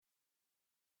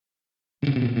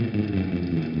I've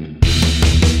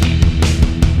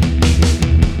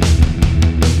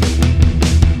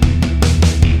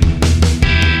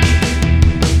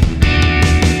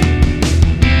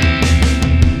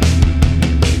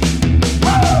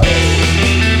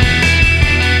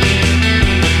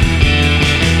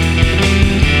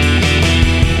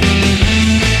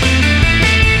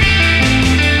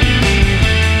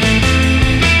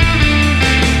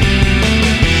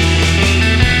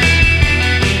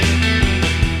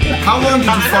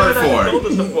been told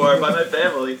this before by my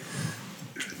family.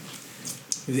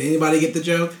 Did anybody get the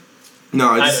joke?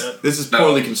 No, this is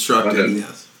poorly constructed.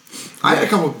 Yes. I had a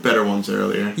couple of better ones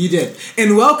earlier. You did.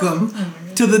 And welcome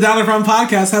to the Down and Front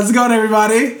Podcast. How's it going,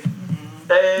 everybody?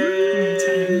 Hey.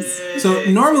 So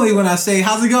normally when I say,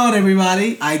 how's it going,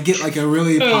 everybody, I get like a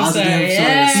really positive sort of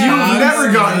response. You've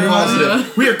never gotten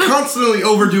positive. We are constantly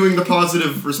overdoing the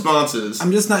positive responses.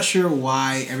 I'm just not sure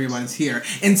why everyone's here.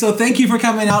 And so thank you for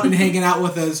coming out and hanging out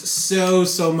with us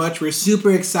so much. We're super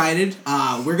excited.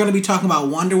 We're going to be talking about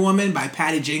Wonder Woman by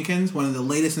Patty Jenkins, one of the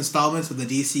latest installments of the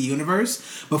DC Universe.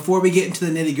 Before we get into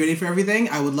the nitty-gritty for everything,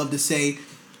 I would love to say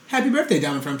happy birthday,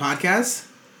 Down in Front Podcast.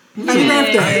 Happy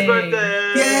birthday! Happy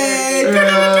birthday! Yay!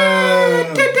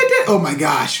 Oh my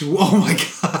gosh! Oh my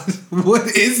god!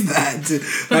 What is that?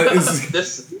 That is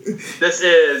This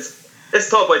is it's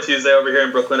Tall Boy Tuesday over here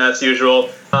in Brooklyn as usual,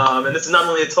 and this is not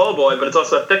only a tall boy, but it's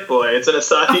also a thick boy. It's an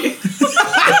Asahi,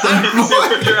 Asahi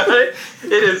Super Dry.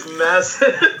 It is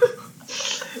massive.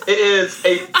 It is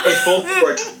a full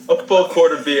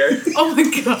quart of beer. Oh my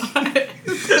god!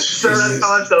 So that's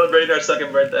how I'm celebrating our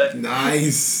second birthday.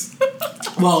 nice.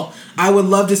 Well, I would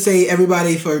love to say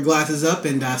everybody for glasses up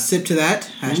and sip to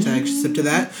that. Hashtag sip to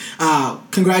that.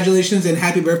 Congratulations and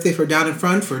happy birthday for Down in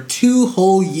Front for 2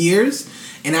 whole years.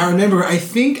 And I remember, I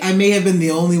think I may have been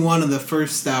the only one of the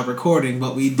first recording,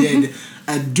 but we did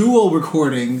a dual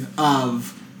recording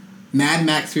of Mad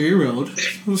Max Fury Road.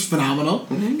 It was phenomenal.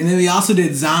 Mm-hmm. And then we also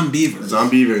did Zombievers.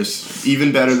 Zombievers.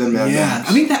 Even better than Mad Max.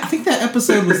 I think that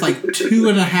episode was like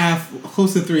 2.5,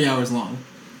 close to 3 hours long.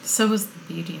 So was the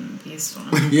Beauty and the Beast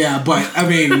one. Yeah, but I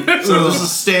mean... So this is a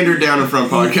standard Down in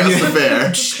Front podcast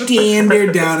affair.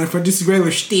 Standard Down in Front. Just a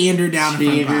regular standard Down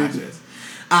in Front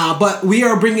podcast. But we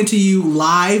are bringing to you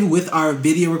live with our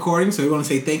video recording, so we want to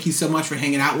say thank you so much for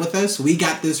hanging out with us. We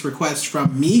got this request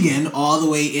from Megan all the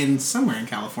way in somewhere in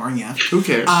California. Who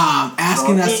cares?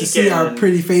 Asking us to see our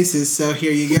pretty faces, so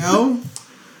here you go.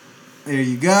 There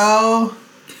you go.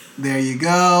 There you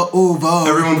go. Ooh, Vogue.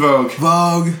 Everyone Vogue.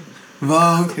 Vogue.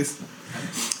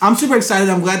 I'm super excited.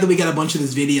 I'm glad that we got a bunch of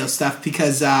this video stuff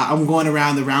because I'm going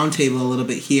around the round table a little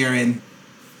bit here, and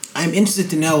I'm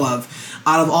interested to know out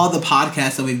of all the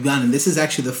podcasts that we've done, and this is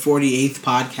actually the 48th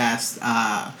podcast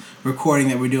recording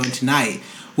that we're doing tonight,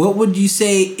 what would you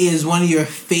say is one of your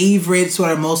favorite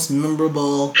sort of most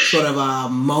memorable sort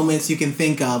of moments you can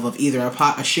think of either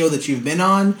a show that you've been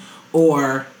on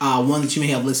or one that you may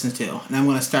have listened to? And I'm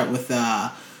going to start with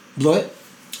Blewett.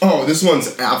 Oh, this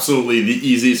one's absolutely the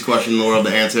easiest question in the world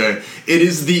to answer. It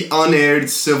is the unaired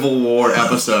Civil War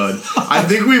episode. I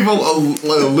think we've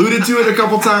alluded to it a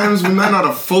couple times. We might not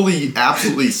have fully,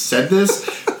 absolutely said this,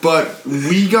 but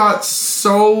we got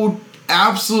so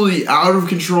absolutely out of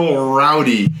control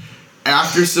rowdy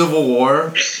after Civil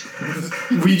War.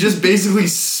 We just basically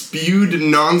spewed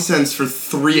nonsense for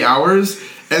 3 hours.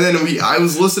 And then I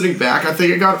was listening back. I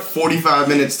think I got 45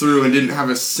 minutes through and didn't have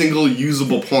a single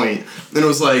usable point. And it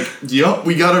was like, yup,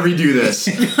 we got to redo this.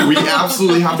 We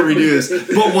absolutely have to redo this.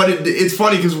 But it's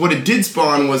funny because what it did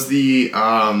spawn was the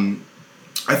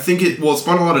it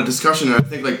spawned a lot of discussion, and I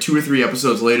think like 2 or 3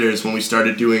 episodes later is when we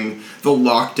started doing the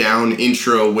lockdown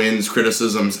intro wins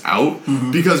criticisms out,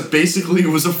 because basically it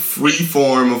was a free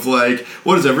form of like,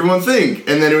 what does everyone think?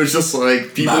 And then it was just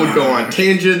like, people would go on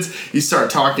tangents, you start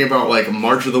talking about like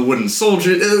March of the Wooden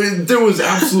Soldier, there was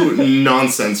absolute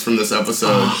nonsense from this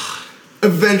episode.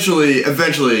 Eventually,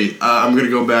 I'm going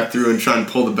to go back through and try and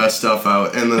pull the best stuff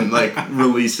out and then like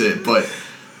release it, but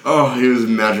it was a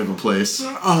magical place.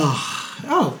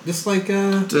 Oh, just like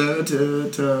Tahiti.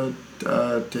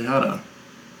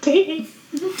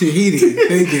 Tahiti.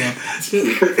 Thank you.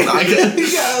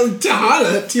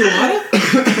 Tijuana.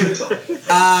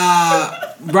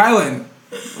 Brylan,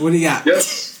 what do you got?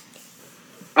 Yes.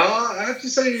 I have to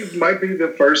say it might be the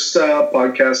first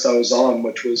podcast I was on,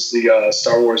 which was the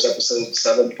Star Wars Episode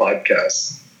 7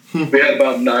 podcast. We had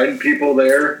about 9 people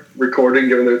there recording,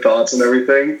 giving their thoughts and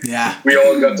everything. Yeah. We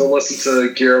all got to listen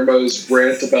to Guillermo's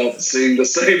rant about seeing the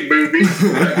same movie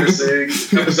after seeing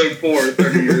Episode 4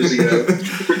 30 years ago.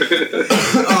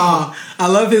 I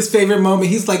love his favorite moment.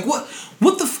 He's like, what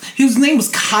the his name was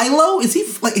Kylo. Is he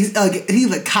like he's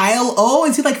like Kyle O?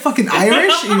 Is he like fucking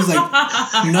Irish? He was like,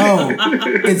 no,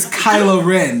 it's Kylo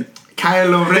Ren.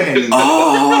 Kylo Ren.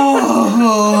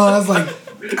 Oh, I was like,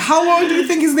 how long do you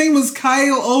think his name was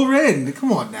Kyle O Ren?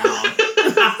 Come on now.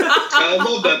 I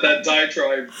love that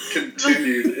diatribe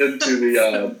continued into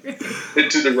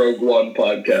the Rogue One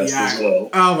podcast as well.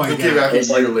 Oh my He came god. back a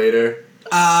year later.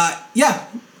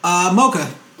 Mocha,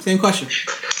 same question.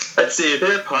 Let's see,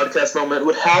 the podcast moment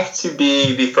would have to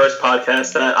be the first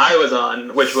podcast that I was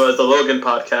on, which was the Logan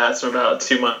podcast from about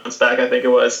 2 months back, I think it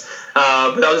was.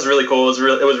 But that was really cool.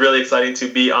 It was really exciting to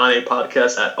be on a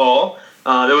podcast at all.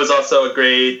 It was also a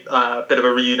great bit of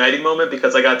a reuniting moment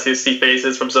because I got to see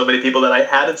faces from so many people that I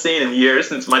hadn't seen in years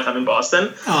since my time in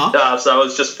Boston. So that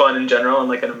was just fun in general on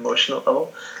like an emotional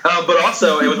level. But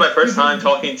also, it was my first time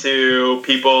talking to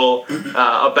people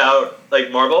about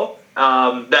like Marvel.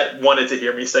 That wanted to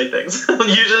hear me say things.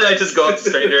 Usually I just go up to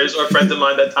strangers or friends of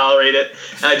mine that tolerate it,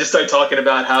 and I just start talking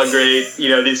about how great,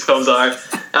 these films are.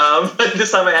 But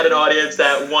this time I had an audience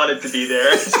that wanted to be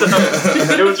there. So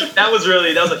that was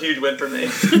a huge win for me.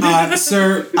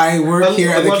 Sir, I work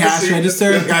here at the cash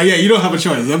register. Yeah, you don't have a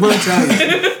choice. I'm going to tell you.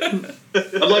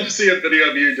 I'd love to see a video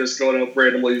of you just going up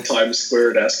randomly in Times Square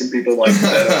and asking people like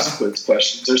quiz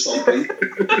questions or something.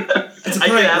 I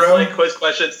can ask like quiz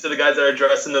questions to the guys that are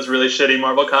dressed in those really shitty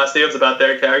Marvel costumes about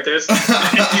their characters.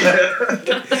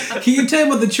 Can you tell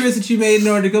me about the choice that you made in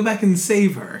order to go back and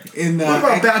save her? What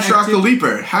about Batroc the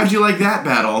Leaper? How'd you like that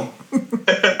battle?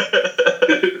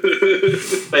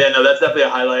 But yeah, no, that's definitely a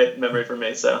highlight memory for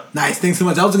me. So nice, thanks so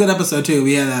much. That was a good episode too.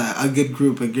 We had a good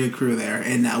group, a good crew there,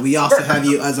 and we also have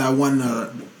you as our one.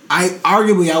 I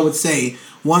would say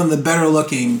one of the better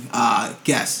looking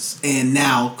guests, and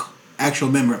now actual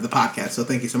member of the podcast. So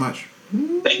thank you so much.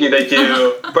 Thank you.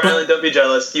 Brian, don't be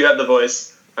jealous. You have the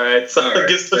voice. All right, so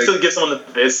give someone the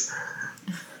face.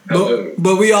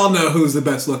 But we all know who's the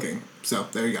best looking. So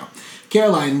there you go.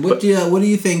 Caroline, what do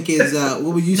you think is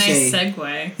what would you say? Nice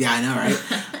segue. Yeah, I know,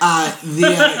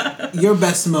 right? Your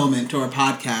best moment or a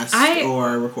podcast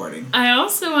or a recording. I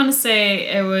also want to say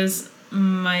it was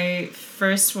my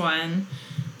first one,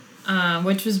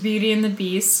 which was Beauty and the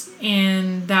Beast,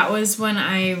 and that was when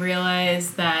I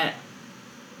realized that,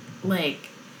 like,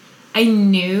 I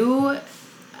knew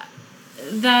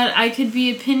that I could be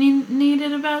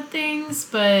opinionated about things,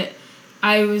 but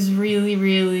I was really,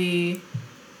 really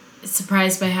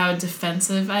surprised by how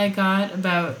defensive I got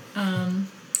about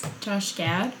Josh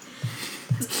Gad,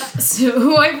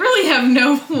 who I really have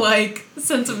no like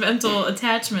sentimental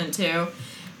attachment to,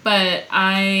 but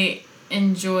I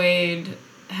enjoyed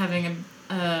having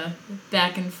a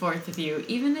back and forth with you,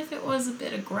 even if it was a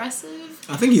bit aggressive.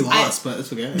 I think you lost, but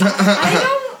it's okay.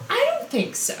 I don't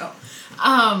think so.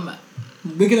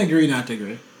 We can agree not to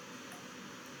agree.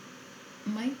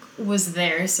 Mike was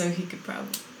there, so he could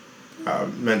probably.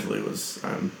 Mentally was.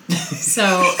 So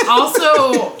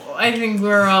also, I think we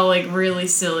were all like really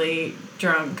silly,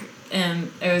 drunk,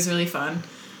 and it was really fun.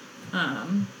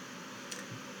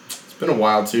 It's been a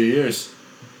wild 2 years.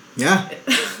 Yeah,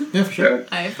 for sure.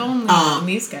 I've only known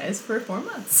these guys for 4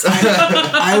 months.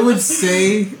 I would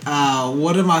say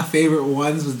one of my favorite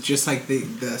ones was just like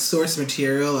the source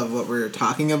material of what we're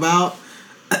talking about,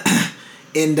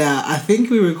 and I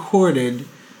think we recorded.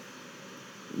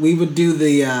 We would do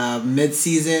the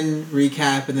mid-season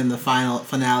recap and then the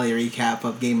finale recap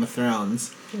of Game of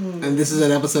Thrones. Ooh. And this is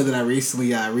an episode that I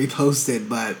recently reposted,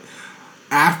 but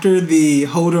after the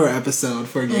Hodor episode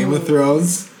for Game of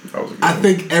Thrones, I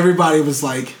think everybody was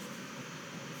like...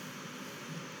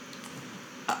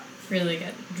 Really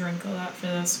got drunk a lot for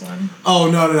this one.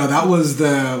 Oh, no. That was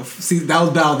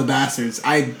Battle of the Bastards.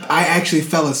 I actually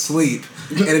fell asleep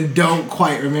and don't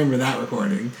quite remember that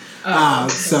recording.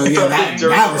 So yeah,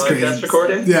 that was crazy.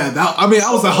 Recording? Yeah, I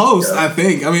was the host. I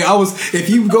think. If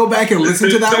you go back and listen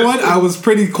to that one, I was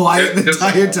pretty quiet the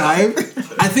entire time.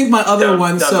 I think my other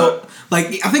one. So I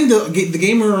think the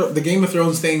Game of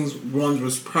Thrones one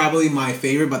was probably my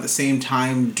favorite. But at the same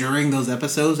time, during those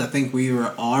episodes, I think we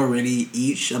were already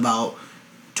each about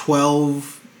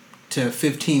 12 to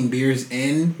 15 beers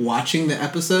in watching the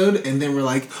episode, and then we're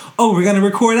like, oh, we're gonna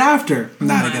record after.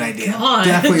 Not a good idea. Gosh.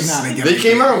 Definitely not a good idea. They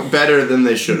came out better than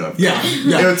they should have. Yeah.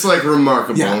 It's like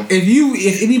remarkable. Yeah.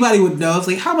 If anybody would know, it's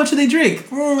like, how much do they drink?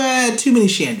 Too many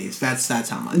shandies. That's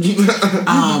how much.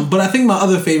 But I think my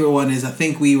other favorite one is I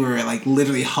think we were like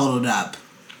literally huddled up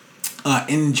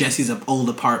in Jesse's old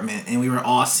apartment, and we were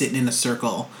all sitting in a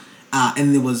circle.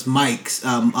 and it was Mike's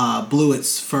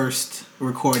Blewett's first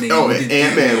recording. Oh, We did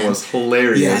Ant-Man was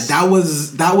hilarious. Yeah, that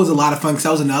was a lot of fun because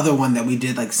that was another one that we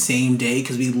did like same day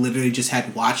because we literally just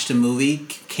had watched a movie,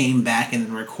 came back and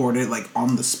recorded like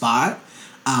on the spot,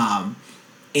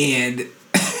 and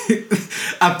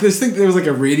I just think there was like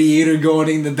a radiator going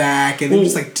in the back, and it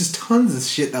was like just tons of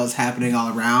shit that was happening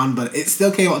all around. But it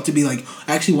still came out to be like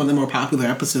actually one of the more popular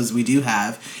episodes we do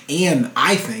have, and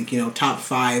I think top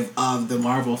 5 of the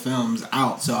Marvel films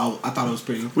out. So I thought it was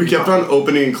pretty. We kept on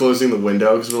opening and closing the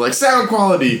window because we're like, sound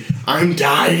quality. I'm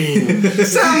dying.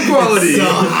 Sound quality. So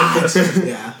hot.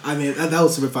 Yeah, I mean that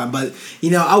was super fun. But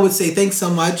I would say thanks so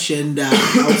much, and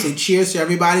I would say cheers to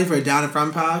everybody for a Down in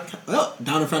Front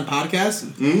podcast.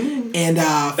 Mm-hmm. And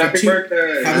Happy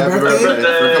birthday! Happy birthday!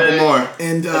 For a couple more.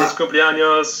 And Feliz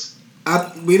cumpleaños.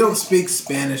 we don't speak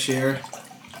Spanish here.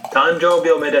 Tanjo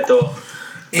Biomedeto.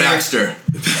 Baxter.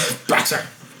 Baxter.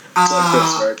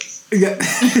 That's right. Yeah.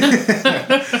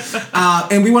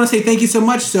 And we want to say thank you so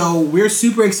much. So we're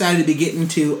super excited to be getting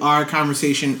to our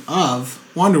conversation of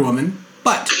Wonder Woman.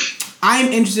 But I'm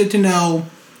interested to know,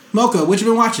 Mocha, what you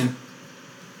been watching?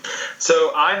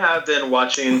 So I have been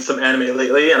watching some anime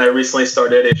lately, and I recently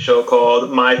started a show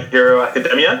called My Hero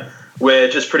Academia,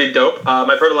 which is pretty dope.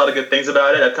 I've heard a lot of good things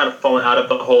about it. I've kind of fallen out of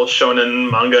the whole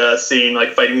shonen manga scene,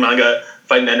 like fighting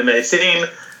anime scene.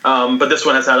 But this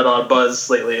one has had a lot of buzz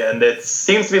lately, and it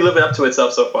seems to be living up to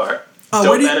itself so far.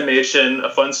 Dope animation, a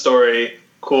fun story,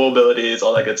 cool abilities,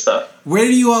 all that good stuff. Where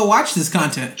do you watch this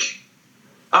content?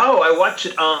 Oh, I watch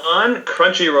it on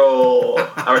Crunchyroll.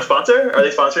 Our sponsor? Are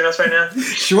they sponsoring us right now?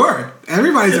 Sure.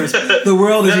 Everybody's the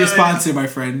world is your sponsor, my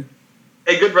friend.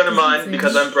 A good friend of mine,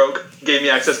 because I'm broke, gave me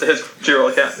access to his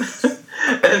Crunchyroll account.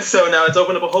 And so now it's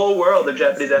opened up a whole world of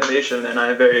Japanese animation, and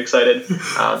I'm very excited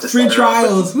to free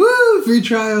trials. Woo! Free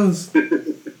trials. But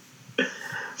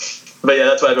yeah,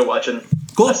 that's what I've been watching.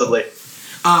 Cool. Massively.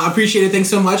 Appreciate it. Thanks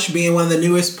so much for being one of the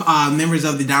newest members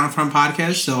of the Down in Front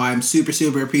podcast. So I'm super,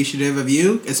 super appreciative of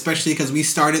you, especially because we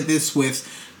started this with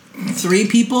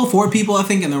 4 people, I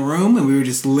think, in the room, and we were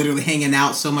just literally hanging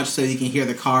out so much so you can hear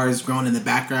the cars growing in the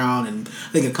background, and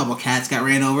I think a couple cats got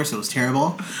ran over, so it was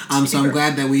terrible. So I'm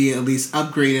glad that we at least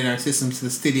upgraded our systems to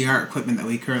the state-of-the-art equipment that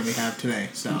we currently have today.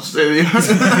 So Soup's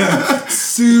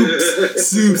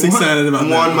excited about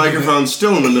that. One microphone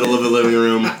still in the middle of the living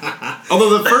room.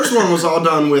 Although the first one was all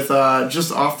done with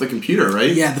just off the computer,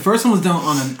 right? Yeah, the first one was done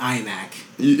on an iMac.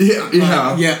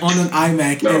 Yeah. Yeah, on an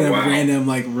iMac in a wow. random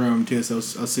room too. So I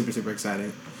was super, super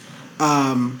excited.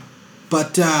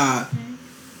 But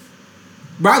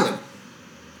Rylan,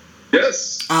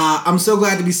 Yes. I'm so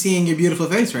glad to be seeing your beautiful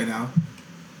face right now.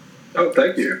 Oh,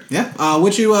 thank you. Yeah.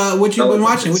 What you been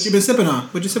watching? What you been sipping on?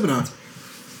 What you sipping on?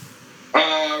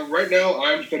 Right now,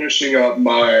 I'm finishing up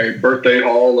my birthday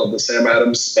haul of the Sam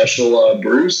Adams special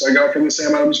brews I got from the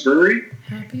Sam Adams Brewery.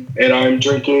 Happy. And I'm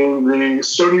drinking the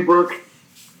Stony Brook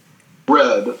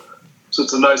Red. So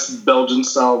it's a nice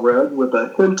Belgian-style red with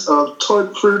a hint of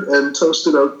tart fruit and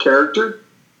toasted oak character.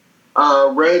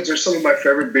 Reds are some of my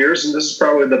favorite beers, and this is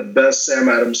probably the best Sam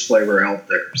Adams flavor out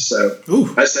there. So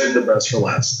Ooh. I saved the best for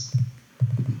last.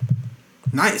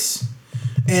 Nice.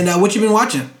 And what you been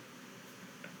watching?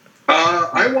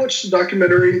 I watched a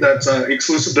documentary that's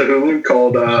exclusive to Hulu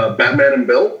called Batman and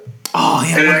Bill. Oh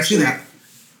yeah, I want to see that.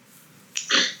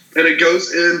 And it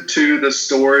goes into the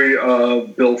story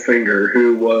of Bill Finger,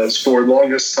 who was for the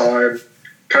longest time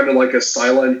kind of like a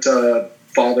silent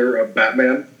father of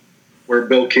Batman, where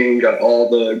Bill King got all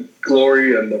the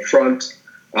glory and the front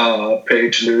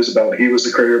page news about he was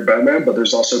the creator of Batman, but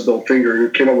there's also Bill Finger, who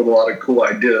came up with a lot of cool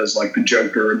ideas like the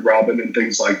Joker and Robin and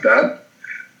things like that.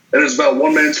 And it's about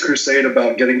one man's crusade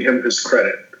about getting him his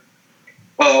credit.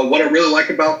 What I really like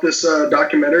about this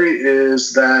documentary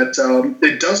is that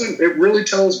it really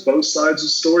tells both sides of the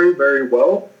story very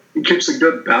well. It keeps a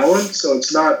good balance, so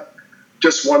it's not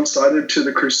just one-sided to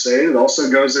the crusade. It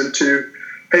also goes into,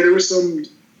 hey, there's some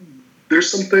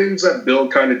things that Bill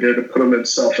kind of did to put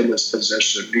himself in this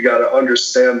position. You got to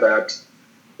understand that.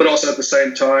 But also at the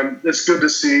same time, it's good to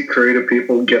see creative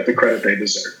people get the credit they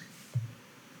deserve.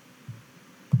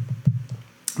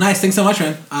 Nice, thanks so much,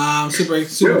 man.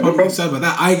 Super pumped excited about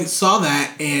that. I saw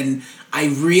that and I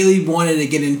really wanted to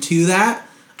get into that,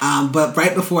 but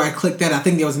right before I clicked that, I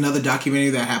think there was another documentary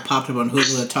that had popped up on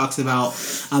Hulu that talks about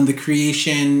the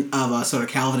creation of sort of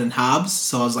Calvin and Hobbes.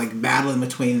 So I was battling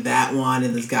between that one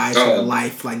and this guy's sort of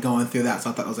life, going through that.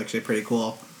 So I thought that was actually pretty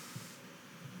cool.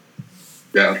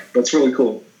 Yeah, that's really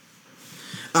cool.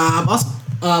 Awesome.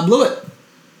 Blewett,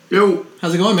 Yo,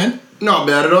 how's it going, man? not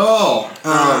bad at all.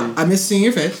 I miss seeing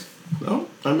your face. No,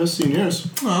 I miss seeing yours.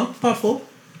 Oh, thoughtful.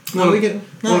 No,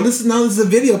 this is a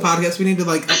video podcast. We need to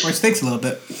like up our stakes a little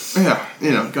bit.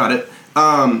 Yeah, got it.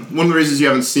 One of the reasons you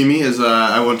haven't seen me is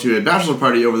I went to a bachelor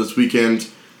party over this weekend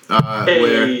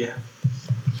where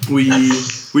we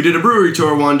did a brewery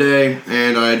tour one day,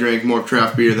 and I drank more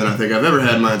craft beer than I think I've ever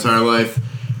had in my entire life.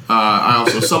 I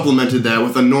also supplemented that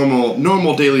with a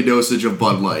normal daily dosage of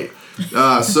Bud Light.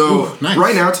 So nice.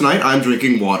 Right now, tonight, I'm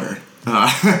drinking water.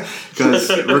 Because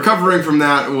recovering from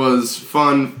that was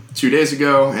fun 2 days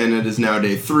ago, and it is now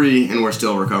day 3, and we're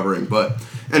still recovering. But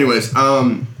anyways,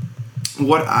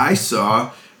 what I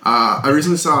saw, I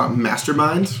recently saw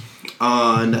Mastermind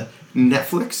on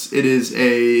Netflix. It is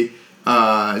a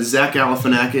Zach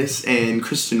Galifianakis and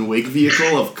Kristen Wiig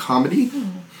vehicle of comedy.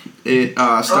 It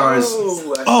stars...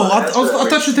 I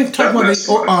thought you were talking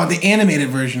about the animated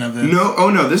version of it.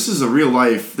 No, this is the real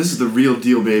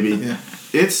deal, baby. Yeah.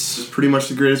 It's pretty much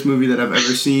the greatest movie that I've ever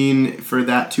seen for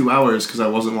that 2 hours because I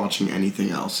wasn't watching anything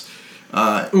else.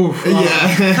 Yeah, it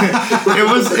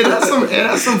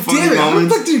has some funny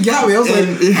moments. Damn it, you got me. I was like,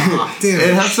 damn it.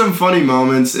 It has some funny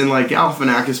moments, and like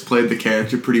Galifianakis played the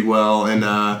character pretty well, and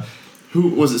who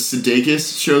was it?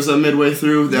 Sudeikis shows up midway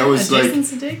through. That was Jason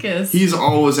Sudeikis. He's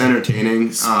always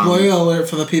entertaining. Spoiler alert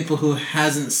for the people who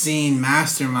hasn't seen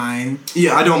Mastermind.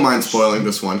 Yeah, I don't mind spoiling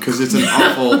this one because it's an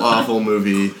awful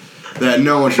movie that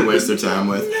no one should waste their time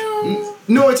with.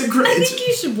 No, it's a great. I think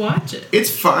you should watch it. It's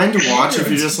fine to watch if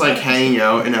you're just like hanging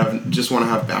out and just want to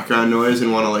have background noise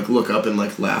and want to like look up and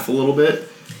like laugh a little bit.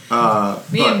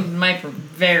 Me and Mike were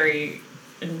very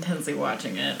intensely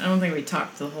watching it. I don't think we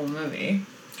talked the whole movie.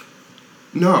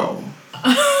 No.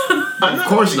 Of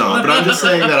course not, but I'm just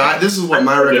saying that this is what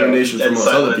my recommendation for most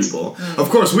other people. Of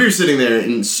course, we were sitting there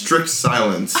in strict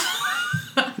silence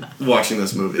watching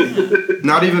this movie.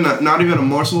 Not even a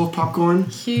morsel of popcorn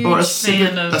Huge or a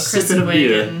fan of Kristen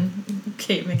Wiig and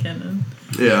Kate McKinnon.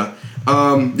 Yeah.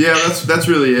 That's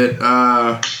really it.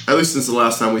 At least since the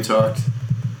last time we talked.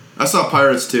 I saw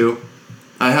Pirates 2.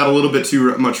 I had a little bit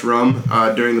too much rum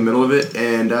during the middle of it,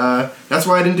 and that's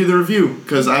why I didn't do the review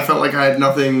because I felt like I had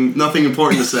nothing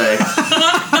important to say.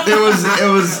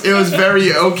 It was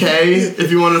very okay. If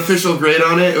you want an official grade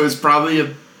on it, it was probably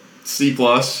a C+.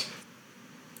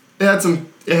 It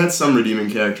had some redeeming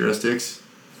characteristics.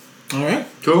 All right.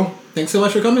 Cool. Thanks so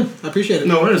much for coming. I appreciate it.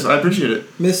 No worries. I appreciate it.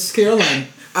 Miss Caroline.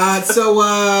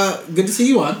 Good to see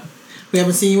you on. We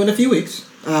haven't seen you in a few weeks.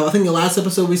 I think the last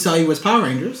episode we saw you was Power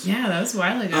Rangers. Yeah, that was a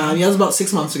while ago. Yeah, that was about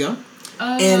 6 months ago.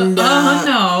 No. I'm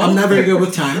not very good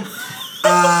with time.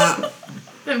 That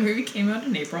movie came out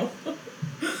in April.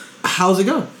 How's it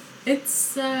go?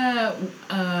 It's,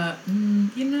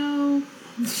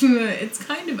 it's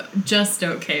kind of just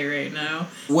okay right now.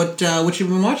 What you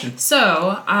been watching?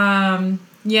 So,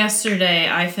 yesterday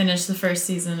I finished the first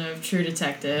season of True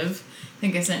Detective. I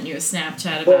think I sent you a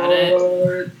Snapchat about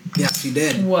it. Yes, you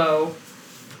did. Whoa.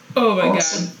 Oh my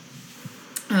Awesome.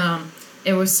 God.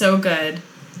 It was so good.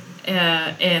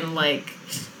 And like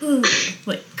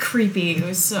creepy. It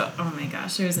was so, oh my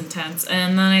gosh, it was intense.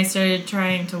 And then I started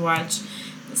trying to watch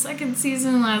the second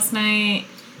season last night,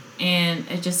 and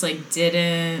it just like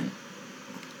didn't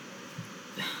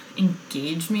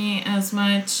engage me as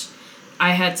much.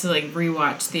 I had to like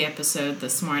rewatch the episode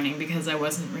this morning because I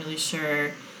wasn't really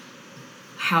sure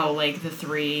how like the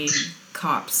 3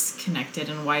 cops connected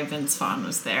and why Vince Vaughn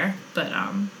was there. But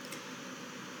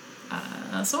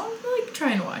so I'm like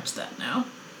trying to watch that now.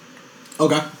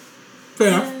 Okay. Fair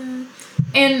enough.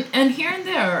 And here and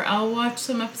there I'll watch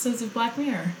some episodes of Black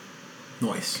Mirror.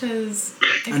 Nice. Because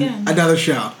again, another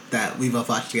show that we both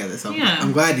watched together. So Yeah.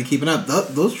 I'm glad you're keeping up.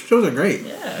 Those shows are great.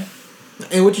 yeah.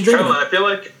 And what you drinking? Caroline,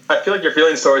 I feel like your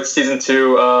feelings towards season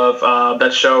 2 of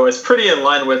that show is pretty in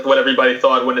line with what everybody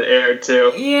thought when it aired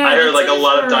too. Yeah, I heard like a that's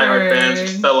lot of diehard right. fans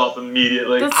just fell off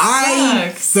immediately. That I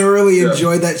sucks. thoroughly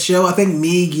enjoyed that show. I think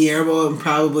me, Guillermo, and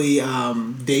probably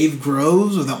Dave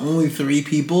Groves were the only 3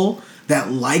 people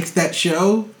that liked that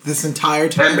show this entire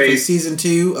time And for me. season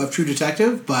 2 of True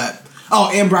Detective. But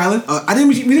and Brylan.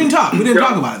 We didn't talk. We didn't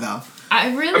talk about it though. I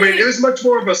I mean, it was much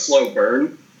more of a slow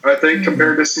burn, I think,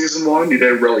 compared to season 1. You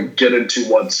didn't really get into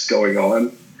what's going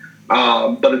on.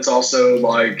 But it's also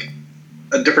like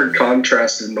a different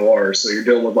contrast in noir. So you're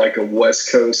dealing with like a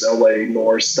West Coast LA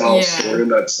noir style story in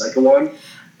that second one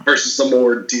versus the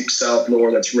more deep South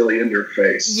noir that's really in your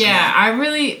face. Yeah,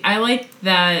 I like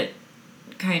that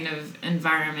kind of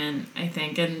environment, I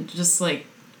think, and just like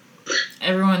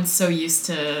everyone's so used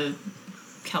to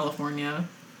California.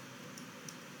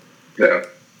 Yeah.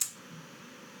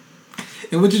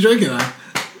 And what you drinking on?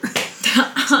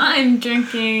 I'm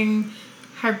drinking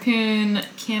Harpoon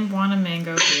Cambuana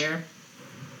mango beer.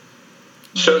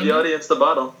 Show the audience the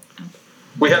bottle.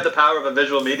 We have the power of a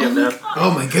visual medium now.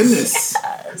 Oh my goodness.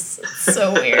 Yes, it's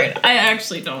so weird. I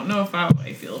actually don't know how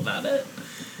I feel about it.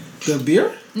 The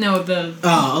beer? No, the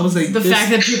I was like, the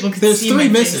fact that people can there's see 3 my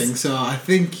missing, face. so I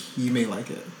think you may like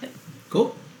it.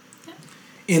 Cool.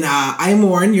 And I'm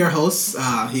Warren, your host.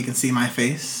 You can see my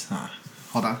face.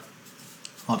 Hold on.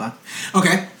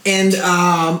 Okay, and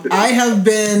I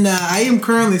am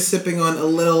currently sipping on a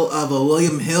little of a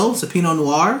William Hill, it's a Pinot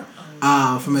Noir,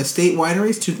 from Estate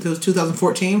Wineries,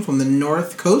 2014, from the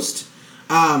North Coast.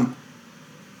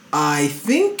 I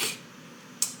think,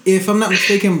 if I'm not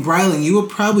mistaken, Brylan, you would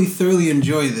probably thoroughly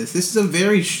enjoy this. This is a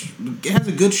it has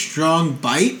a good strong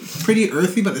bite, pretty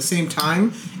earthy, but at the same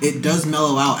time, it does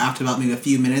mellow out after about maybe a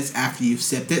few minutes after you've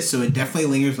sipped it, so it definitely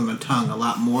lingers on the tongue a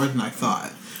lot more than I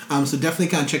thought. So definitely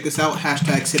kind of check this out.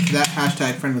 Hashtag sip to that.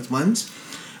 Hashtag friend with lens.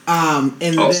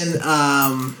 And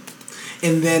awesome.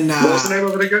 then what was the name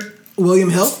of it again?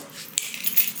 William Hill.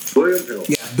 William Hill.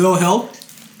 Yeah, Bill Hill.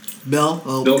 Bill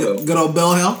Hill. Good old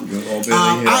Bill Hill. Good old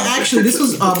Billy Hill. This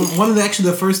was one of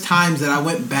the first times that I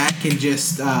went back and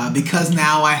just because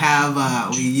now I have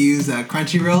we use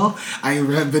Crunchyroll. I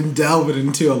have been delving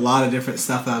into a lot of different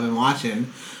stuff that I've been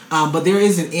watching. But there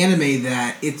is an anime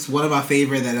that it's one of my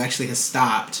favorite that actually has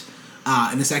stopped,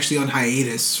 and it's actually on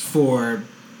hiatus for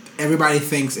everybody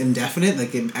thinks indefinite.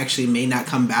 Like it actually may not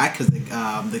come back because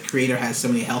the creator has so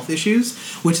many health issues,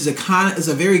 which is a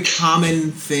very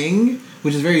common thing,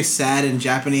 which is very sad in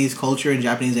Japanese culture and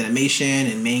Japanese animation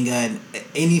and manga and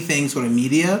anything sort of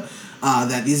media,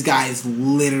 that these guys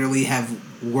literally have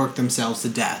worked themselves to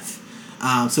death.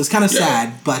 So it's kind of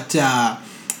sad, but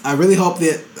I really hope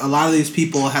that a lot of these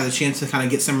people have a chance to kind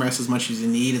of get some rest as much as they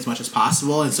need, as much as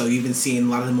possible. And so you've been seeing a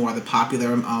lot of the more of the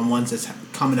popular ones that's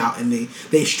coming out, and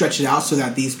they stretch it out so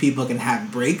that these people can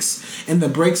have breaks. And the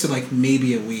breaks are like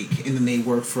maybe a week, and then they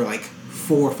work for like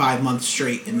 4 or 5 months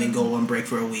straight, and then go on break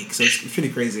for a week. So it's pretty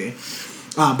crazy.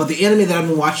 But the anime that I've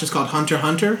been watching is called Hunter x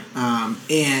Hunter.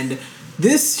 And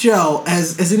this show,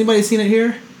 has anybody seen it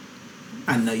here?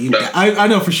 I know you. No. I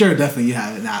know for sure, definitely you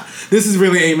haven't. Now, this is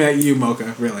really aimed at you,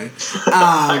 Mocha. Really.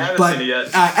 I haven't seen it yet.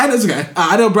 And it's okay.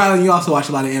 I know, Brylan, you also watch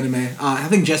a lot of anime. I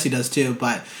think Jesse does too.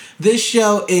 But this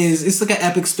show it's like an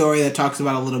epic story that talks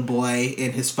about a little boy,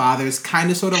 and his father's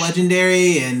kind of sort of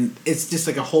legendary, and it's just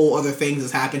like a whole other thing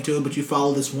that's happened to him. But you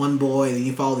follow this one boy, and then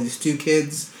you follow these 2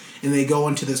 kids, and they go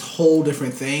into this whole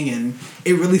different thing. And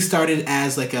it really started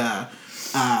as like a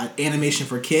animation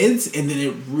for kids, and then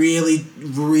it really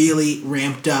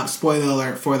ramped up, spoiler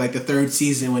alert, for like the 3rd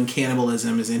season when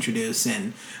cannibalism is introduced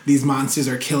and these monsters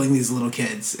are killing these little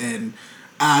kids, and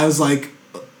I was like,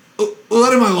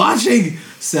 what am I watching?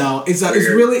 So it's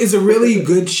a really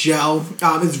good show.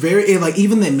 It's very like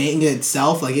even the manga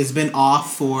itself, like it's been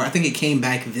off for, I think it came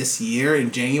back this year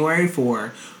in January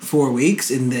for 4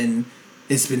 weeks, and then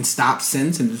it's been stopped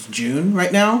since, and it's June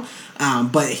right now.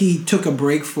 But he took a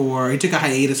hiatus for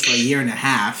 1.5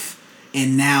 years,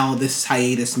 and now this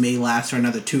hiatus may last for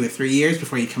another 2 or 3 years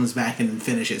before he comes back and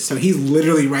finishes. So he's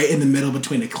literally right in the middle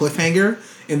between a cliffhanger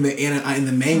in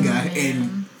the manga,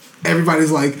 and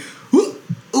everybody's like,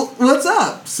 what's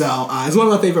up? So it's one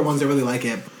of my favorite ones. I really like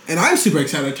it. And I'm super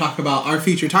excited to talk about our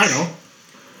feature title,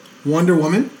 Wonder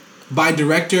Woman, by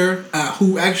director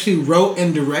who actually wrote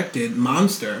and directed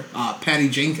Monster, Patty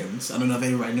Jenkins. I don't know if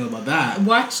anybody knew about that. I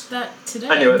watched that today.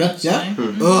 I knew it. Yeah?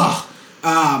 Mm-hmm. Ugh.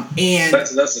 And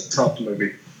That's a tough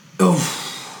movie.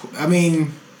 I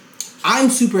mean, I'm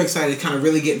super excited to kind of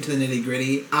really get into the nitty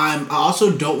gritty. I also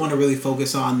don't want to really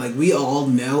focus on, like, we all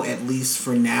know, at least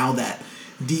for now, that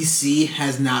DC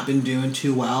has not been doing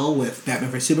too well with Batman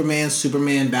vs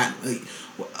Superman, not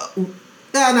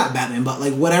Batman, but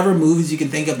like whatever movies you can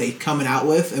think of they coming out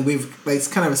with, and we've like it's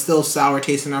kind of a still sour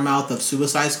taste in our mouth of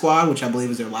Suicide Squad, which I believe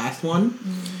is their last one.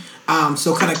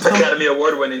 So kind of Academy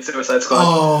Award winning Suicide Squad.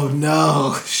 Oh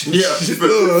no! Yeah,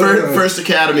 first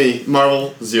Academy,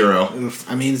 Marvel 0.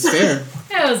 I mean, it's fair.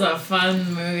 It was a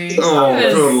fun movie.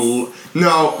 Oh,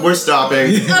 no, we're stopping.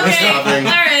 Okay, We're stopping.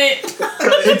 alright.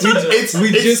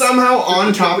 It's somehow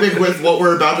on topic with what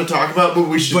we're about to talk about, but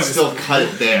we should still cut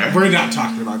it there. We're not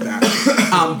talking about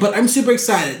that. But I'm super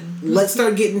excited. Let's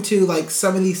start getting to like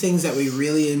some of these things that we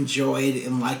really enjoyed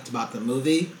and liked about the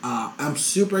movie. I'm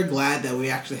super glad that we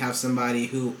actually have somebody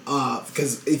who,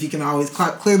 because if you can always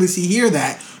clearly see here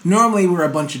that normally we're a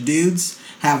bunch of dudes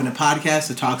having a podcast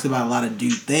that talks about a lot of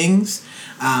dude things.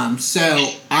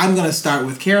 So I'm going to start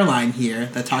with Caroline here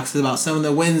that talks about some of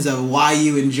the wins of why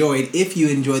you enjoyed, if you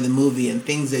enjoyed the movie, and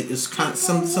things that just kind of,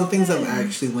 some things that are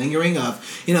actually lingering of,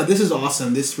 you know, this is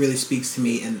awesome. This really speaks to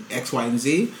me in X, Y, and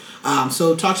Z.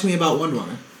 So talk to me about Wonder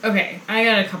Woman. Okay, I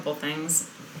got a couple things.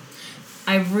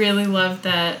 I really loved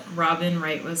that Robin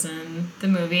Wright was in the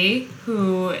movie,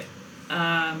 who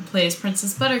plays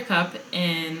Princess Buttercup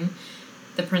in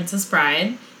The Princess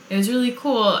Bride. It was really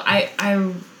cool.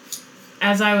 I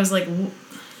as I was like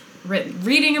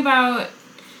reading about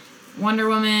Wonder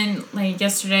Woman like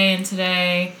yesterday and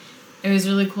today, it was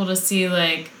really cool to see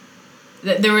like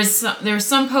that there was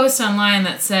some post online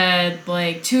that said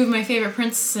like 2 of my favorite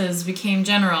princesses became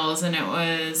generals, and it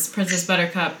was Princess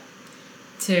Buttercup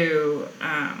to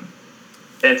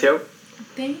Antiope.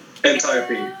 thank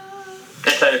you.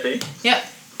 Antiope. Yep.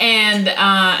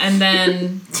 And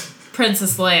then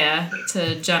Princess Leia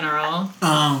to General,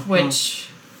 which,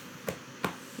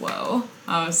 whoa.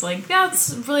 I was like,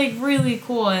 that's like really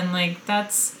cool, and like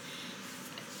that's...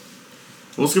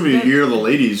 Well, it's going to be a year of the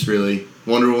ladies, really.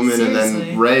 Wonder Woman, Seriously. and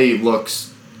then Rey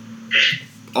looks,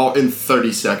 all in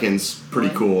 30 seconds, pretty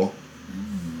What? cool.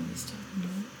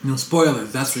 No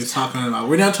spoilers. That's what he's talking about.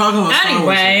 We're not talking about Star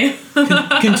Wars. Anyway.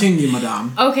 Continue,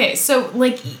 madame. Okay, so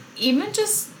like even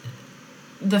just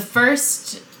the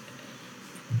first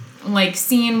like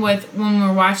scene with when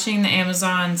we're watching the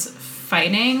Amazons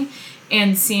fighting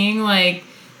and seeing like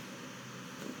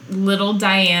little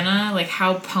Diana, like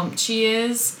how pumped she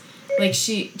is, like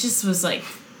she just was like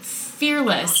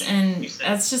fearless, and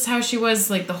that's just how she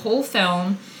was like the whole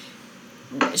film.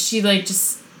 She like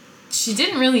just she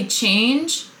didn't really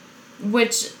change,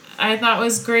 which I thought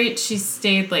was great. She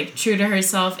stayed like true to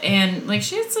herself, and like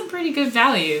she had some pretty good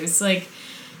values. Like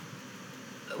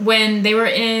when they were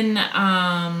in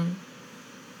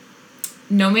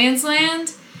No Man's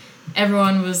Land,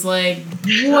 everyone was like,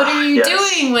 what are you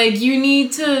doing? Like you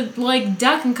need to like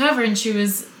duck and cover, and she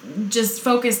was just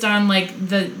focused on like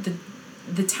the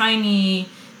tiny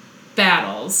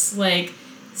battles, like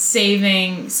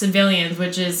saving civilians,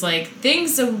 which is like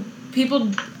things that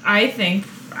people, I think,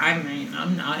 I mean,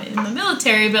 I'm not in the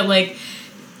military, but like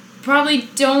probably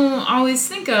don't always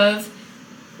think of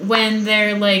when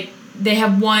they're like they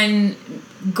have one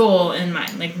goal in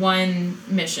mind, like one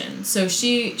mission. So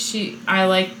I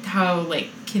liked how like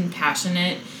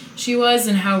compassionate she was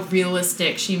and how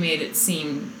realistic she made it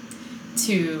seem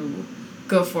to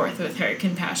go forth with her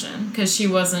compassion, because she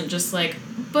wasn't just like,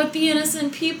 but the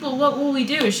innocent people, what will we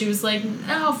do? She was like,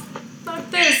 no, fuck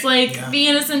this, like the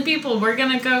innocent people, we're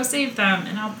gonna go save them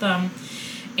and help them.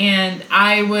 And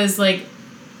I was like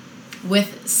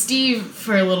with Steve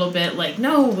for a little bit, like,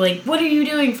 no, like what are you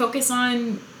doing? Focus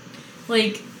on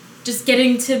like just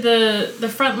getting to the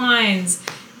front lines.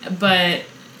 But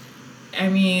I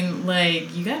mean,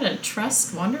 like, you gotta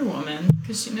trust Wonder Woman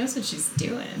because she knows what she's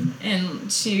doing,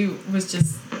 and she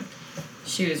was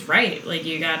right. Like,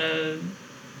 you gotta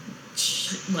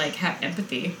like have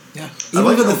empathy. Yeah,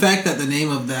 even for the fact that the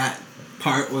name of that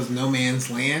part was No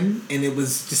Man's Land, and it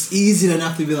was just easy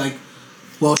enough to be like,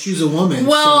 well, she's a woman.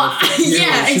 Well, so,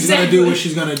 yeah, she's exactly. gonna do what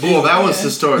she's gonna do. Well, that was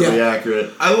historically Yeah.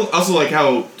 accurate. I also like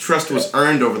how trust was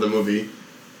earned over the movie.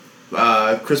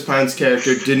 Chris Pine's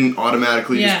character didn't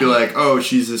automatically just be like, oh,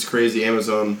 she's this crazy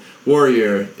Amazon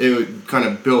warrior. It kind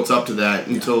of built up to that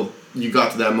until you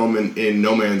got to that moment in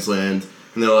No Man's Land,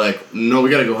 and they're like, no, we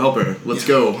gotta go help her. Let's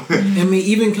go. I mean,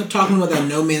 even talking about that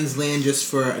No Man's Land, just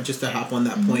to hop on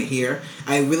that point here,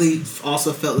 I really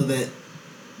also felt that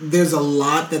there's a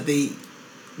lot to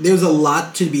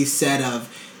be said of,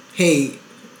 hey,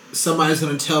 somebody's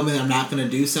going to tell me that I'm not going to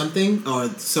do something, or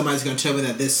somebody's going to tell me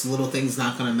that this little thing's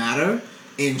not going to matter,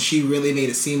 and she really made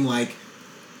it seem like,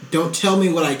 don't tell me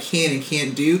what I can and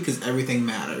can't do, because everything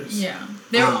matters. Yeah.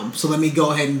 So let me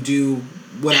go ahead and do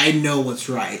what I know what's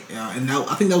right. And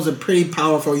I think that was a pretty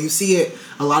powerful, you see it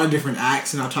a lot of different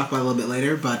acts, and I'll talk about it a little bit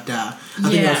later, but I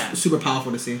think that was super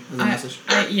powerful to see as a message.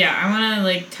 I want to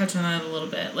like touch on that a little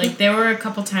bit. Like, there were a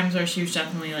couple times where she was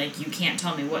definitely like, you can't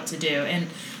tell me what to do, and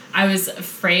I was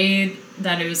afraid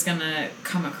that it was gonna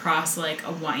come across like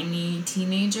a whiny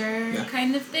teenager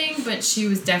kind of thing, but she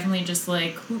was definitely just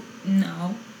like,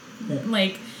 no,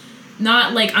 like,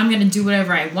 not like I'm gonna do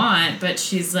whatever I want, but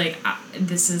she's like,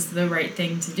 this is the right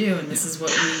thing to do, and this is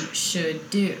what we should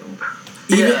do.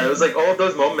 Yeah, it was like all of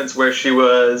those moments where she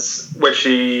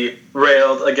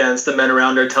railed against the men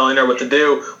around her telling her what to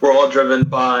do were all driven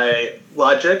by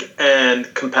logic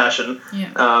and compassion,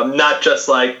 not just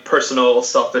like personal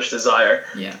selfish desire.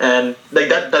 And like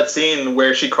that scene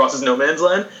where she crosses No Man's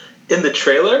Land in the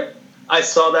trailer, I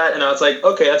saw that and I was like,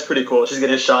 okay, that's pretty cool. She's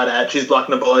getting shot at, she's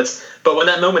blocking the bullets. But when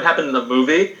that moment happened in the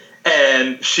movie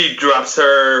and she drops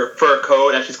her fur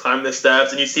coat as she's climbing the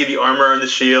steps and you see the armor and the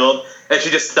shield and she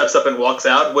just steps up and walks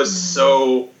out, was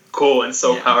so cool and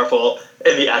so powerful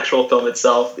in the actual film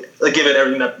itself, like given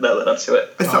everything that led up to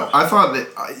it. I thought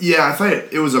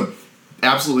it was a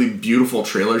absolutely beautiful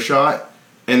trailer shot.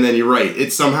 and then you're right,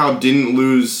 it somehow didn't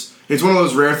lose. It's one of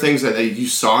those rare things that you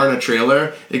saw in a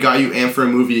trailer. It got you amped for a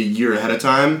movie a year ahead of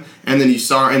time, and then you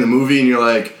saw it in the movie, and you're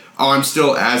like, oh, I'm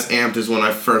still as amped as when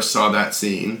I first saw that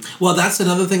scene. Well, that's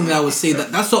another thing that I would say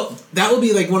that would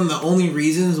be like one of the only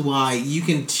reasons why you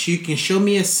can show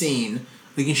me a scene,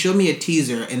 you can show me a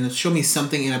teaser and show me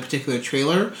something in a particular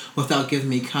trailer without giving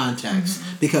me context.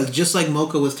 Mm-hmm. Because just like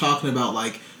Mocha was talking about,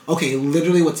 like, okay,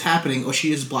 literally what's happening, or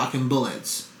she is blocking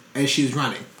bullets as she's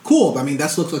running. Cool, I mean,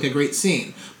 that looks like a great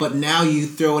scene. But now you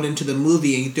throw it into the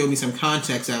movie and you throw me some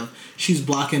context of she's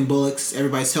blocking bullets,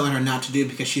 everybody's telling her not to do it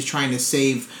because she's trying to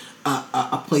save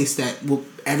a place that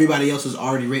everybody else has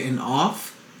already written off.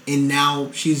 And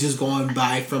now she's just going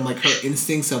by from, like, her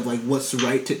instincts of, like, what's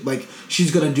right to, like,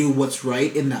 she's going to do what's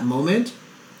right in that moment.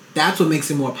 That's what makes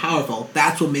it more powerful.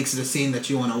 That's what makes it a scene that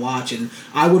you want to watch. And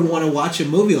I would want to watch a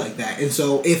movie like that. And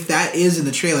so if that is in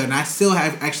the trailer, and I still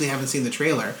haven't seen the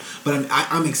trailer, but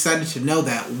I'm excited to know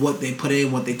that what they put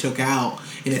in, what they took out.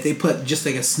 And if they put just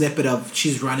like a snippet of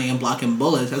she's running and blocking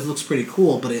bullets, that looks pretty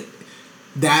cool. But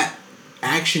that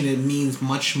action, it means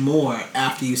much more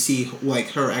after you see, like,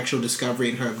 her actual discovery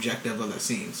and her objective of that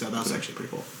scene. So that was actually pretty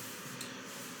cool.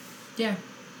 Yeah.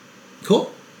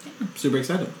 Cool. Yeah. Super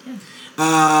excited. Yeah.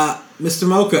 Mr.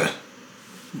 Mocha.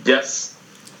 Yes.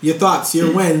 Your thoughts,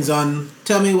 your wins on.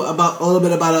 Tell me a little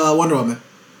bit about Wonder Woman.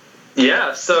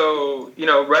 Yeah. So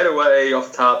right away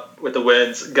off the top with the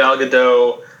wins, Gal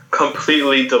Gadot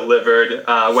completely delivered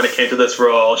when it came to this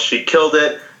role. She killed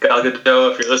it. Gal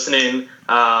Gadot, if you're listening,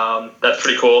 that's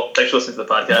pretty cool. Thanks for listening to the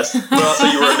podcast. But also,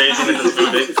 you were amazing in this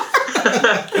movie.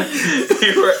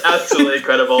 You were absolutely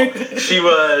incredible.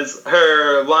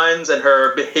 Her lines and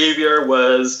her behavior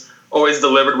was always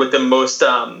delivered with the most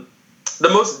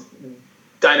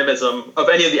dynamism of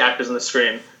any of the actors on the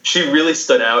screen. She really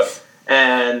stood out,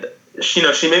 and she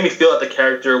made me feel that the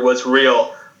character was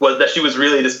real. That she was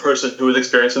really this person who was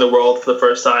experiencing the world for the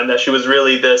first time. That she was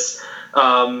really this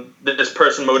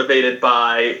person motivated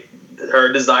by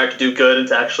her desire to do good and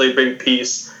to actually bring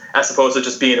peace, as opposed to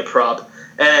just being a prop.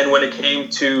 And when it came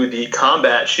to the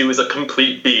combat, she was a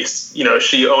complete beast.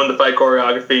 She owned the fight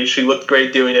choreography. She looked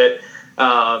great doing it.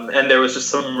 And there was just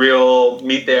some real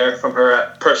meat there from her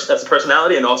as a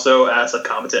personality and also as a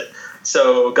combatant.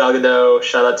 So Gal Gadot,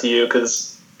 shout out to you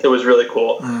because it was really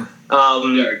cool. Yeah,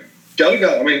 Gal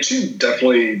Gadot, I mean, she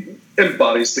definitely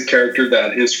embodies the character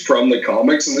that is from the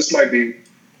comics, and this might be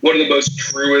one of the most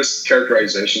truest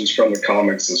characterizations from the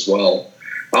comics as well.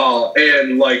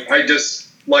 And, like, I just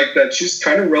like that she's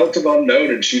kind of relative unknown,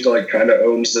 and she, like, kind of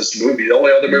owns this movie. The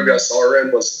only other movie I saw her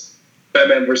in was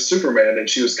Batman vs. Superman, and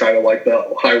she was kind of like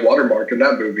the high watermark in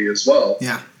that movie as well.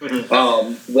 Yeah.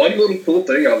 One little cool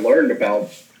thing I learned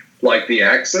about, like, the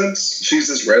accents, she's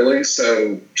Israeli,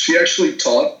 so she actually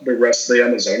taught the rest of the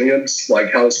Amazonians,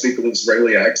 like, how to speak with an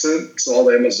Israeli accent, so all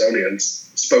the Amazonians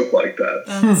spoke like that.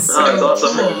 That's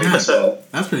awesome.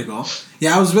 That's pretty cool.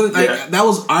 Yeah, I was really that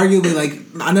was arguably, like,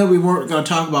 I know we weren't going to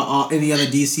talk about any other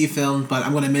DC film, but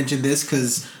I'm going to mention this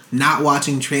because not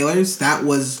watching trailers, that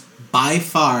was by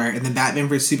far in the Batman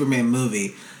vs. Superman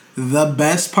movie the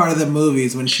best part of the movie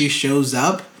is when she shows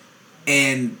up,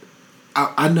 and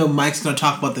I know Mike's going to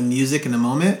talk about the music in a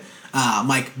moment.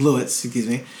 Mike Blewitz, excuse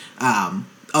me.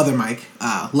 Other Mike,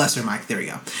 lesser Mike. There we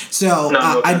go. So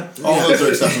all those are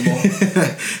acceptable.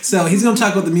 So he's going to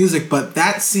talk about the music, but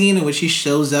that scene in which he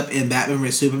shows up in Batman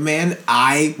vs. Superman,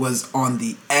 I was on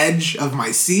the edge of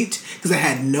my seat because I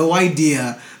had no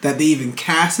idea that they even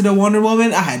casted a Wonder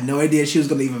Woman. I had no idea she was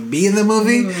going to even be in the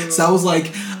movie. So I was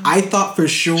like, I thought for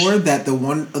sure that the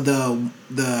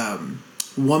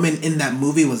woman in that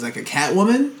movie was like a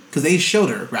Catwoman. Because they showed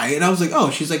her, right? And I was like,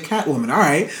 oh, she's like Catwoman, all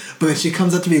right. But then she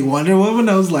comes up to be Wonder Woman.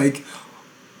 I was like,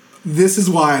 this is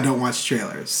why I don't watch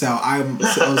trailers. So I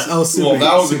was super. Well,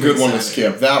 that was a good excited. one to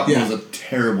skip. That was a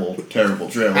terrible, terrible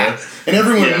trailer. And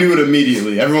everyone knew it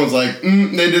immediately. Everyone's like,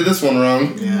 they did this one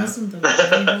wrong. Yeah.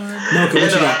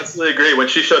 I absolutely agree. When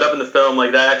she showed up in the film,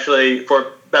 like that actually,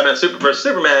 for Batman vs.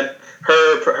 Superman,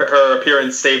 her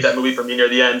appearance saved that movie for me near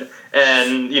the end.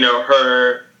 And,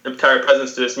 her entire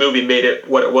presence to this movie made it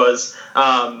what it was.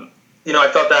 I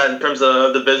thought that in terms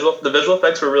of the visual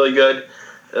effects were really good.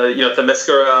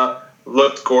 Themyscira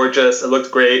looked gorgeous. It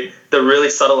looked great. The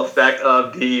really subtle effect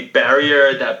of the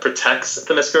barrier that protects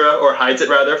Themyscira, or hides it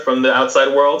rather, from the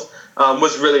outside world,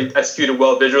 was really executed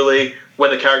well visually.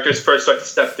 When the characters first start to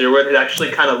step through it, it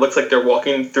actually kind of looks like they're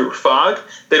walking through fog.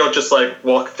 They don't just like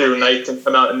walk through night and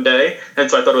come out in day. And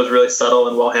so I thought it was really subtle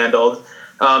and well handled.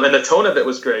 And the tone of it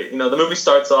was great. The movie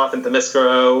starts off in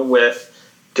Themyscira with,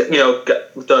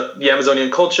 the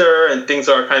Amazonian culture, and things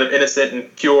are kind of innocent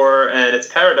and pure, and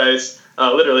it's paradise.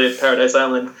 literally at Paradise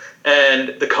Island,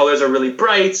 and the colors are really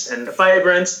bright and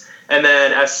vibrant. And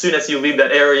then as soon as you leave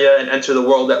that area and enter the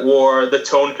world at war, the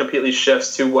tone completely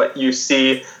shifts to what you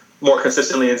see more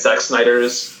consistently in Zack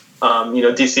Snyder's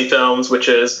DC films, which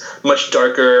is much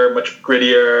darker, much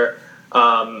grittier.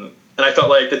 And I felt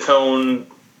like the tone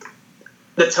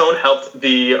helped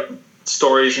the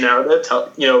story's narrative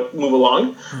move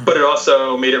along, but it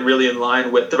also made it really in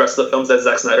line with the rest of the films that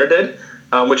Zack Snyder did,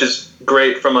 which is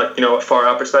great from a far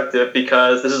out perspective,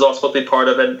 because this is all supposed to be part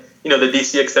of the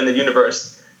DC extended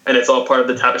universe. And it's all part of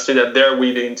the tapestry that they're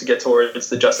weaving to get towards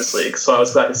the Justice League. So I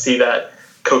was glad to see that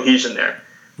cohesion there.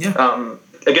 Yeah.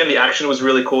 Again, the action was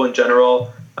really cool in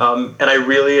general. And I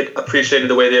really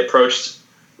appreciated the way they approached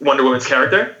Wonder Woman's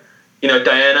character.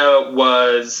 Diana it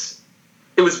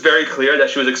was very clear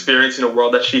that she was experiencing a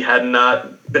world that she had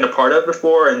not been a part of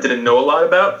before and didn't know a lot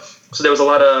about. So there was a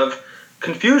lot of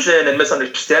confusion and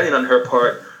misunderstanding on her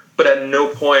part, but at no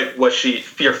point was she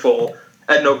fearful.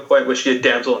 At no point was she a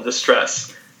damsel in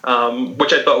distress.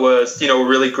 Which I thought was, a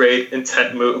really great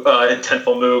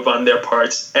intentful move on their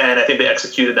parts, and I think they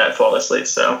executed that flawlessly.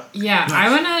 So yeah, nice. I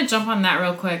want to jump on that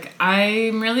real quick.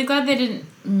 I'm really glad they didn't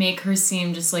make her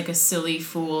seem just like a silly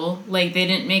fool. Like they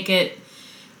didn't make it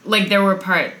like there were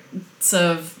parts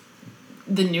of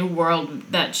the new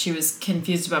world that she was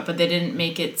confused about, but they didn't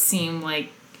make it seem like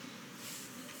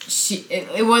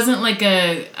it wasn't like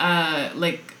a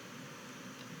like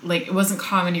it wasn't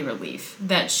comedy relief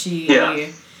that she. Yeah.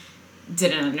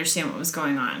 Didn't understand what was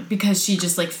going on, because she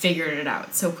just figured it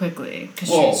out so quickly, because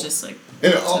she was just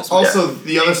and also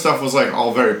the other stuff was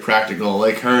all very practical,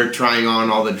 like her trying on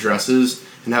all the dresses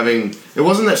and having, it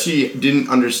wasn't that she didn't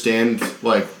understand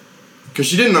because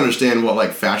she didn't understand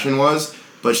what fashion was,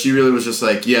 but she really was just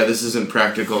yeah, this isn't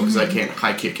practical because I can't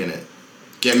high kick in it,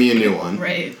 get me a new one.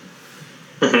 Right.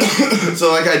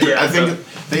 So I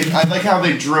think I like how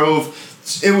they drove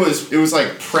it was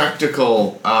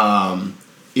practical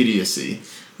idiocy.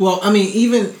 Well, I mean,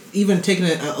 even taking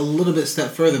it a little bit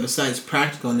step further, besides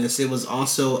practicalness, it was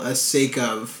also a sake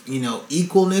of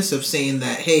equalness, of saying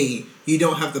that, hey, you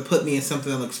don't have to put me in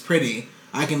something that looks pretty.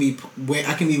 I can be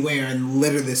wearing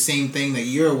literally the same thing that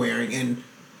you're wearing, and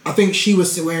I think she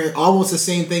was wearing almost the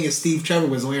same thing as Steve Trevor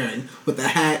was wearing, with the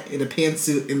hat and a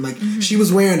pantsuit, and she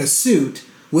was wearing a suit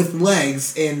with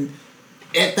legs, and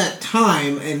at that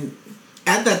time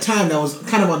that was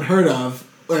kind of unheard of.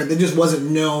 Or it just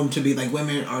wasn't known to be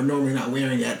women are normally not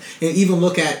wearing it. And even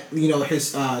look at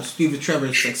his Steve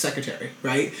Trevor's secretary,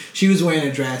 right? She was wearing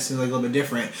a dress and a little bit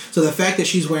different. So the fact that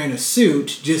she's wearing a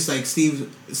suit, just like Steve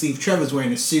Trevor's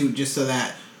wearing a suit, just so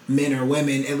that men or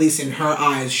women, at least in her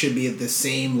eyes, should be at the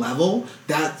same level.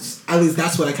 That's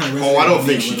what I kind of. Oh, I don't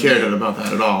think she cared about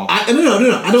that at all.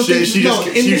 No. I don't think she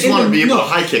just wanted to be able to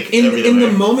high kick in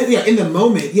the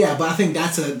moment. Yeah. But I think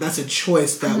that's a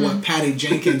choice that what Patty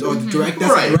Jenkins or the directing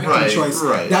choice.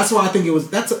 Right. That's why I think it was.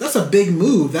 That's a big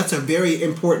move. That's a very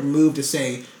important move to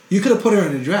say. You could have put her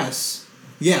in a dress.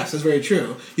 Yes, that's very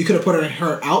true. You could have put her in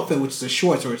her outfit, which is a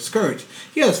shorts or a skirt.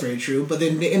 Yeah, that's very true. But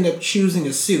then they end up choosing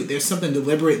a suit. There's something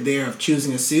deliberate there of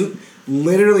choosing a suit.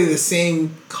 Literally the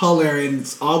same color and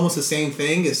it's almost the same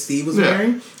thing as Steve was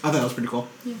wearing. I thought that was pretty cool.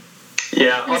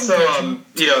 Yeah. Also,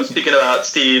 speaking about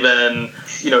Steve and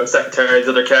secretaries,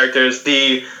 other characters,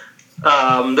 the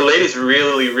ladies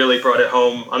really, really brought it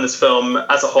home on this film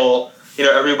as a whole.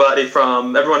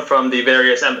 Everyone from the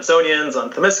various Amazonians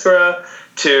on Themyscira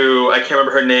to, I can't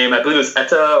remember her name, I believe it was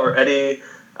Etta or Eddie,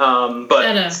 but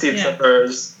Etta, Steve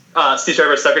Trevor's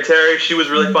secretary, she was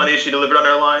really funny, she delivered on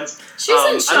her lines. She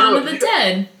was in Shaun of the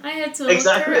Dead. I had to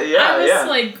exactly, look her. Yeah,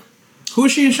 I was who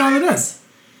is she in Shaun of the Dead?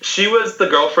 She was the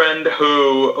girlfriend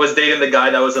who was dating the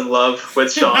guy that was in love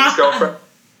with Shaun's girlfriend.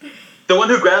 The one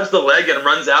who grabs the leg and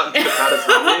runs out into the crowd of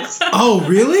zombies. Oh,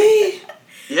 really?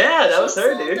 Yeah, that was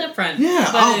her, dude. Different.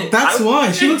 Yeah, that's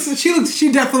why she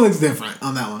definitely looks different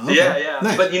on that one. Okay. Yeah.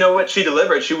 Nice. But you know what? She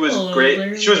delivered. She was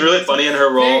great. She was really funny in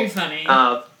her role. Very funny.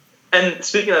 And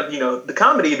speaking of the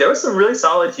comedy, there was some really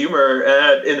solid humor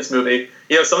in this movie.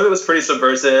 Some of it was pretty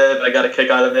subversive. I got a kick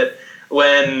out of it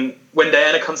when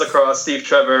Diana comes across Steve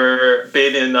Trevor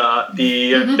bathing in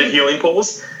the healing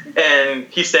pools, and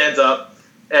he stands up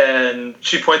and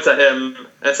she points at him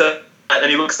and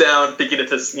he looks down thinking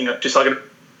it's this, she's talking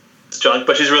junk,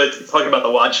 but she's really talking about the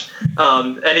watch.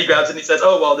 And he grabs it and he says,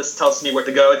 "Oh, well, this tells me where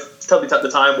to go. It's telling me the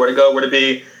time, where to go, where to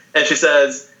be." And she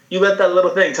says, "You let that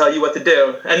little thing tell you what to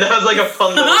do." And that was a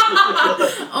fun little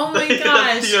oh my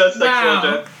gosh. Wow.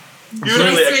 Joke.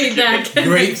 Beautifully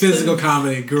Great physical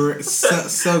comedy.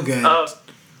 So good.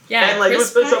 And it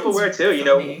was self-aware too.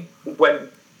 When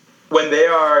when they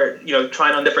are,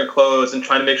 trying on different clothes and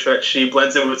trying to make sure that she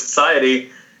blends in with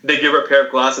society, they give her a pair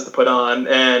of glasses to put on,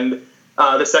 and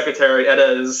the secretary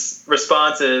Edda's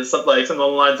response is something along the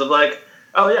lines of like,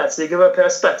 "Oh yeah, so you give her a pair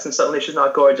of specs and suddenly she's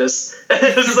not gorgeous." And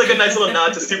it's just like a nice little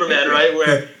nod to Superman, right?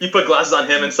 Where you put glasses on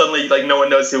him and suddenly like no one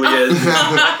knows who he is.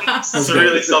 It's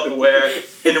really self-aware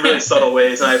in really subtle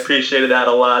ways, and I appreciated that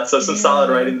a lot. So some solid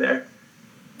writing there.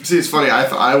 See, it's funny.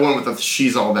 I went with the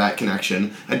 "She's All That"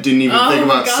 connection. I didn't even think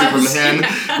about Superman,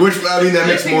 which that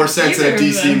makes more sense in a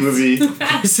DC movie.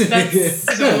 That's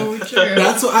so true.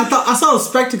 That's what I thought. I saw the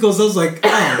spectacles. I was like,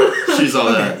 oh, She's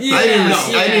All That. Yeah.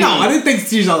 I didn't think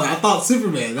She's All That. I thought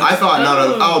Superman. I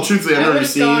thought truthfully, I've never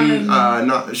seen gone.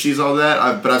 not She's All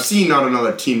That, but I've seen Not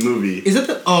Another Teen Movie. Is it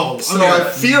the? Oh, So okay. I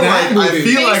feel like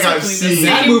I've Basically seen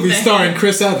that same movie thing. starring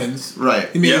Chris Evans.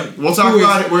 Right. You mean Yeah. We'll talk who is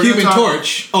about it. We're gonna Human talk-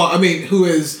 Torch. Who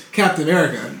is Captain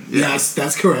America? Yeah. Yes,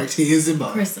 that's correct. He is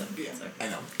involved. Chris, I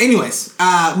know. Anyways,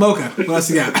 Mocha, what else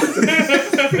you got? No,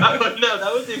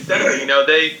 that was the extent of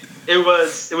it. It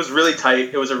was really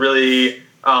tight. It was a really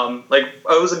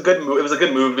it was a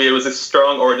good movie. It was a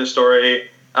strong origin story.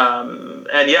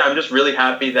 And yeah, I'm just really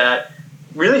happy that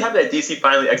DC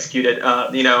finally executed.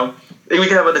 We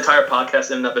can have an entire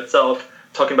podcast in and of itself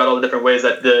talking about all the different ways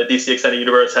that the DC Extended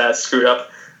Universe has screwed up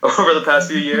over the past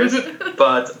few years.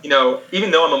 But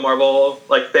even though I'm a Marvel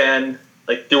fan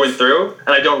through and through, and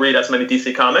I don't read as many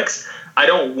DC comics, I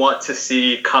don't want to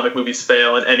see comic movies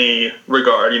fail in any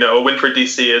regard. A win for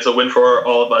DC is a win for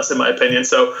all of us, in my opinion.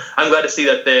 So I'm glad to see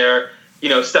that they're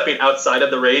stepping outside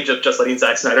of the range of just letting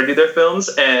Zack Snyder do their films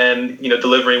and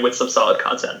delivering with some solid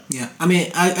content. Yeah,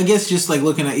 I guess just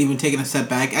looking at even taking a step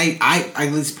back, I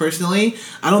at least personally,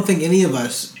 I don't think any of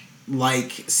us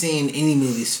like seeing any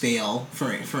movies fail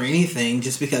for anything,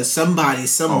 just because somebody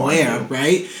somewhere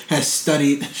has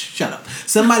studied. Shut up.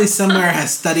 Somebody somewhere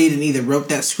has studied and either wrote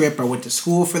that script or went to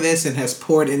school for this and has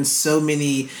poured in so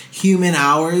many human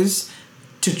hours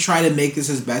to try to make this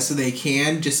as best as they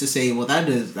can, just to say, well, that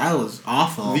was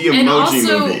awful. The Emoji and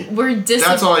also, Movie. we're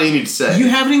That's all you need to say. You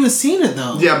haven't even seen it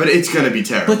though. Yeah, but it's gonna be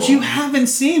terrible. But you haven't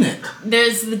seen it.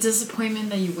 There's the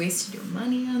disappointment that you wasted your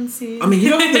money on seeing. I mean,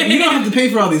 you don't have to pay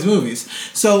for all these movies.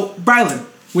 So, Brylan,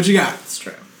 what you got? It's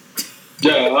true.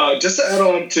 Yeah, just to add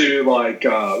on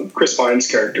to Chris Pine's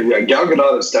character, Gal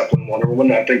Gadot is definitely Wonder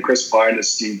Woman. I think Chris Pine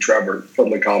is Steve Trevor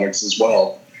from the comics as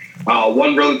well.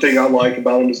 One really thing I like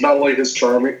about him is not only his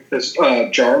charm,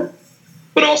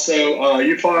 but also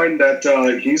you find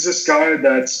that he's this guy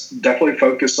that's definitely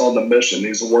focused on the mission.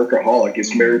 He's a workaholic.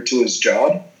 He's married to his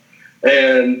job.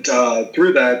 And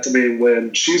through that,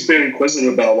 when she's being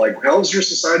inquisitive about, how's your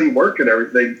society work and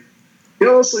everything, he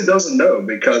honestly doesn't know,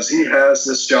 because he has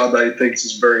this job that he thinks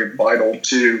is very vital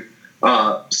to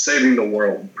saving the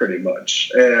world, pretty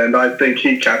much. And I think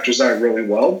he captures that really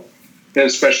well. And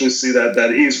especially see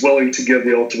that he's willing to give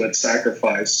the ultimate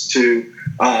sacrifice to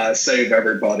save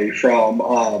everybody from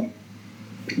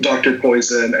Dr.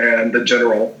 Poison and the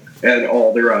General and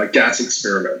all their gas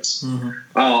experiments.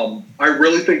 Mm-hmm. I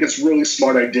really think it's a really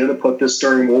smart idea to put this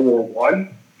during World War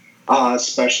I,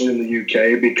 especially in the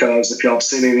UK, because if y'all have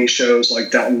seen any shows like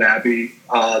Downton Abbey,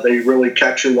 they really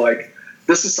capture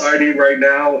the society right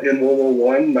now in World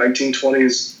War I,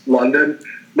 1920s London.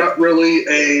 Not really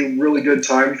a really good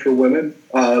time for women.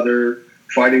 They're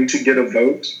fighting to get a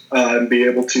vote and be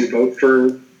able to vote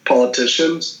for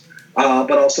politicians.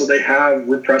 But also they have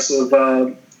repressive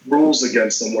rules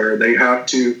against them, where they have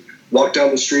to walk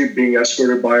down the street being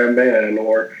escorted by a man,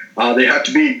 or they have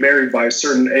to be married by a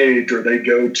certain age, or they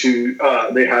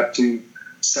have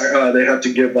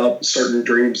to give up certain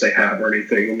dreams they have or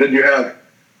anything. And then you have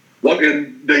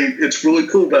it's really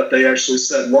cool that they actually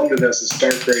set London as this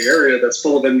dark gray area that's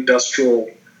full of industrial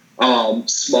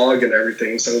smog and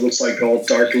everything. So it looks like all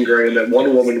dark and gray. And then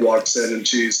one woman walks in and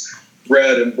she's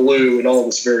red and blue and all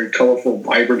this very colorful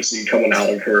vibrancy coming out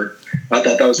of her. I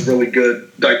thought that was a really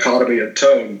good dichotomy of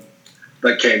tone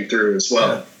that came through as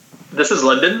well. This is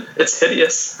London. It's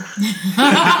hideous.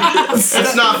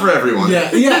 It's not for everyone.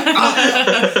 Yeah.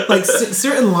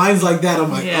 Certain lines like that, I'm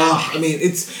like, Yeah. oh. I mean,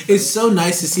 it's so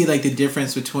nice to see the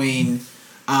difference between,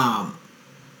 correct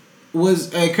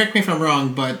me if I'm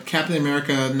wrong, but Captain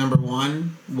America #1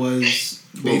 was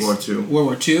World War II. World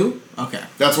War II. Okay.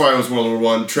 That's why it was World War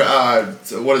One.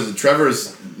 What is it?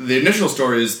 The initial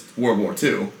story is World War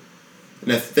II.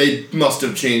 And if they must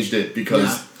have changed it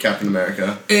because Captain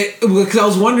America. Because I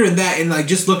was wondering that, and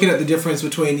just looking at the difference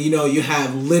between, you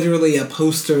have literally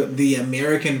the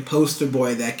American poster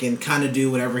boy that can kind of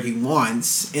do whatever he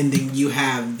wants, and then you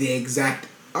have the exact,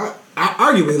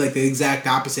 arguably the exact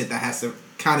opposite that has to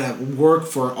kind of work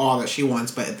for all that she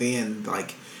wants, but at the end,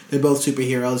 they're both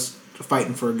superheroes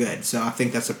fighting for good. So I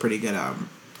think that's a pretty good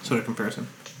sort of comparison.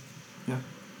 Yeah.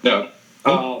 No.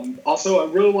 Also,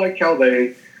 I really like how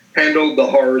they handled the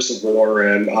horrors of war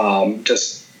and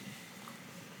just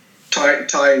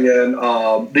tying in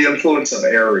the influence of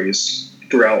Ares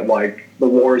throughout, like, the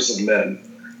wars of men.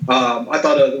 I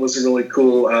thought it was a really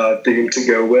cool theme to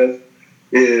go with,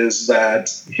 is that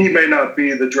he may not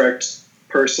be the direct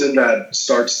person that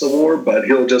starts the war, but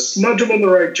he'll just nudge them in the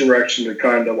right direction to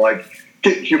kind of, like,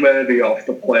 get humanity off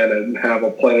the planet and have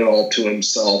a planet all to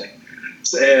himself.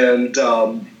 And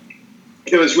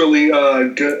it was really a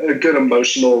good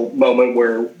emotional moment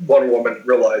where Wonder Woman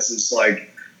realizes, like,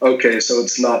 okay, so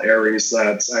it's not Ares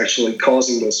that's actually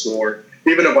causing this war.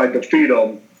 Even if I defeat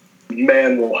him,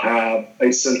 man will have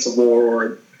a sense of war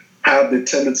or have the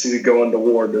tendency to go into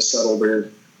war to settle their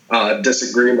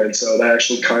disagreement. So it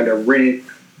actually kind of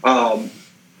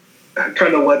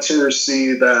lets her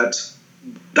see that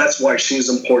that's why she's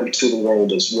important to the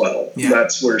world as well. Yeah.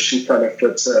 That's where she kind of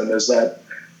fits in, is that,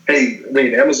 hey, I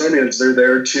mean, Amazonians, they're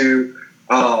there to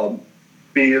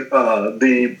be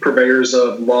the purveyors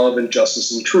of love and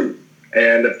justice and truth.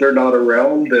 And if they're not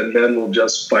around, then men will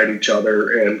just fight each other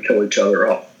and kill each other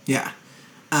off. Yeah.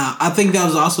 I think that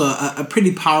was also a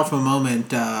pretty powerful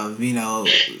moment of,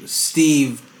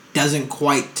 Steve doesn't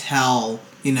quite tell,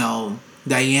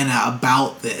 Diana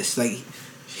about this. Like,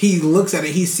 he looks at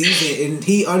it, he sees it, and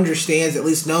he understands, at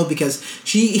least because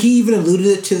he even alluded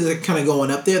it to the kind of going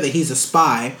up there that he's a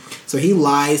spy. So he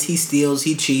lies, he steals,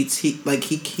 he cheats, he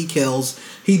kills.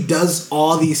 He does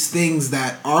all these things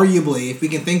that arguably, if we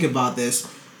can think about this,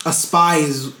 a spy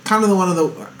is kind of one of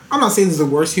the, I'm not saying he's the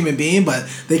worst human being, but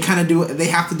they have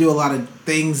to do a lot of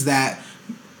things that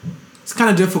it's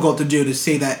kind of difficult to do, to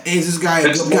say that, hey, is this guy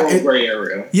it's a moral gray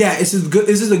area. Yeah, is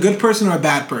this a good person or a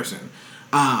bad person?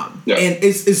 And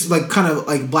it's like kind of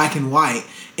like black and white,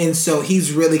 and so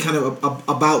he's really kind of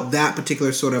about that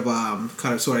particular sort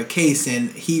of case,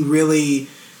 and he really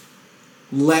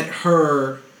let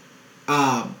her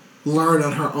learn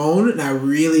on her own, and I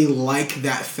really like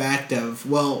that fact of,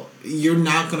 well, you're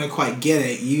not gonna quite get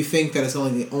it. You think that it's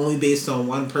only based on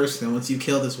one person, and once you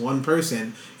kill this one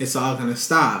person, it's all gonna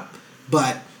stop,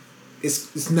 but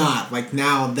it's not. Like,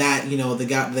 now that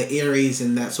the Ares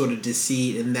and that sort of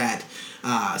deceit and that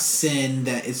sin,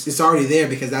 that it's already there,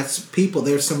 because that's people.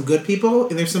 There's some good people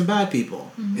and there's some bad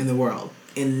people in the world,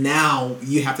 and now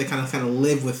you have to kind of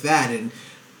live with that, and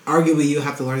arguably you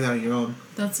have to learn that on your own.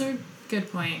 That's a good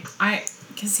point.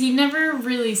 Because he never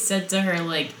really said to her,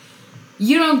 like,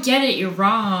 you don't get it, you're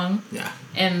wrong. Yeah.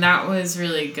 And that was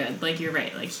really good. Like, you're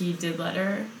right. Like, he did let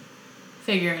her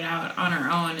figure it out on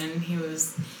her own, and he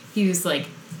was like,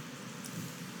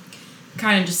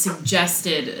 kind of just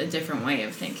suggested a different way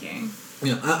of thinking.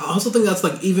 Yeah, I also think that's,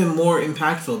 like, even more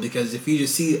impactful, because if you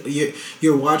just see,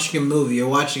 you're watching a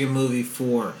movie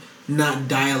for not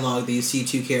dialogue that you see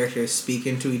two characters speak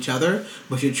into each other,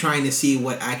 but you're trying to see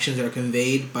what actions are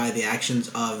conveyed by the actions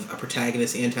of a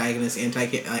protagonist, antagonist,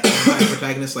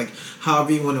 anti-protagonist, like,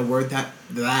 however you want to word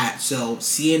that. So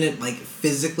seeing it, like,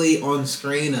 physically on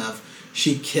screen of,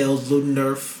 she kills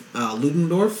Ludendorff.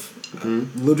 Ludendorff.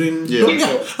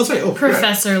 Yeah. Oh, sorry. Oh,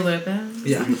 Professor Lupin.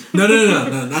 Yeah. No.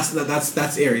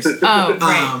 That's Ares. Oh,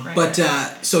 right. But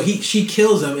so she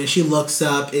kills him, and she looks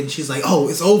up, and she's like, "Oh,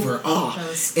 it's over." Oh,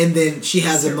 and then she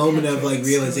has a moment of, like,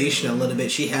 realization a little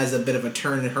bit. She has a bit of a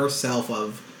turn in herself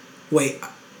of, wait,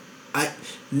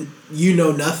 you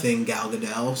know nothing, Gal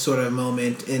Gadot, sort of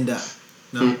moment, and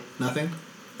nothing.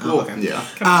 Oh, okay. Yeah.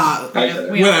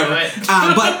 Whatever.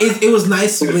 But it was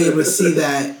nice to be able to see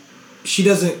that she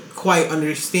doesn't quite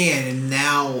understand, and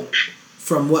now,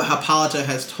 from what Hippolyta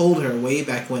has told her way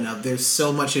back when, there's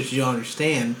so much that you don't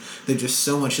understand, there's just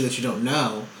so much that you don't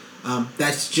know,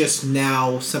 that's just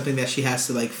now something that she has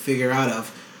to, like, figure out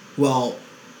of, well,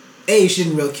 A, she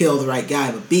didn't really kill the right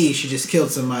guy, but B, she just killed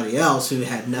somebody else who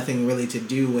had nothing really to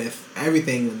do with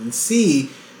everything, and C,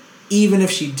 even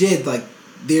if she did, like,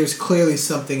 there's clearly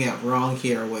something wrong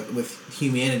here with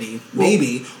humanity,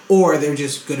 maybe, or they're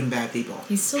just good and bad people.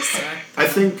 He's still sick. I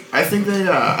think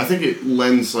it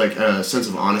lends, like, a sense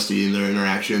of honesty in their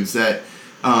interactions, that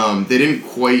they didn't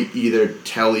quite either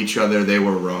tell each other they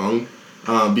were wrong,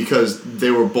 because they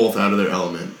were both out of their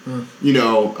element.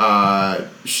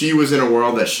 She was in a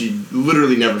world that she'd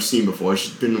literally never seen before.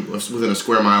 She'd been within a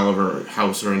square mile of her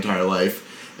house her entire life.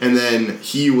 And then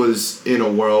he was in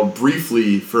a world,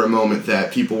 briefly, for a moment,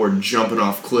 that people were jumping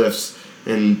off cliffs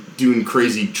and doing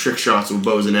crazy trick shots with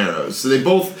bows and arrows. So they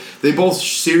both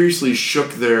seriously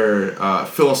shook their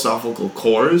philosophical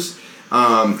cores,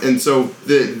 and so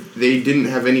they didn't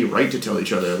have any right to tell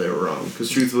each other they were wrong, because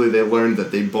truthfully they learned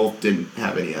that they both didn't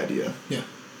have any idea. Yeah,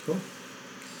 cool.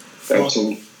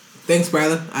 Absolutely. Thanks,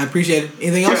 brother. I appreciate it.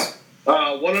 Anything else?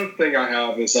 One other thing I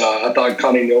have is I thought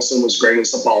Connie Nielsen was great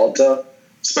as Hippolyta,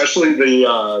 especially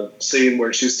the scene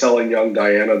where she's telling young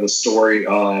Diana the story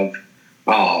of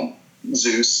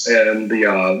Zeus and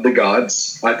the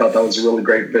gods. I thought that was a really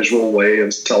great visual way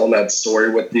of telling that story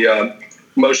with the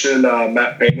motion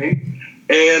matte painting.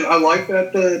 And I like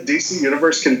that the DC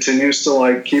Universe continues to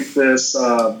like keep this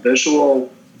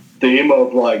visual theme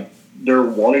of like they're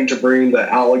wanting to bring the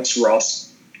Alex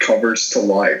Ross covers to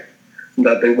life.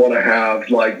 That they want to have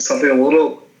like something a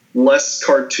little less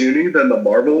cartoony than the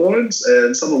Marvel ones,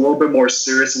 and something a little bit more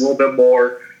serious, a little bit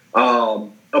more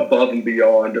above and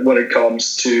beyond when it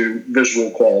comes to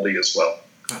visual quality as well.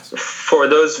 For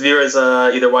those viewers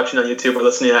either watching on YouTube or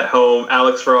listening at home,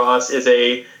 Alex Ross is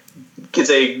a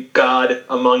god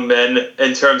among men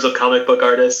in terms of comic book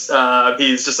artists.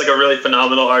 He's just like a really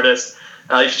phenomenal artist.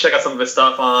 You should check out some of his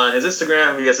stuff on his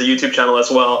Instagram. He has a YouTube channel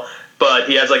as well. But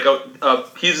he has like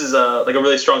he uses like a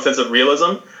really strong sense of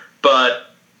realism. But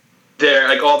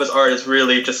like all of his art is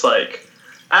really just like,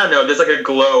 I don't know. There's like a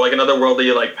glow, like an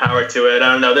otherworldly like power to it.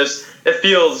 I don't know. It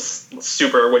feels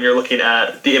super when you're looking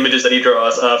at the images that he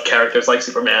draws of characters like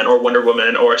Superman or Wonder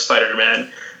Woman or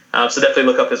Spider-Man. So definitely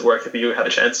look up his work if you have a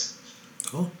chance.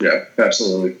 Cool. Yeah,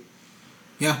 absolutely.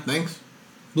 Yeah, thanks.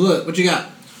 Blewett, what you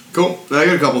got? Cool. I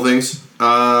got a couple things.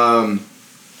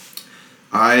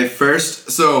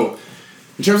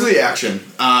 In terms of the action,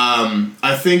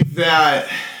 I think that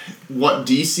what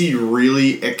DC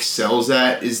really excels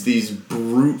at is these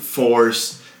brute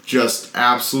force, just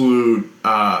absolute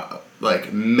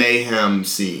like mayhem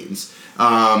scenes.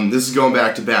 This is going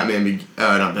back to not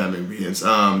Batman Begins,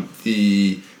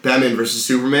 the Batman vs.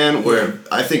 Superman, where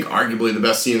I think arguably the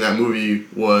best scene in that movie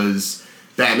was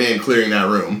Batman clearing that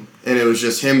room. And it was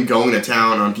just him going to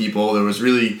town on people. There was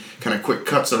really kind of quick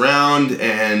cuts around,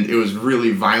 and it was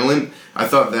really violent. I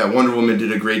thought that Wonder Woman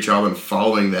did a great job in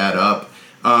following that up.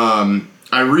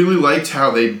 I really liked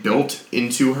how they built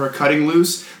into her cutting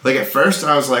loose. Like, at first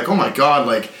I was like, oh my god,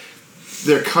 like,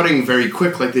 they're cutting very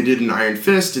quick like they did in Iron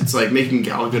Fist. It's like making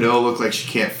Gal Gadot look like she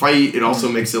can't fight. It also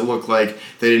makes it look like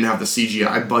they didn't have the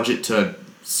CGI budget to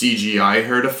CGI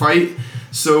her to fight.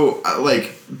 So,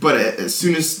 but as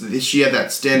soon as she had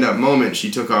that stand-up moment,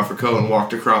 she took off her coat and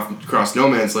walked across no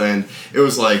man's land. It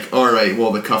was like, all right,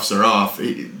 well, the cuffs are off.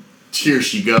 Here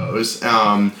she goes.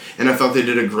 And I thought they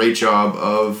did a great job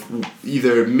of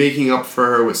either making up for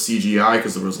her with CGI,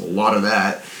 because there was a lot of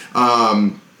that,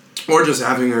 or just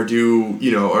having her do,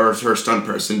 or her stunt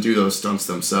person do those stunts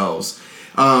themselves.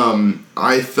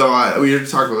 I thought, we had to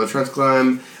talk about the trench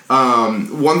climb.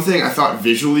 One thing I thought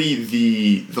visually,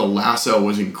 the lasso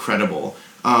was incredible.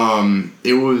 I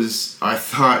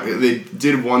thought they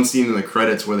did one scene in the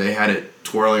credits where they had it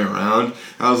twirling around.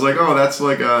 I was like, oh, that's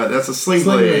a sling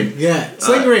blade. Yeah,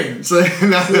 sling ring.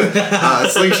 Slingshot.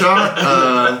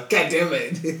 God damn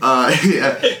it.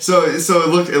 Yeah. So it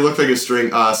looked like a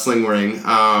sling ring.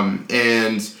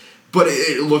 But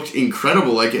it looked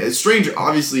incredible. Like, Strange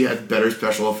obviously had better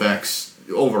special effects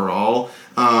overall.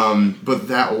 But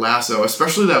that lasso,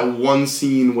 especially that one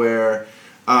scene where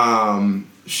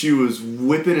she was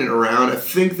whipping it around. I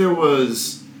think it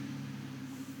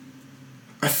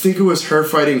was her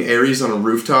fighting Ares on a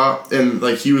rooftop, and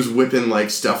like he was whipping like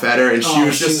stuff at her, and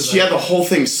she had the whole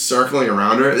thing circling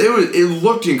around her. It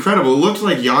looked incredible. It looked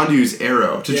like Yondu's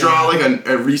arrow. To draw like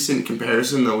a recent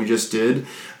comparison that we just did,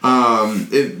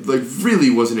 it like really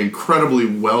was an incredibly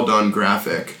well done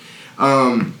graphic.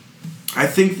 I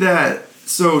think that.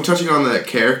 So, touching on the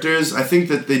characters, I think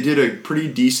that they did a pretty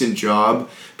decent job,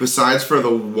 besides for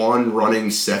the one running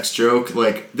sex joke.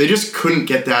 Like, they just couldn't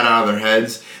get that out of their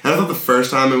heads. And I thought the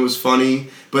first time it was funny,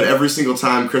 but every single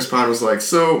time Chris Pine was like,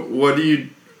 so, do you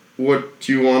want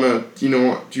to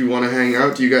hang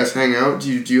out? Do you guys hang out?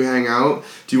 Do you hang out?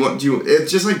 It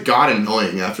just, like, got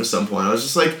annoying after some point. I was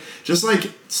just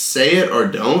like, say it or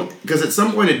don't, because at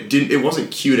some point it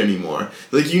wasn't cute anymore.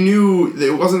 Like, you knew,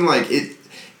 it wasn't like,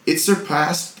 it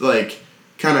surpassed, like,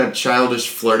 kind of childish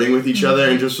flirting with each other,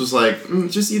 and just was like,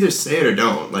 just either say it or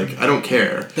don't. Like, I don't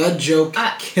care. That joke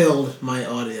killed my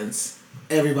audience.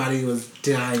 Everybody was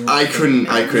dying. I couldn't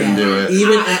do it.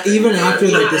 Even after,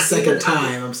 like, the second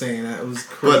time, I'm saying that. It was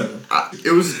crazy. But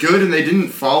it was good, and they didn't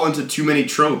fall into too many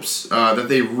tropes that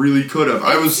they really could have.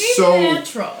 I was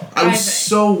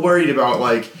so worried about,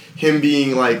 like, him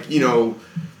being, like,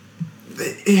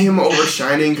 him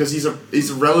overshining, because he's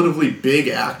a relatively big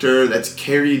actor that's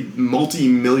carried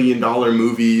multi-million-dollar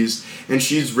movies, and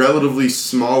she's relatively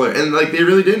smaller, and like they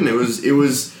really didn't. It was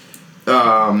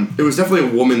definitely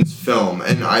a woman's film,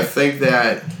 and I think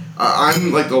that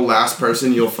I'm like the last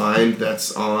person you'll find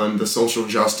that's on the social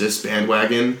justice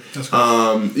bandwagon. That's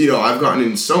cool. You know, I've gotten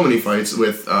in so many fights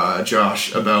with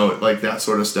Josh about like that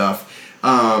sort of stuff.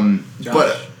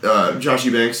 But Josh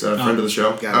Eubanks, a friend of the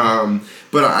show.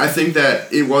 But I think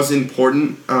that it was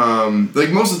important.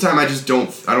 Like most of the time, I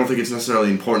don't think it's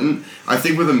necessarily important. I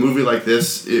think with a movie like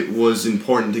this, it was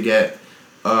important to get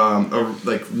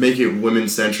make it women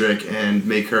centric and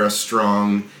make her a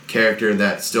strong character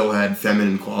that still had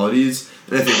feminine qualities.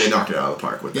 And I think they knocked it out of the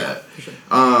park with that. For sure.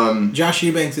 Josh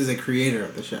Eubanks is a creator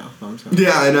of the show.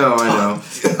 Yeah, I know.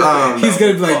 He's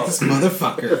gonna be like, this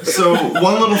motherfucker. So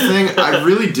one little thing, I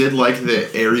really did like the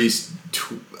Ares.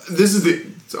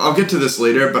 I'll get to this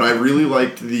later, but I really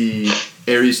liked the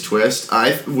Ares twist.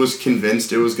 I was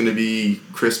convinced it was going to be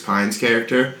Chris Pine's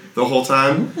character the whole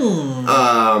time.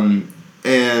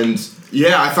 And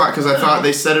yeah, I thought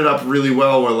they set it up really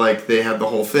well where like they had the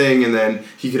whole thing and then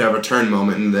he could have a turn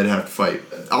moment and they'd have to fight.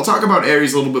 I'll talk about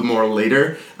Ares a little bit more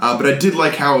later, but I did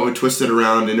like how it would twist it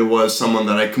around and it was someone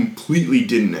that I completely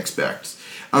didn't expect.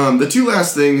 The two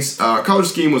last things, color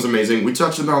scheme was amazing. We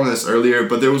touched upon this earlier,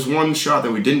 but there was one shot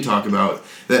that we didn't talk about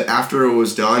that after it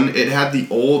was done, it had the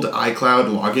old iCloud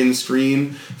login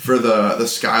screen for the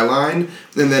skyline,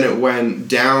 and then it went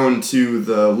down to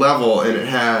the level and it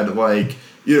had like,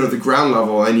 you know, the ground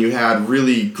level, and you had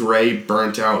really gray,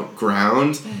 burnt out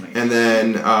ground, and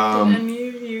then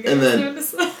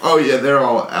notice that? Oh yeah, they're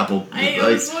all Apple. I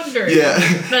was wondering. Yeah,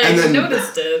 I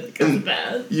noticed it because of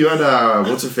that. You had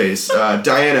what's her face?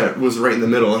 Diana was right in the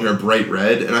middle in her bright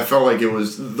red, and I felt like it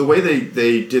was the way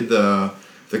they did the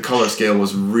color scale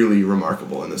was really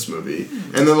remarkable in this movie.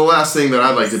 And then the last thing that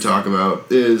I'd like to talk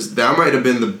about is that might have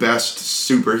been the best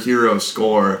superhero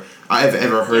score I've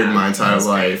ever heard in my entire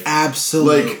life.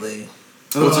 Absolutely.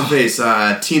 What's her face?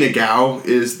 Tina Gao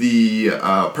is the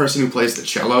person who plays the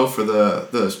cello for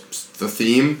the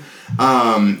theme,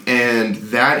 and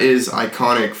that is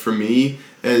iconic for me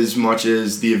as much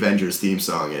as the Avengers theme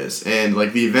song is. And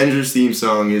like the Avengers theme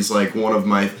song is like one of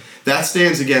my that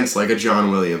stands against like a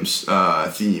John Williams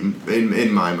theme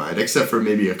in my mind, except for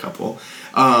maybe a couple.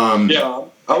 Yeah,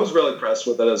 I was really impressed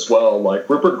with it as well. Like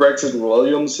Rupert Gregson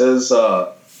Williams, his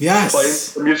yes,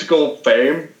 playing musical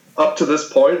fame up to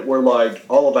this point were like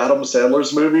all of Adam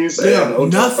Sandler's movies.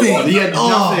 And nothing. He had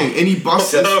nothing, and he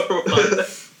busted.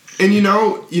 And you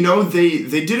know,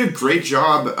 they did a great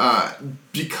job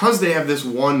because they have this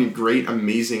one great,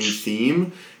 amazing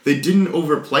theme. They didn't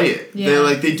overplay it.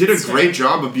 Yeah, They did a great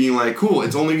job of being like, cool,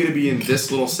 it's only going to be in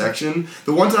this little section.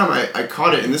 The one time I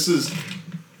caught it, and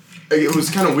it was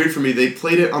kind of weird for me, they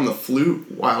played it on the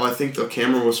flute while I think the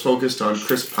camera was focused on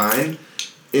Chris Pine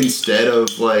instead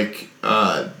of like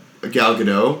Gal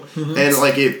Gadot. Mm-hmm. And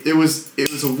like it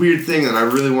was a weird thing, and I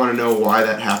really want to know why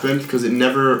that happened because it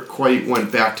never quite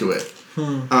went back to it.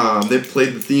 They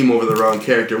played the theme over the wrong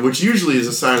character, which usually is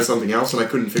a sign of something else, and I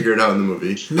couldn't figure it out in the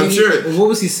movie. Maybe, I'm sure. What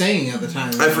was he saying at the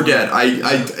time? I forget.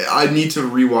 I need to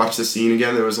rewatch the scene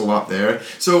again. There was a lot there.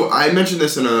 So I mentioned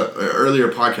this in an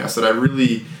earlier podcast that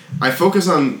I focus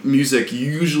on music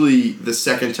usually the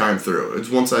second time through. It's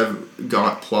once I've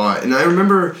got plot, and I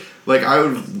remember like I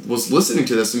was listening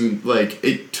to this and like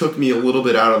it took me a little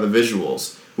bit out of the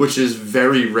visuals, which is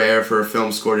very rare for a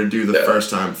film score to do the first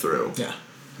time through. Yeah.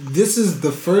 This is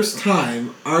the first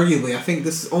time, arguably, I think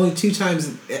this is only 2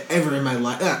 times ever in my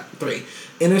life, 3.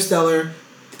 Interstellar,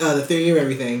 The Theory of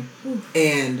Everything,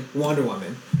 and Wonder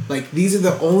Woman. Like, these are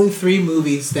the only 3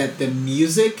 movies that the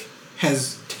music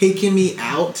has taken me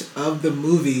out of the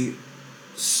movie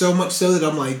so much so that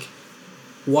I'm like,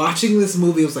 watching this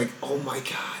movie, I was like, oh my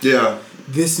god. Yeah.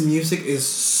 This music is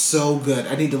so good.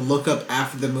 I need to look up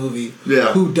after the movie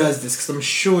who does this, because I'm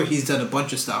sure he's done a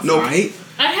bunch of stuff, right?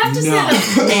 I'd have to say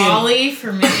that's Wally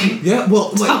for me. Yeah,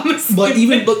 well, but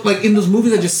even like in those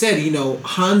movies I just said, you know,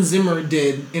 Hans Zimmer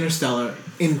did Interstellar.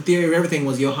 In Theory of Everything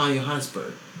was Johann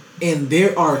Johannesburg, and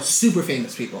there are super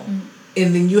famous people,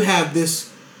 and then you have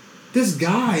this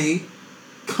guy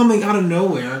coming out of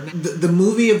nowhere. The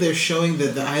movie of their showing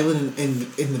the island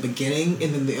in the beginning,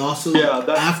 and then they also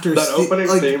after that opening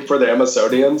theme for the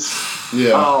Amazonians.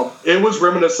 Yeah, it was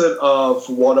reminiscent of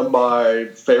one of my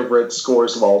favorite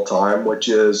scores of all time, which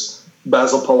is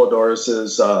Basil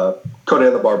Polidoris's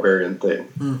Conan the Barbarian theme.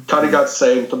 Kind of got the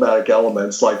same thematic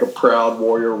elements, like a proud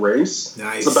warrior race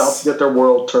is about to get their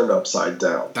world turned upside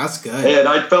down. That's good. And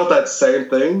I felt that same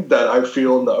thing that I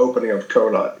feel in the opening of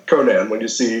Conan when you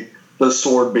see the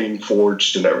sword being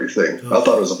forged and everything. I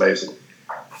thought it was amazing.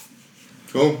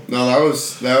 Cool. No, that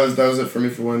was it for me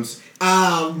for wins.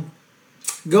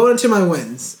 Going into my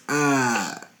wins.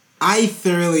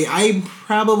 I'm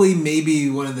probably maybe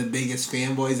one of the biggest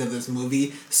fanboys of this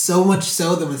movie. So much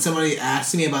so that when somebody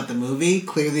asks me about the movie,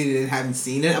 clearly they haven't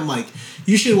seen it, I'm like,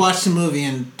 you should watch the movie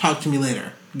and talk to me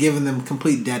later. Giving them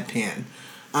complete deadpan.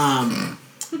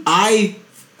 I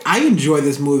enjoy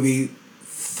this movie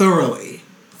thoroughly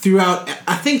throughout.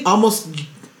 I think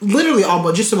literally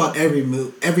almost just about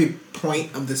every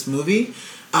point of this movie,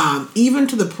 even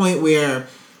to the point where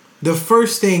the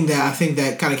first thing that I think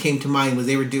that kind of came to mind was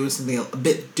they were doing something a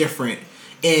bit different,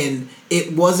 and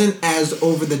it wasn't as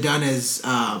over the done as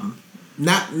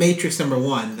not Matrix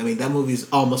 #1. I mean, that movie's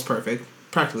almost perfect,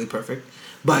 practically perfect,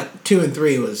 but 2 and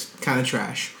 3 was kind of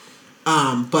trash.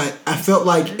 But I felt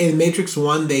like in Matrix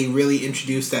 1, they really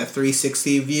introduced that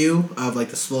 360 view of like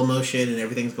the slow motion and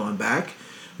everything's going back.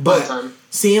 But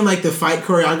seeing like the fight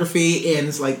choreography and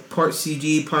it's like part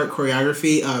CG, part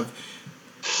choreography of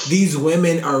these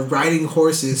women are riding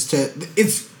horses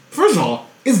first of all,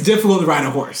 it's difficult to ride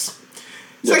a horse.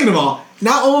 Second of all,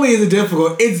 not only is it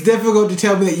difficult to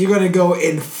tell me that you're going to go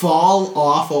and fall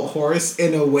off a horse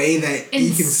in a way that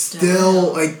you can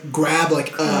still like grab like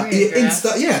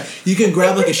you can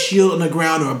grab like a shield on the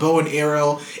ground or a bow and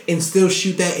arrow and still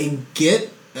shoot that and get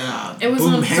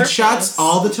boom headshots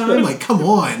all the time. Like, come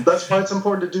on. That's why it's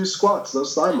important to do squats.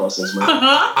 Those thigh muscles, man.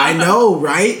 I know,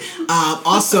 right?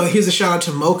 Also, here's a shout out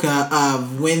to Mocha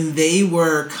of when they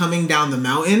were coming down the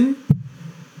mountain.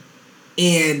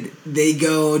 And they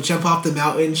go jump off the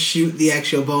mountain, shoot the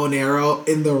actual bow and arrow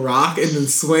in the rock, and then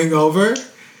swing over.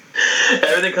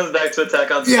 Everything comes back to Attack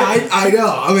on Titan. Yeah, I know.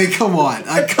 I mean, come on.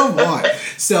 Come on.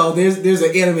 So there's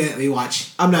an anime that we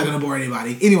watch. I'm not going to bore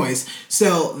anybody. Anyways,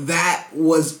 so that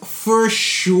was for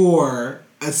sure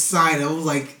a sign. I was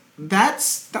like,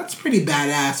 that's pretty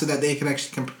badass so that they can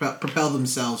actually propel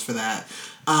themselves for that.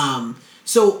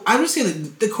 So I would say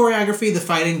the choreography, the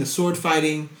fighting, the sword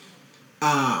fighting,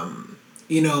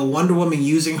 Wonder Woman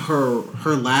using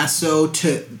her lasso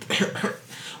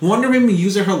Wonder Woman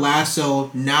using her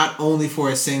lasso not only for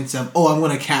a sense of, I'm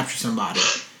going to capture somebody,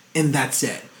 and that's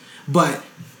it. But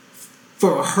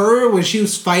for her, when she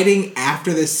was fighting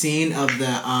after the scene of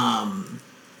the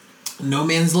No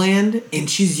Man's Land, and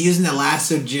she's using the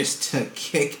lasso just to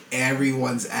kick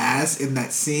everyone's ass in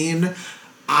that scene,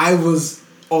 I was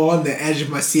on the edge of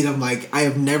my seat. I'm like, I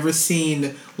have never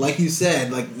seen, like you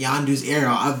said, like Yondu's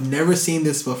arrow. I've never seen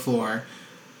this before.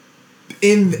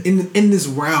 In this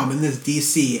realm, in this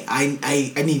DC,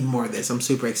 I need more of this. I'm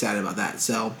super excited about that.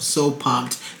 So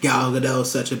pumped. Gal Gadot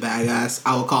is such a badass.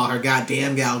 I will call her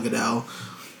goddamn Gal Gadot.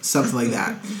 Something like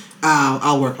that.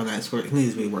 I'll work on that. It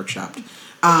needs to be workshopped.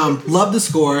 Love the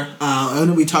score. I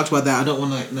know we talked about that. I don't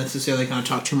want to necessarily kind of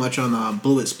talk too much on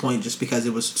Bluett's point just because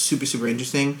it was super, super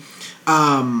interesting.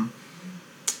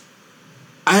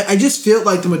 I just feel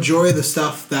like the majority of the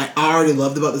stuff that I already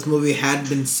loved about this movie had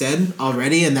been said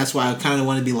already, and that's why I kind of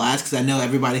want to be last, because I know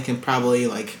everybody can probably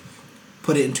like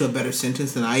put it into a better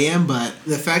sentence than I am, but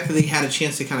the fact that they had a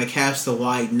chance to kind of cast a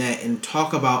wide net and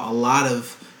talk about a lot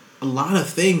of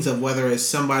things of whether it's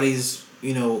somebody's,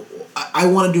 I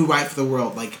want to do right for the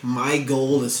world. Like, my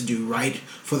goal is to do right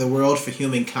for the world, for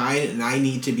humankind, and I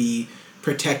need to be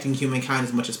protecting humankind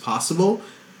as much as possible.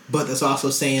 But that's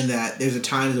also saying that there's a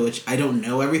time in which I don't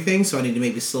know everything, so I need to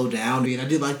maybe slow down. And I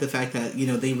do like the fact that,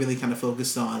 they really kind of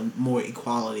focused on more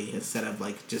equality instead of,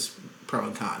 like, just pro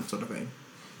and con sort of thing.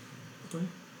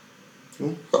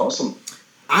 Okay. Awesome.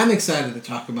 I'm excited to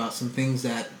talk about some things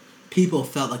that people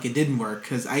felt like it didn't work,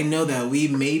 because I know that we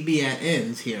may be at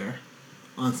ends here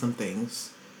on some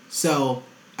things. So,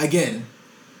 again,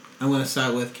 I'm going to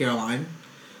start with Caroline.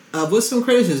 What's some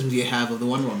criticisms you have of the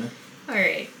Wonder Woman?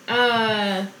 Alright.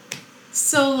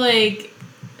 So, like,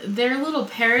 their little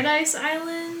paradise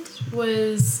island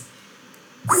was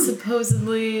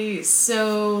supposedly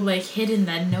so, like, hidden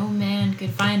that no man could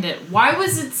find it. Why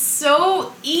was it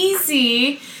so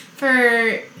easy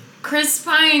for Chris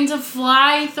Pine to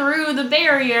fly through the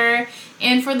barrier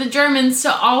and for the Germans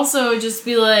to also just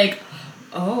be like,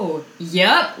 oh,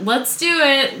 yep, let's do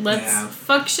it. Let's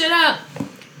fuck shit up.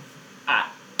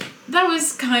 That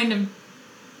was kind of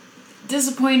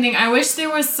disappointing. I wish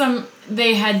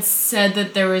they had said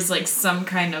that there was like some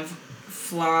kind of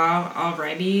flaw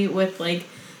already with like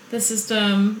the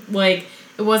system. Like,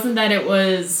 it wasn't that it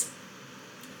was,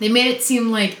 they made it seem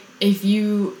like if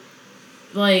you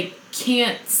like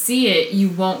can't see it, you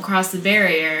won't cross the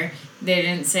barrier. They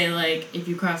didn't say like, if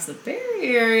you cross the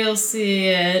barrier, you'll see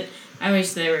it. I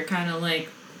wish they were kind of like,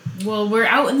 well, we're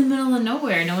out in the middle of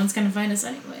nowhere. No one's gonna find us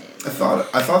anyway. I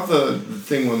thought the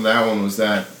thing with that one was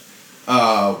that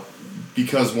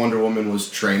because Wonder Woman was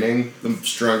training, the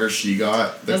stronger she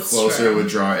got, the closer it would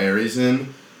draw Ares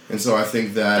in. And so I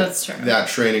think that That's true. that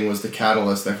training was the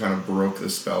catalyst that kind of broke the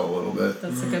spell a little bit.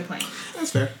 That's a good point.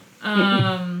 That's fair.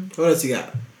 What else you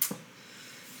got?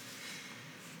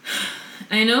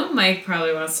 I know Mike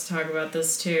probably wants to talk about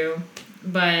this too,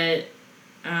 but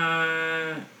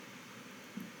there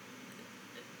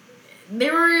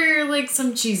were like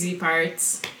some cheesy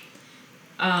parts.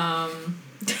 Go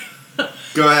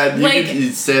ahead. Like,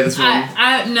 You say this one.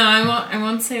 I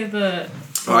won't say the.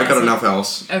 I got enough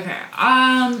else. Okay.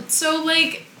 So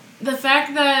like the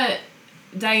fact that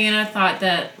Diana thought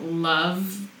that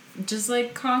love just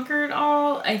like conquered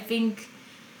all, I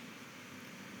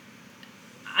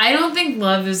don't think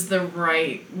love is the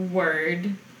right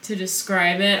word to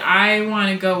describe it. I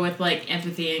want to go with like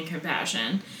empathy and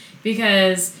compassion,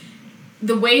 because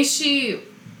the way she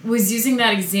was using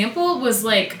that example was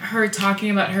like her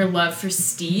talking about her love for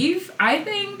Steve, I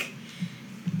think.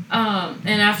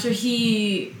 And after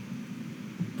he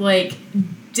like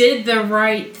did the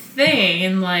right thing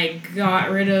and like got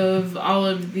rid of all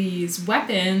of these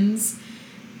weapons,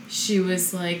 she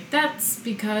was like, that's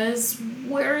because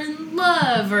we're in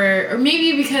love, or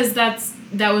maybe because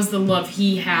that was the love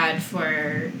he had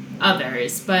for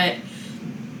others. But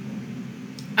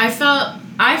I felt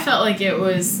like it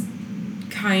was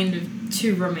kind of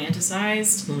too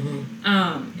romanticized.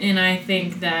 And I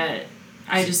think that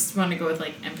I just want to go with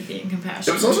like empathy and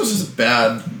compassion. It was also just a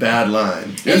bad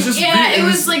line. It was just it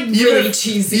was like really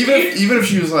cheesy. Even if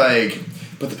she was like,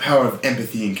 but the power of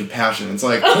empathy and compassion, it's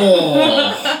like,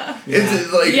 oh,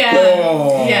 it's like,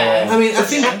 oh. Yeah. I mean, I It's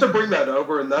think tough to bring that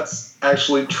over, and that's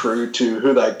actually true to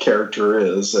who that character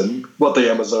is and what the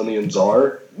Amazonians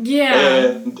are. Yeah.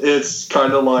 And it's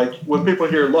kind of like when people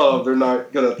hear love, they're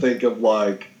not going to think of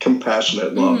like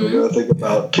compassionate love. They're going to think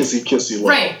about kissy love.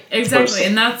 Right, exactly.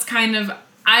 And that's kind of,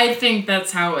 I think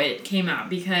that's how it came out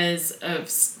because of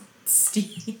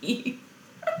Steve.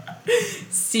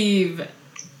 Steve,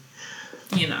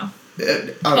 you know, I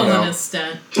don't pulling know. his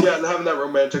stunt. Yeah, and having that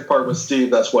romantic part with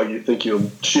Steve, that's what you think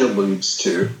she alludes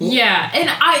to. Yeah, and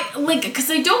I, like, because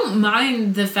I don't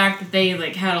mind the fact that they,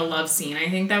 like, had a love scene. I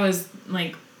think that was,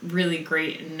 like, really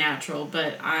great and natural,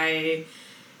 but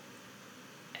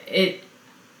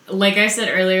like I said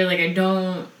earlier, like, I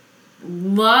don't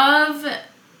love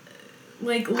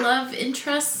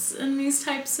interests in these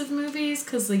types of movies,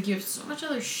 because, like, you have so much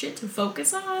other shit to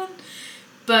focus on,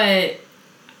 but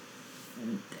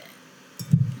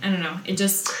I don't know,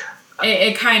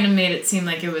 it kind of made it seem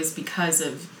like it was because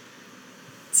of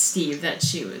Steve that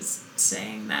she was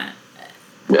saying that.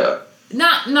 Yeah.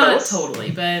 Not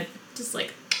totally, but just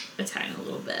like a tiny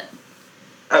little bit.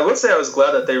 I would say I was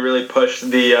glad that they really pushed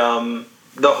the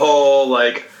whole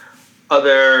like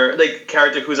other like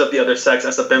character who's of the other sex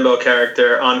as a bimbo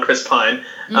character on Chris Pine.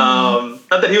 Not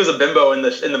that he was a bimbo in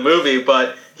the movie,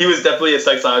 but he was definitely a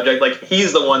sex object. Like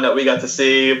he's the one that we got to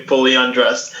see fully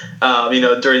undressed,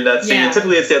 during that scene. Yeah. And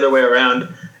typically it's the other way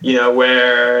around.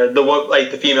 Where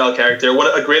the female character.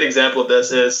 A great example of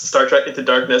this is Star Trek Into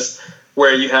Darkness,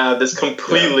 where you have this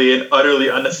completely and utterly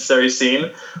unnecessary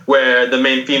scene where the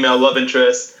main female love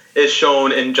interest is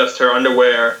shown in just her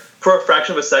underwear for a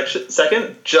fraction of a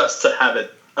second, just to have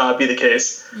it be the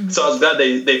case. So I was glad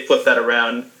they flipped that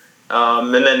around.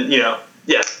 And then,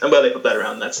 I'm glad they flipped that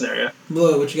around in that scenario.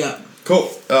 Blue, what you got? Cool.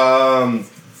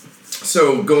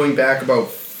 So going back about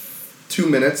 2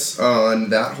 minutes on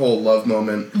that whole love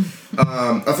moment,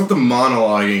 I thought the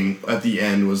monologuing at the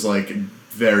end was like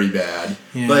very bad.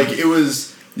 Yeah. Like it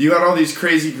was, you got all these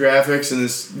crazy graphics and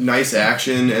this nice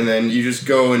action, and then you just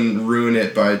go and ruin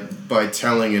it by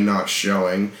telling and not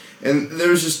showing. And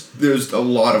there's a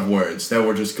lot of words that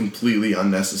were just completely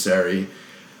unnecessary.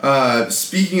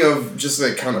 Speaking of just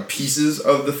like kind of pieces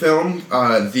of the film,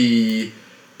 I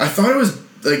thought it was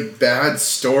like bad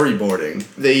storyboarding.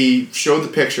 They showed the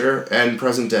picture and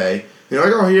present day. They're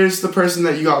like, oh, here's the person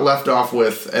that you got left off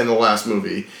with in the last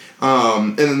movie.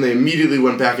 And then they immediately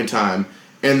went back in time.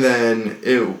 And then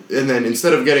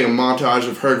instead of getting a montage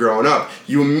of her growing up,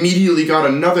 you immediately got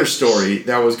another story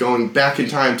that was going back in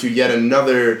time to yet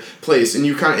another place. And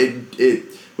you it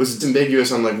was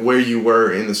ambiguous on like where you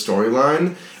were in the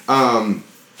storyline.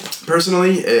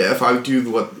 Personally, if I do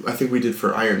what I think we did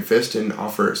for Iron Fist and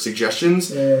offer suggestions,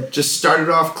 just started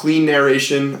off clean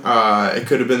narration. It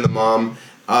could have been the mom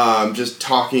just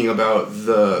talking about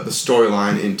the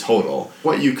storyline in total.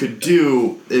 What you could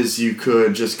do is you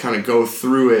could just kind of go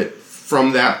through it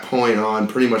from that point on,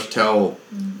 pretty much tell,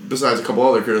 besides a couple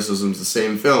other criticisms, the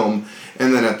same film,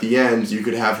 and then at the end you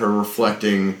could have her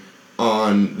reflecting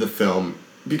on the film.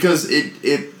 Because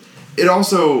it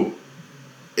also...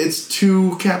 It's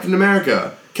to Captain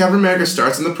America. Captain America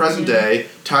starts in the present day,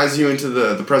 ties you into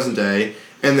the present day,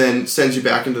 and then sends you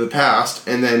back into the past,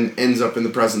 and then ends up in the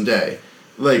present day.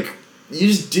 Like, you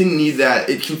just didn't need that.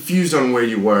 It confused on where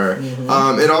you were.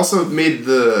 It also made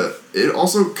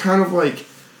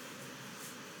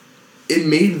it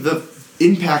made the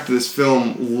impact of this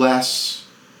film less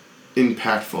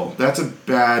impactful. That's a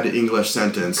bad English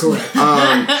sentence. Correct.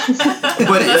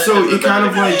 But it kind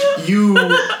of like,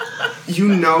 you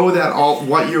know that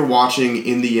what you're watching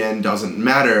in the end doesn't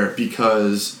matter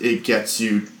because it gets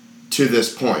you to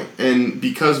this point. And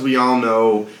because we all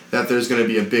know that there's going to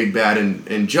be a big bad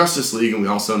in Justice League, and we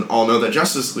also all know that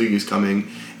Justice League is coming,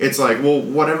 it's like, well,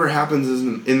 whatever happens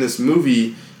in this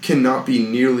movie cannot be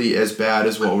nearly as bad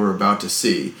as what we're about to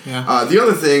see. Yeah. The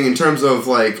other thing, in terms of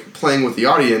like playing with the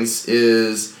audience,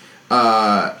 is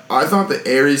I thought the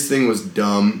Ares thing was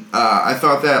dumb. I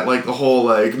thought that like the whole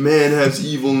like man has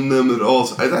evil in them at all,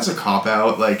 that's a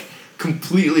cop-out, like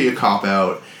completely a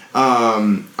cop-out.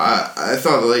 I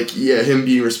thought like, yeah, him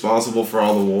being responsible for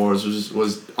all the wars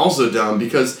was also dumb,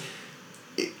 because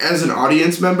as an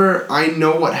audience member, I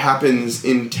know what happens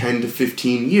in 10 to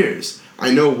 15 years. I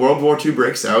know World War II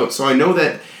breaks out, so I know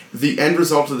that the end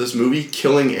result of this movie,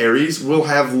 killing Ares, will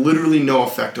have literally no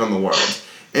effect on the world.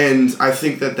 And I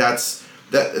think I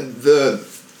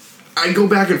go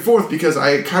back and forth, because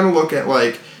I kind of look at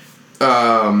like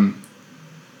Dr.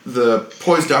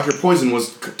 Poison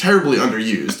was terribly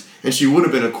underused, and she would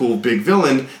have been a cool big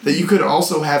villain that you could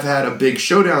also have had a big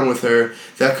showdown with her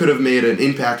that could have made an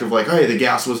impact of like, hey, the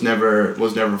gas was never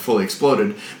fully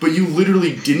exploded. But you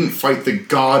literally didn't fight the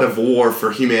god of war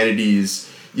for humanity's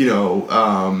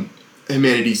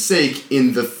sake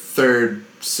in the third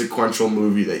sequential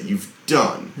movie that you've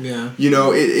done. Yeah. You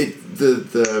know,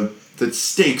 the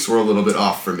stakes were a little bit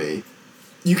off for me.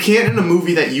 You can't, in a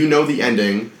movie that you know the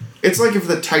ending. It's like if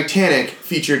the Titanic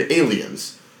featured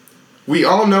aliens. We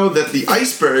all know that the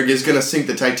iceberg is going to sink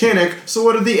the Titanic, so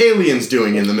what are the aliens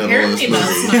doing in the middle of this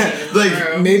movie?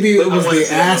 Like, maybe it was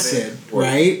the acid,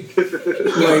 right?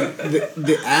 Like,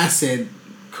 the acid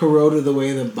corroded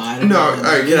away the bottom. No,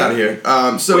 alright, get out of here.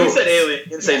 So when you said alien, you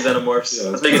didn't say xenomorphs.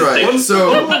 Yeah. Let's make it Right, distinct.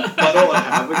 so... What I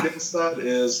have against that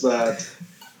is that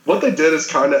what they did is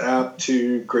kind of apt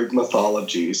to Greek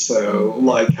mythology. So,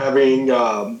 like having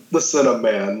the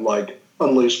Cinnamon, like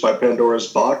unleashed by Pandora's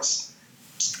box,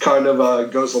 kind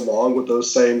of goes along with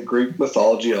those same Greek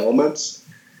mythology elements.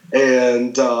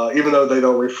 And even though they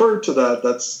don't refer to that,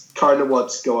 that's kind of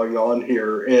what's going on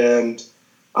here. And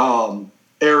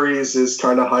Ares is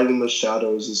kind of hiding in the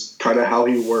shadows, is kind of how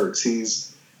he works. He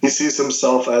sees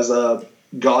himself as a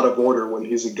god of order when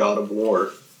he's a god of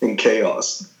war and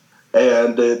chaos.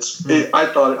 And I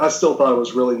still thought it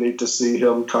was really neat to see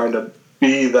him kind of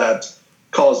be that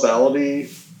causality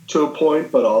to a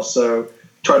point, but also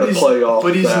try to play off.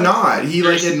 But he's that. not. He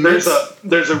like admits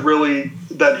There's a really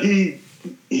that he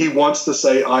wants to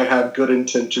say, I have good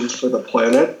intentions for the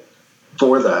planet.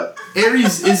 For that,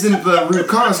 Ares isn't the root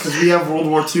cause, because we have World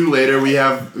War II later, we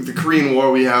have the Korean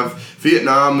War, we have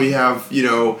Vietnam, we have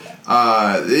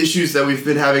the issues that we've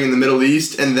been having in the Middle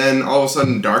East, and then all of a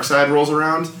sudden Darkseid rolls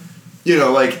around.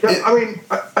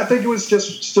 I think it was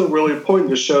just still really important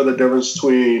to show the difference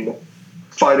between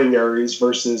fighting Ares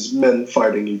versus men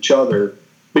fighting each other,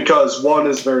 because one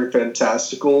is very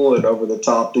fantastical and over the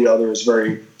top, the other is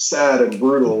very sad and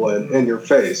brutal and in your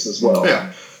face as well.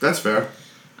 Yeah, that's fair.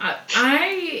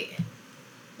 I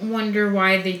wonder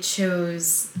why they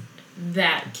chose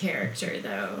that character,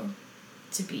 though,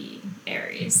 to be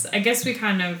Ares. I guess we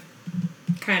kind of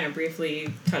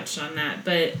briefly touched on that,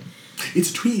 but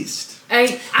it's a twist.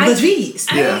 The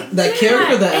twist. Yeah. That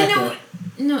character, the actor.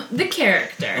 No, the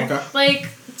character. Okay. Like,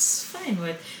 it's fine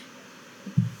with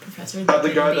Professor. Have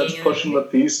the guy that's pushing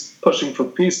for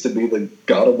peace to be the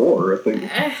god of war. I think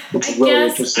it's really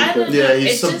interesting. Yeah,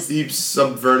 he's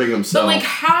subverting himself. But like,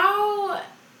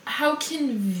 how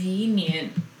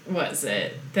convenient was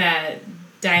it that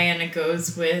Diana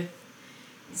goes with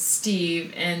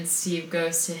Steve and Steve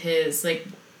goes to his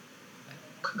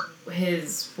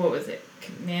what was it,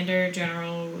 Commander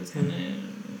General, Lieutenant,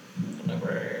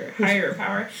 whatever, higher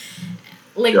power.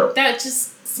 Like, that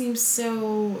just seems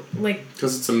so, like...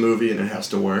 Because it's a movie and it has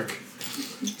to work.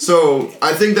 So,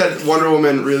 I think that Wonder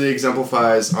Woman really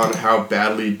exemplifies on how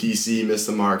badly DC missed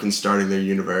the mark in starting their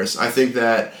universe. I think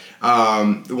that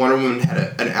Wonder Woman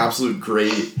had an absolute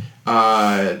great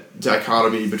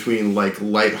dichotomy between, like,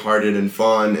 lighthearted and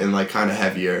fun and, like, kind of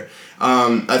heavier.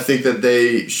 I think that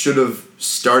they should have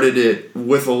started it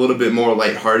with a little bit more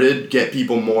lighthearted, get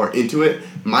people more into it.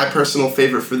 My personal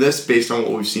favorite for this, based on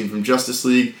what we've seen from Justice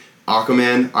League,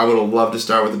 Aquaman. I would have loved to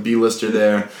start with a B-lister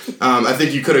there. I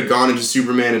think you could have gone into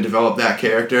Superman and developed that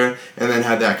character, and then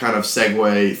had that kind of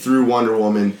segue through Wonder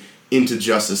Woman into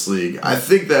Justice League. I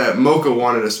think that Mocha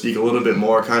wanted to speak a little bit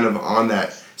more kind of on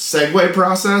that segue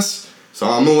process, so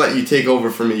I'm going to let you take over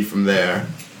for me from there.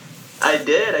 I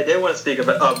did want to speak a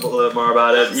little bit more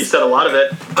about it. You said a lot of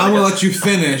it. I'm going to let you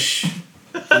finish.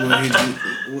 Well,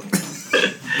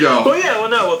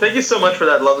 thank you so much for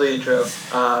that lovely intro,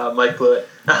 Mike Blewett.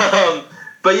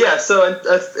 But yeah, so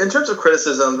in terms of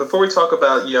criticisms, before we talk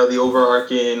about, the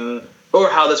overarching, or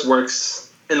how this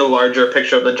works in the larger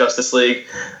picture of the Justice League,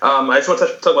 I just want to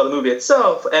talk about the movie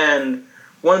itself. And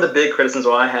one of the big criticisms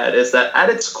I had is that at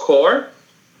its core,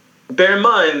 bear in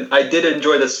mind, I did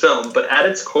enjoy this film, but at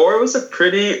its core, it was a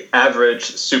pretty average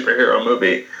superhero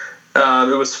movie.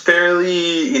 It was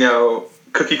fairly,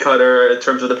 cookie cutter in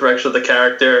terms of the progression of the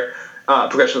character.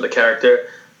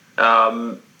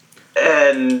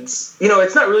 And,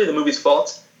 it's not really the movie's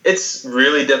fault. It's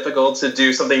really difficult to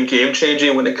do something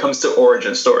game-changing when it comes to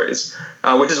origin stories,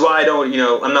 which is why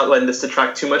I'm not letting this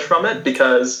detract too much from it,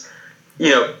 because,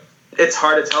 it's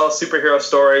hard to tell a superhero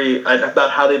story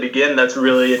about how they begin that's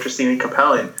really interesting and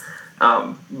compelling.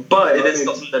 But it is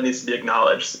something that needs to be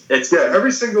acknowledged.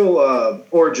 Every single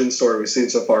origin story we've seen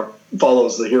so far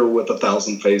follows the hero with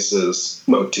 1,000 faces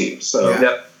motif.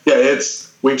 So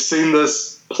we've seen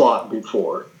this plot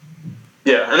before.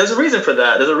 Yeah, and there's a reason for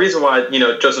that. There's a reason why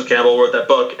Joseph Campbell wrote that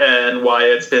book, and why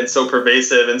it's been so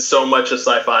pervasive in so much of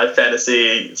sci-fi,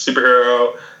 fantasy,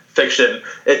 superhero fiction.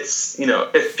 It's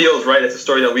it feels right. It's a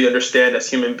story that we understand as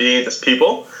human beings, as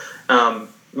people.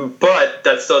 But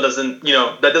that still doesn't,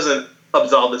 that doesn't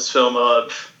absolve this film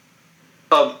of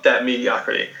that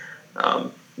mediocrity.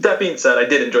 That being said, I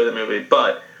did enjoy the movie,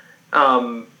 but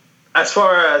as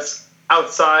far as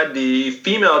outside the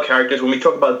female characters, when we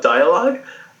talk about dialogue,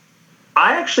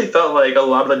 I actually felt like a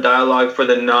lot of the dialogue for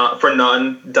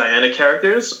non-Diana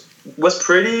characters was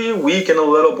pretty weak and a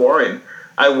little boring.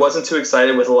 I wasn't too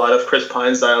excited with a lot of Chris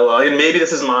Pine's dialogue, and maybe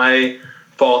this is my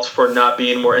fault for not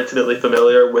being more intimately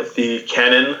familiar with the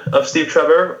canon of Steve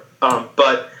Trevor,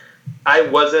 but I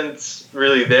wasn't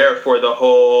really there for the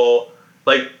whole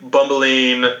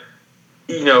bumbling,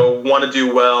 want to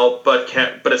do well but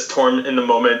can't, but is torn in the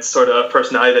moment sort of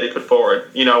personality that he put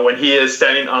forward. When he is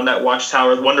standing on that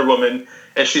watchtower with Wonder Woman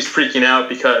and she's freaking out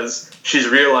because she's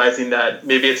realizing that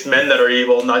maybe it's men that are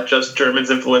evil, not just Germans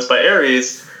influenced by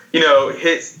Ares.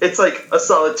 It's like a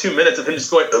solid 2 minutes of him just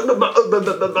going and not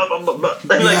being able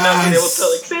to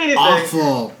say anything.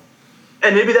 Awful.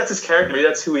 And maybe that's his character, maybe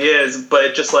that's who he is, but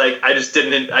it just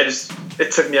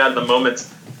it took me out of the moment.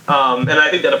 And I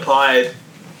think that applied,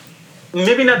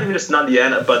 maybe not even just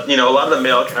non-Diana, but a lot of the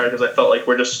male characters I felt like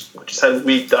were just had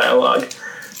weak dialogue.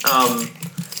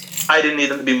 I didn't need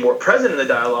them to be more present in the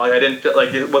dialogue. I didn't feel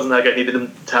like it wasn't like I needed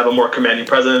them to have a more commanding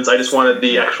presence. I just wanted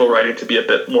the actual writing to be a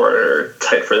bit more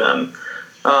tight for them.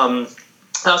 I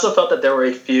also felt that there were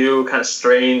a few kind of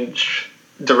strange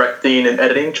directing and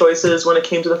editing choices when it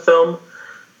came to the film.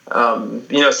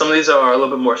 Some of these are a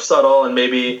little bit more subtle, and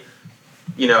maybe,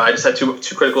 I just had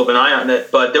too critical of an eye on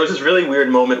it. But there was this really weird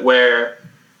moment where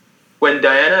when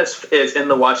Diana is in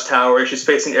the watchtower, she's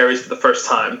facing Ares for the first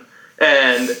time,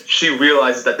 and she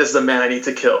realizes that this is a man I need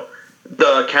to kill.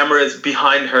 The camera is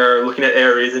behind her looking at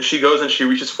Ares, and she goes and she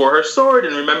reaches for her sword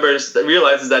and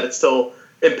realizes that it's still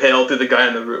impaled through the guy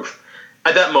on the roof.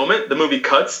 At that moment, the movie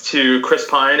cuts to Chris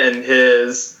Pine and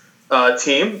his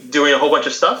team doing a whole bunch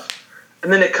of stuff,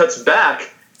 and then it cuts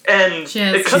back, and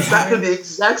it cuts back to the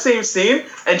exact same scene,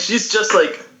 and she's just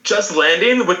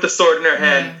landing with the sword in her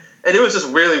hand, and it was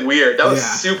just really weird. That was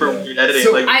super weird editing.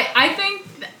 So I think.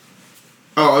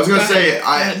 I was gonna say,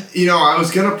 I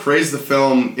was gonna praise the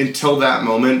film until that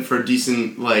moment for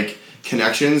decent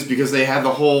connections, because they had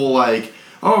the whole we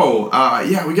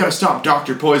gotta stop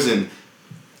Dr. Poison.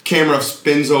 Camera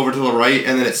spins over to the right,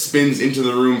 and then it spins into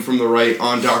the room from the right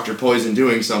on Dr. Poison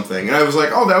doing something, and I was like,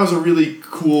 oh, that was a really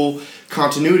cool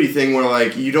continuity thing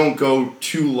where you don't go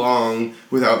too long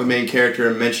without the main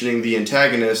character mentioning the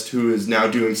antagonist who is now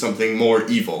doing something more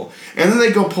evil, and then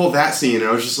they go pull that scene, and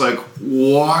I was just like,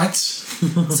 what?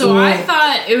 So I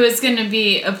thought it was going to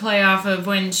be a play off of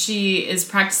when she is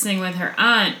practicing with her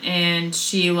aunt, and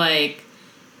she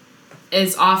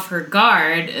is off her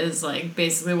guard, is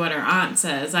basically what her aunt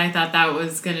says. I thought that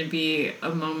was going to be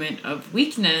a moment of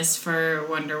weakness for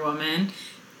Wonder Woman,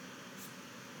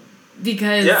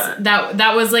 because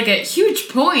that was a huge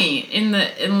point in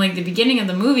the beginning of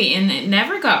the movie, and it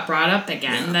never got brought up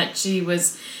again. That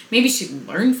maybe she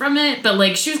learned from it,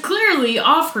 but she was clearly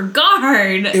off her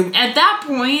guard at that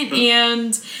point,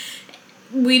 and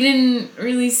we didn't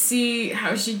really see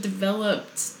how she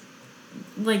developed,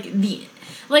 like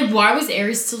why was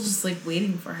Ares still just like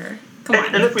waiting for her? Come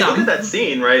on. And if we look at that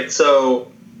scene, right?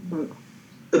 So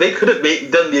they could have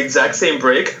done the exact same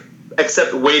break,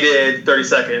 except waited 30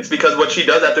 seconds, because what she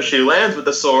does after she lands with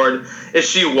the sword is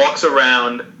she walks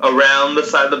around the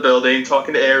side of the building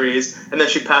talking to Ares, and then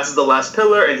she passes the last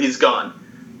pillar and he's gone.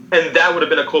 And that would have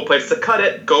been a cool place to cut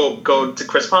it, go to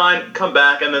Chris Pine, come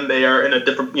back, and then they are in a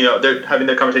different, they're having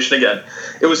their conversation again.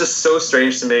 It was just so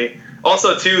strange to me.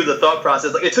 Also, too, the thought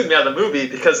process, like, it took me out of the movie,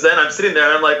 because then I'm sitting there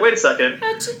and I'm like, wait a second.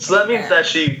 So that means that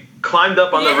she climbed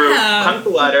up on the roof, climbed the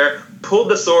ladder, pulled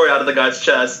the sword out of the guy's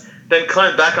chest, then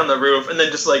climbed back on the roof, and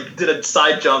then just, like, did a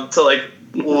side jump to, like,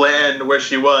 land where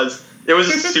she was. It was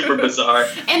just super bizarre.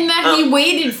 And that he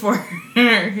waited for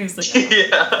her. He was like,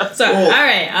 yeah. So, all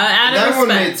right, out of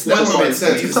respect. That one made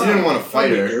sense, because he didn't want to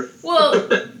fight her. Well,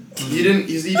 He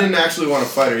didn't actually want to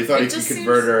fight her. He thought he could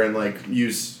convert her and, like,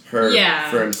 use her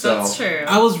for himself. That's true.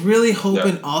 I was really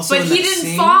hoping also. But in he that didn't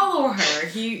scene, follow her.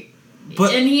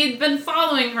 And he had been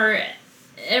following her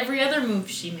every other move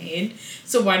she made.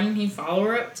 So why didn't he follow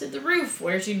her up to the roof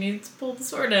where she needed to pull the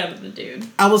sword out of the dude?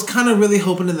 I was kind of really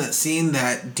hoping in that scene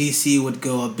that DC would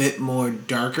go a bit more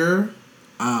darker,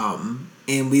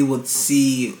 and we would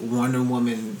see Wonder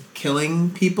Woman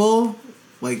killing people,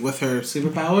 like with her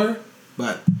superpower.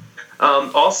 But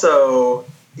also,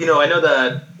 I know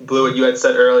that Blue, you had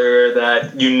said earlier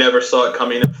that you never saw it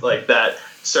coming, like that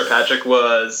Sir Patrick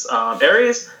was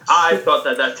Ares. I thought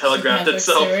that telegraphed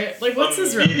itself Like, what's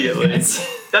his immediately. name?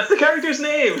 That's the character's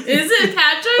name. Is it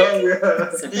Patrick? Oh,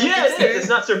 yeah. Yeah, it is. It's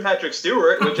not Sir Patrick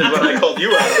Stewart, which is what I called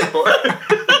you out for,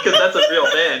 because that's a real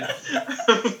man.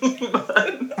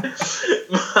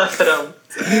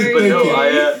 but no,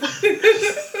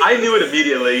 I knew it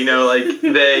immediately.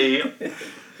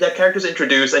 That character's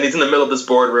introduced, and he's in the middle of this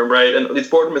boardroom, right? And this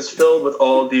boardroom is filled with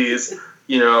all these,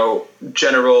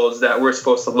 generals that we're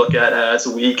supposed to look at as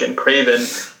weak and craven.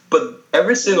 But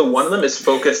every single one of them is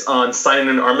focused on signing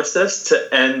an armistice to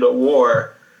end the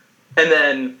war. And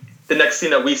then the next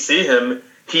scene that we see him,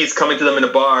 he's coming to them in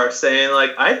a bar saying,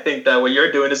 like, I think that what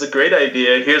you're doing is a great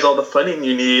idea. Here's all the funding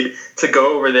you need to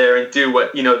go over there and do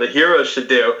what, the heroes should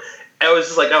do. I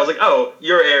was like, oh,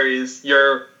 you're Ares.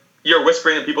 You're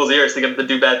whispering in people's ears to get them to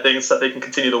do bad things so that they can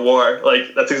continue the war.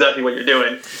 Like, that's exactly what you're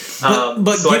doing. I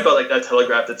felt like that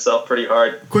telegraphed itself pretty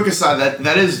hard. Quick aside,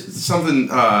 that is something...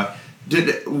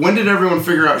 when did everyone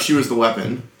figure out she was the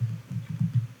weapon?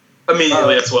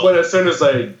 Immediately as well. But as soon as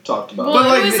they talked about Well,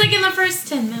 But, it was like in the first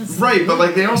 10 minutes. Right, but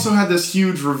like they also had this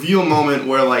huge reveal moment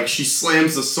where like she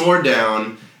slams the sword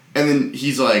down, and then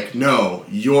he's like, "No,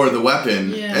 you're the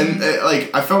weapon." Yeah. And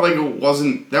I felt like that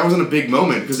wasn't a big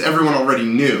moment because everyone already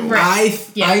knew. Right.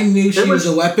 I knew she was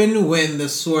a weapon when the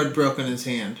sword broke in his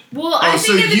hand. Well, I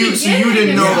so think you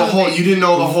didn't know the whole. You didn't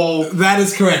know the whole. That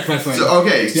is correct, my friend. So,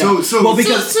 okay, Yeah. so well,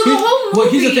 because So the whole well,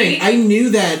 here's the movie- thing. I knew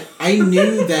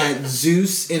that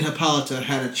Zeus and Hippolyta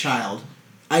had a child.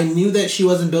 I knew that she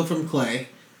wasn't built from clay.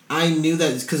 I knew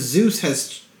that because Zeus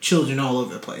has children all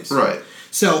over the place. Right.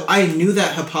 So I knew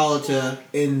that Hippolyta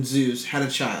and Zeus had a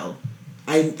child.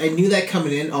 I knew that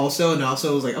coming in also, and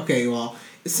also was like, okay, well,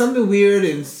 it's something weird,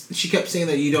 and she kept saying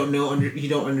that you don't know, you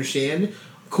don't understand.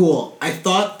 Cool. I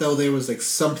thought though there was like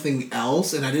something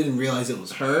else, and I didn't realize it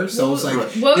was her. So I was like,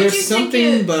 what would there's you something,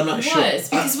 think it but I'm not sure.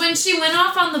 Because when she went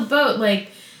off on the boat, like,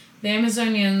 the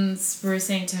Amazonians were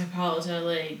saying to Hippolyta,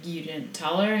 like, you didn't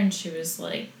tell her, and she was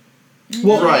like,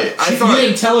 Well, Right. I you thought.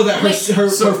 didn't tell her that her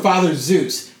So- father's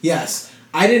Zeus. Yes.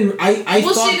 I didn't. I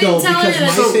Well, thought she didn't though tell her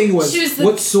because that my thing was she was the-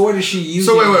 what sword is she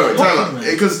using? So wait, time out. Pokemon?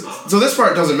 Because so this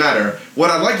part doesn't matter. What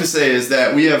I'd like to say is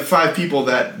that we have 5 people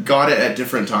that got it at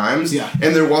different times, Yeah.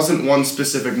 and there wasn't one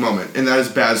specific moment, and that is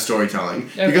bad storytelling.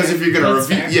 Okay, Because if you're gonna that's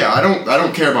review, fair. yeah, I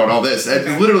don't care about all this.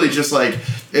 It's literally just like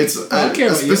it's I don't care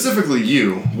about you. specifically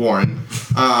you, Warren.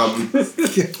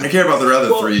 I care about the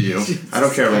other 3 of you. I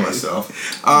don't care about myself.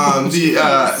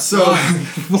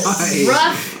 Why?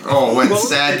 rough. Oh, went Well,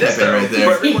 sad it is Pepe right For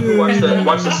there. everyone who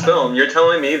watched this film, you're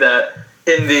telling me that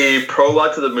in the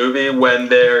prologue to the movie, when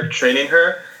they're training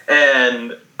her,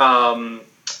 and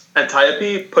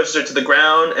Antiope pushes her to the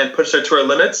ground and pushes her to her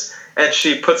limits, and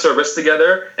she puts her wrists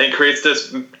together and creates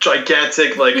this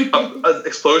gigantic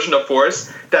explosion of force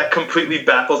that completely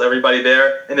baffles everybody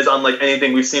there and is unlike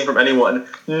anything we've seen from anyone.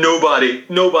 Nobody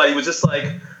was just like,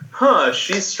 huh,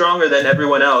 she's stronger than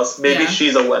everyone else. Maybe Yeah.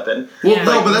 she's a weapon. Well, Yeah.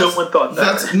 no, but No one thought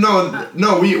that. That's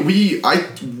no.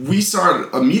 We saw it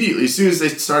immediately as soon as they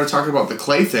started talking about the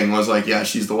clay thing. Was like, yeah,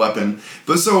 she's the weapon.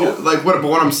 But so but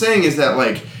what I'm saying is that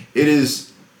like it is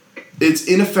it's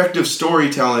ineffective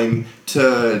storytelling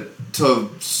to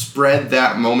spread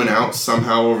that moment out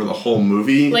somehow over the whole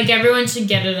movie. Like everyone should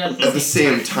get it at the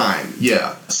same time.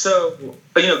 Yeah. So,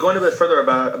 going a bit further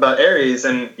about Ares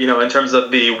and, in terms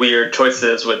of the weird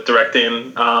choices with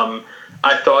directing,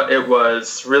 I thought it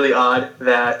was really odd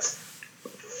that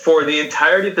for the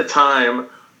entirety of the time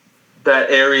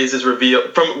that Ares is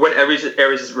revealed, from when Ares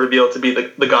is revealed to be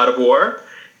the god of war,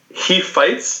 he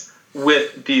fights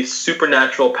with these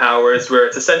supernatural powers where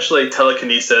it's essentially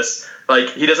telekinesis. Like,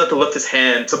 he doesn't have to lift his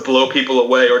hand to blow people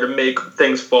away or to make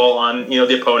things fall on,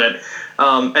 the opponent.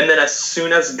 And then as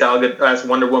soon as as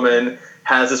Wonder Woman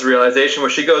has this realization where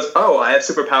she goes, oh, I have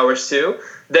superpowers too,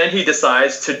 then he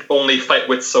decides to only fight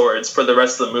with swords for the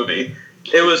rest of the movie.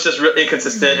 It was just really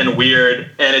inconsistent and weird,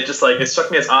 and it just, it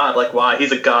struck me as odd. Like, why?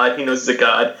 He's a god. He knows he's a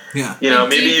god. Yeah.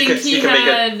 Maybe you can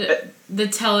had make it... the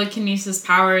telekinesis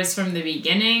powers from the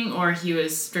beginning, or he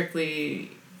was strictly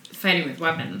fighting with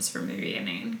weapons from the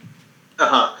beginning?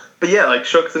 But yeah,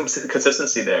 show some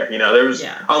consistency there. There was...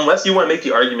 Yeah. Unless you want to make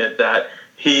the argument that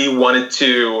he wanted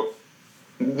to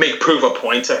prove a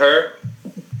point to her...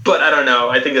 But I don't know.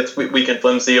 I think that's weak and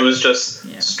flimsy. It was just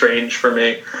strange for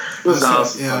me. It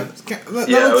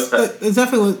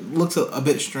definitely looks a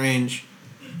bit strange.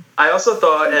 I also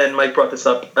thought, and Mike brought this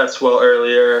up as well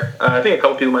earlier, I think a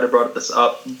couple people might have brought this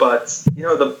up, but,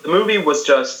 the movie was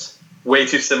just way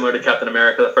too similar to Captain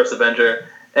America, the first Avenger.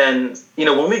 And,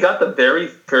 when we got the very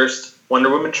first Wonder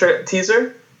Woman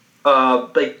teaser, a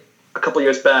couple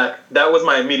years back, that was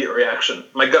my immediate reaction.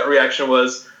 My gut reaction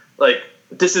was,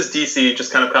 this is DC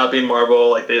just kind of copying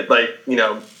Marvel,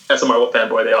 as a Marvel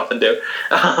fanboy, they often do.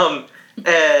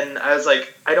 And I was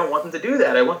like, I don't want them to do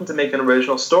that. I want them to make an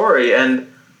original story.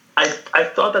 And I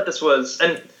thought that this was...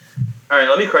 And, all right,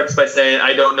 let me correct this by saying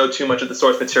I don't know too much of the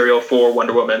source material for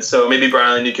Wonder Woman. So maybe,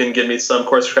 Brian, you can give me some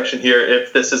course correction here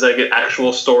if this is an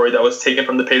actual story that was taken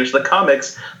from the pages of the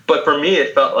comics. But for me,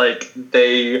 it felt like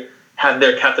they had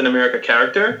their Captain America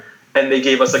character, and they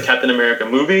gave us a Captain America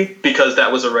movie because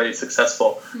that was already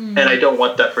successful. And I don't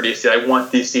want that for DC. I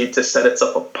want DC to set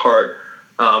itself apart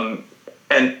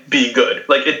and be good.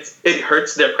 It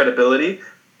hurts their credibility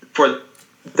for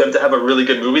them to have a really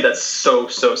good movie that's so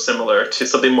similar to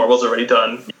something Marvel's already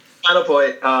done. Final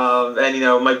point,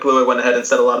 and Mike Blewett went ahead and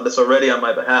said a lot of this already on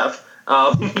my behalf.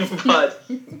 But,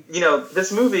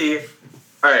 this movie,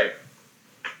 all right,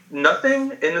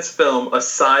 nothing in this film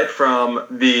aside from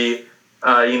the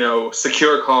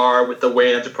secure car with the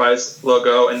Wayne Enterprise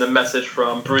logo and the message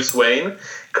from Bruce Wayne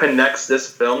connects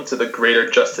this film to the greater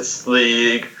Justice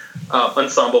League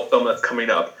ensemble film that's coming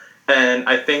up. And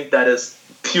I think that is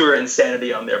pure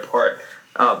insanity on their part.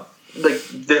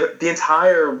 The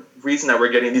entire reason that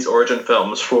we're getting these origin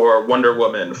films for Wonder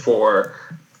Woman, for,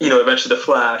 eventually The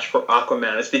Flash, for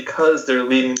Aquaman, is because they're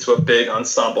leading to a big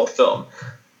ensemble film.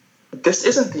 This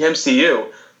isn't the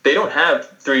MCU. They don't have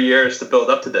 3 years to build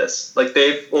up to this.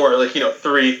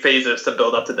 3 phases to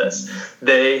build up to this.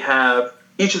 They have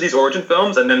each of these origin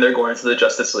films, and then they're going to the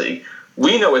Justice League.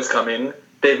 We know it's coming.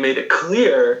 They've made it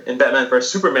clear in Batman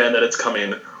vs. Superman that it's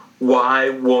coming.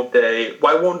 Why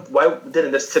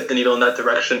didn't this tip the needle in that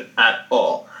direction at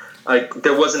all?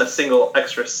 There wasn't a single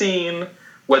extra scene,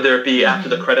 whether it be after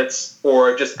the credits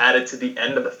or just added to the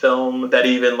end of the film that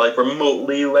even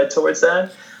remotely led towards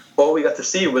that. All we got to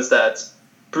see was that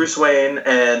Bruce Wayne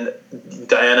and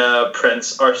Diana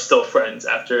Prince are still friends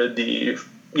after the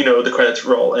credits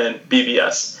roll in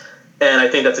BVS. And I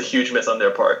think that's a huge miss on their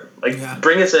part.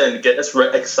 Bring us in, get us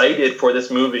excited for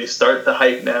this movie, start the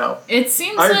hype now. It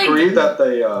seems I agree that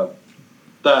they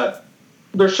that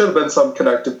there should have been some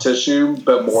connective tissue,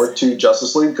 but more to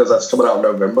Justice League because that's coming out in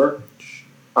November.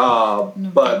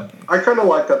 But I kind of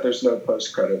like that there's no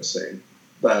post-credit scene.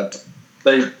 That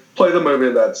they play the movie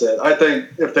and that's it. I think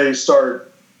if they start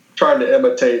trying to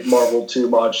imitate Marvel too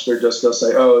much, they're just gonna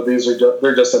say, "Oh,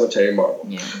 they're just imitating Marvel."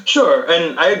 Yeah. Sure,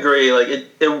 and I agree.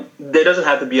 There doesn't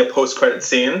have to be a post-credit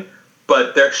scene,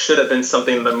 but there should have been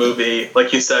something in the movie,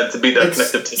 like you said, to be the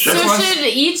connective tissue. So should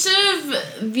each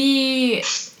of the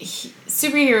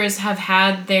superheroes have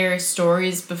had their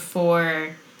stories before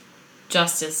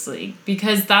Justice League?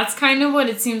 Because that's kind of what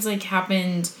it seems like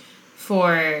happened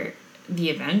for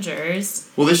the Avengers.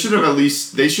 Well, they should have at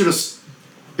least. They should have.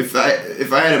 If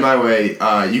I had it my way,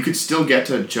 you could still get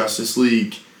to Justice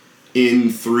League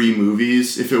in 3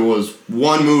 movies. If it was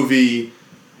 1 movie,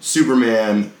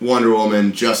 Superman, Wonder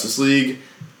Woman, Justice League,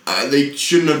 they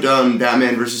shouldn't have done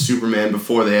Batman vs. Superman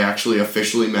before they actually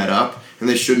officially met up, and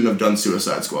they shouldn't have done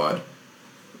Suicide Squad.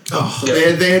 Oh,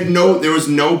 There was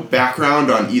no background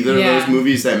on either of Yeah. those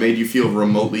movies that made you feel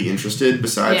remotely interested.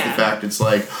 Besides Yeah. the fact it's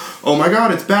like, oh my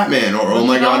god, it's Batman, or oh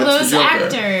my Look at god, all it's those the Joker.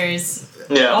 actors.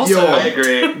 Yeah, Also- I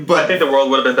agree. But- But I think the world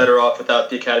would have been better off without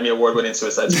the Academy Award-winning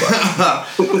Suicide Squad.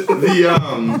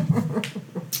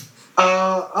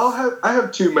 I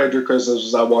have two major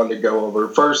criticisms I wanted to go over.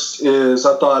 First is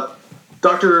I thought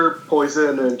Dr.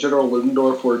 Poison and General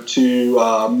Ludendorff were two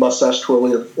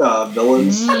mustache-twirling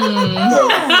villains.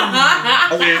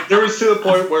 I mean, there was to the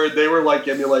point where they were like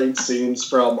emulating scenes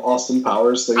from Austin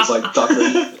Powers, things like Dr.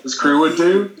 his crew would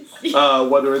do,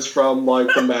 whether it's from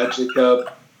like the magic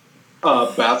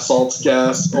bath salts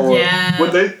gas, or Yeah.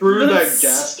 when they threw That's that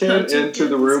gas can such a into the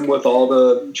good room with all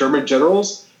the German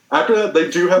generals. After that, they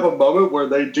do have a moment where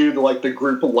they do the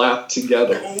group laugh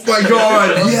together. Oh my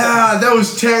god, yeah, that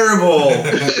was terrible.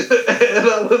 And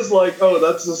I was like, oh,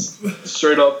 that's just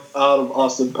straight up out of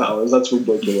Austin Powers. That's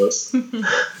ridiculous. And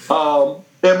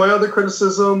my other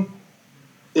criticism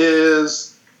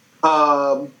is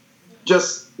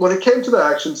just when it came to the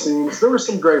action scenes, there were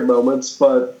some great moments,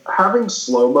 but having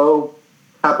slow-mo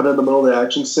happen in the middle of the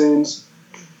action scenes,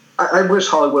 I wish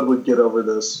Hollywood would get over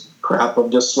this crap of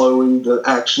just slowing the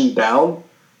action down.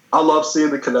 I love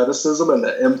seeing the kineticism and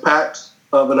the impact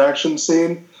of an action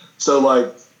scene. So,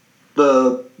 like,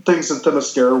 the things in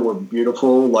Themyscira were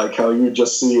beautiful, like how you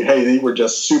just see, hey, they were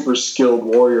just super skilled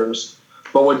warriors.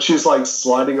 But when she's, like,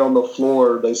 sliding on the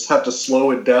floor, they have to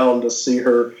slow it down to see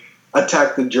her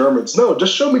attack the Germans. No,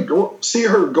 just show me, see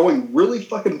her going really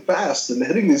fucking fast and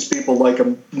hitting these people like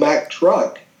a Mack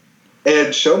truck.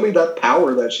 And show me that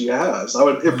power that she has. I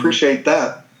would appreciate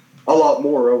that a lot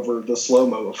more over the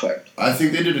slow-mo effect. I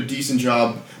think they did a decent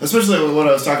job, especially with what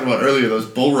I was talking about earlier, those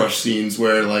bull rush scenes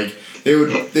where like they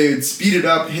would speed it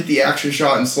up, hit the action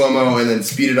shot in slow-mo, and then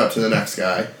speed it up to the next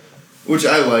guy, which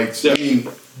I liked. Yeah. I mean,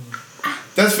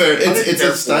 that's fair. It's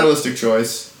a stylistic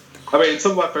choice. I mean,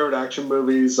 some of my favorite action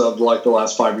movies of like the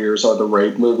last 5 years are the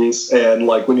raid movies, and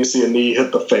like when you see a knee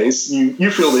hit the face,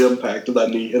 you feel the impact of that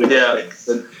knee hitting the face,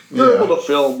 and you're able to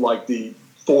film like the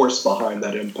force behind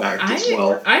that impact as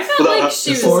well. I felt Without like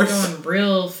she was force. going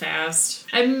real fast.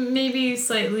 I maybe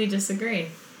slightly disagree.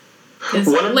 'Cause,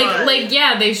 One of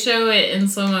yeah, they show it in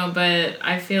slow mo, but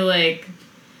I feel like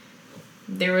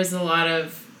there was a lot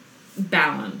of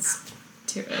balance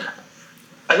to it.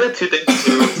 I got two things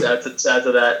to add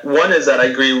to that. One is that I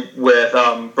agree with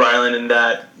Brylan in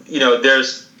that,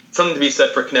 there's something to be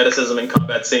said for kineticism in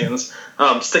combat scenes.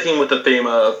 Sticking with the theme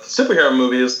of superhero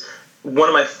movies, one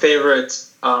of my favorite,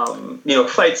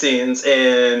 fight scenes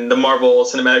in the Marvel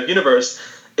Cinematic Universe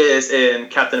is in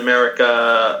Captain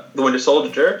America: The Winter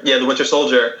Soldier. Yeah, The Winter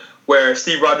Soldier, where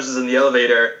Steve Rogers is in the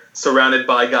elevator, surrounded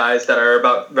by guys that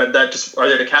just are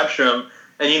there to capture him.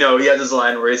 And, he has his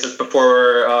line where he says,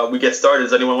 before we get started,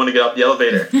 does anyone want to get off the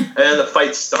elevator? And then the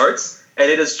fight starts,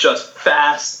 and it is just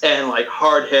fast and, like,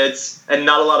 hard hits and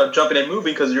not a lot of jumping and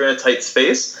moving because you're in a tight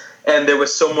space. And there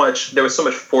was so much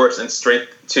force and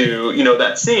strength to,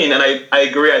 that scene. And I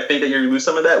agree. I think that you lose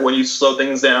some of that when you slow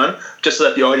things down just so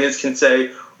that the audience can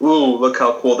say, ooh, look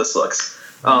how cool this looks.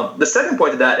 The second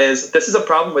point to that is this is a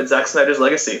problem with Zack Snyder's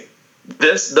legacy.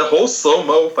 The whole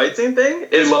slow-mo fight scene thing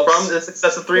is from the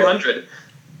success of 300.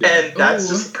 And that's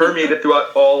just permeated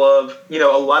throughout all of, a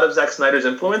lot of Zack Snyder's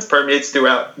influence permeates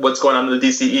throughout what's going on in the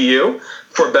DCEU,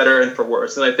 for better and for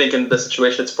worse. And I think in this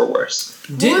situation, it's for worse.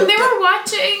 When they were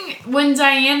watching, when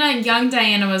young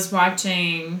Diana was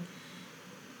watching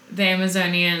the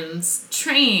Amazonians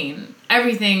train,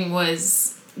 everything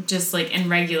was just like in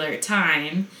regular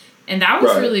time. And that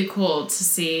was really cool to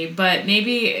see. But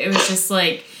maybe it was just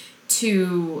like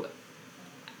to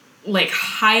like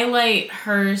highlight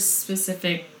her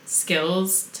specific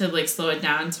skills to like slow it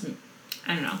down to,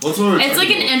 I don't know. It's like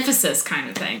an emphasis kind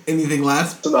of thing. Anything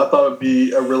last? And I thought it'd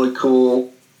be a really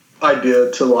cool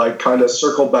idea to like kind of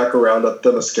circle back around at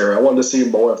Themyscira. I wanted to see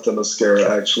more of Themyscira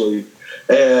actually,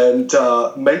 and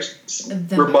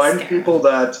remind people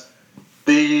that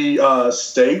the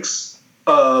stakes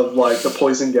of like the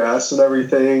poison gas and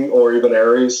everything, or even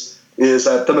Ares, is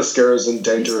that Themyscira is in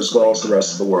danger as well as the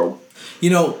rest of the world.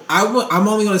 I'm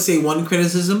only going to say one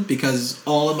criticism because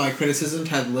all of my criticisms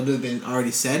have literally been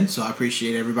already said, so I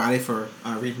appreciate everybody for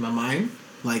reading my mind,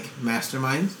 like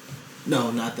Masterminds. No,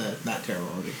 not terrible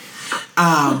movie.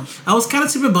 I was kind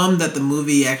of super bummed that the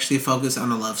movie actually focused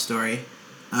on a love story.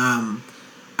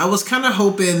 I was kind of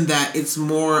hoping that it's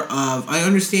more of, I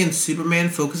understand Superman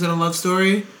focused on a love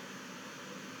story,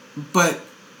 but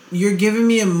you're giving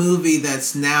me a movie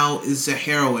that's now is a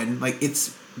heroine, like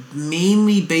it's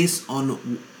mainly based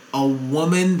on a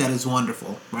woman that is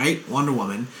wonderful, right? Wonder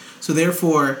Woman. So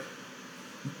therefore,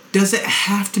 does it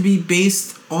have to be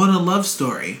based on a love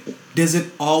story? Does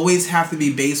it always have to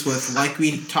be based with, like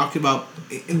we talked about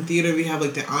in theater, we have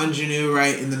like the ingenue,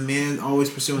 right, and the man always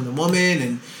pursuing the woman,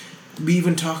 and we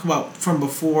even talk about from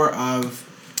before of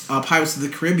Pirates of the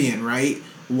Caribbean, right?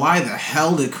 Why the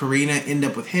hell did Karina end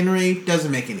up with Henry?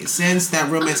 Doesn't make any sense. That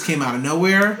romance came out of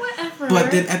nowhere. Whatever.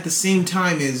 But then at the same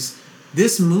time is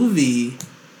this movie,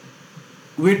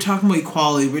 we're talking about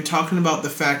equality. We're talking about the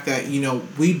fact that, you know,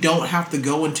 we don't have to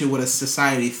go into what a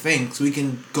society thinks. We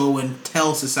can go and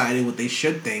tell society what they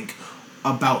should think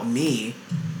about me.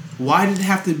 Why did it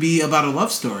have to be about a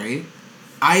love story?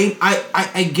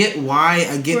 I get why.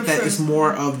 I get that it's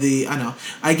more of the... I know.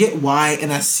 I get why,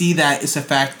 and I see that it's the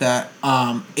fact that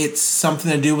it's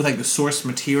something to do with like the source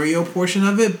material portion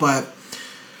of it, but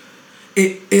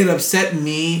it upset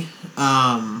me,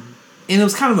 and it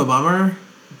was kind of a bummer,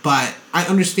 but I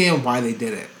understand why they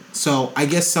did it. So I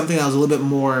guess something that was a little bit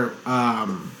more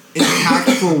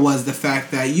impactful was the fact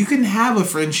that you can have a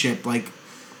friendship, like,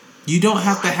 you don't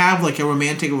have to have like a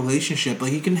romantic relationship.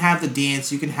 Like, you can have the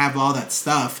dance, you can have all that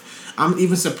stuff. I'm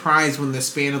even surprised when the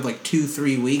span of like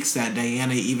 2-3 weeks that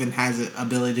Diana even has the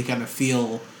ability to kind of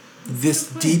feel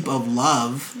this deep of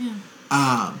love.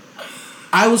 Yeah.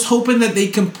 I was hoping that they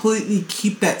completely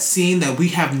keep that scene that we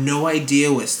have no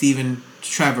idea what Steve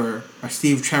Trevor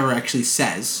actually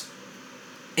says,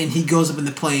 and he goes up in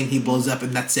the plane, he blows up,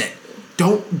 and that's it.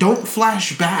 Don't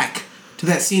flash back to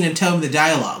that scene and tell him the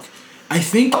dialogue. I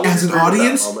think as an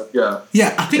audience,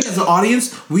 I think as an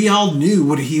audience, we all knew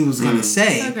what he was gonna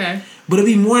say. Okay. But it'd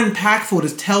be more impactful to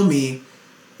tell me,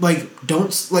 like,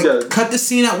 cut the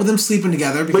scene out with them sleeping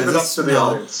together because leave it up to the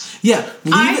audience. Yeah,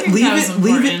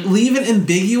 leave it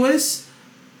ambiguous,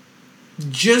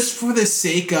 just for the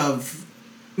sake of.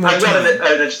 I've got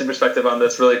an interesting perspective on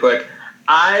this really quick.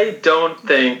 I don't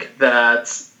think that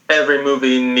every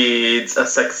movie needs a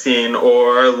sex scene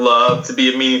or love to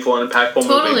be a meaningful and impactful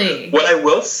movie. What I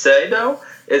will say, though,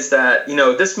 is that, you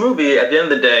know, this movie, at the end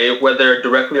of the day, whether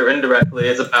directly or indirectly,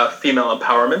 is about female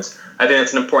empowerment. I think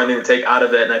that's an important thing to take out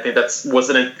of it, and I think that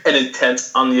wasn't an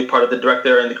intent on the part of the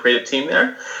director and the creative team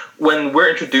there. When we're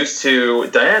introduced to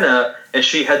Diana and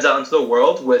she heads out into the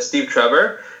world with Steve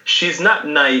Trevor, she's not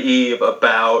naive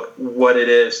about what it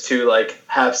is to, like,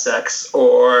 have sex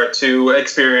or to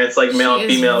experience, like, male and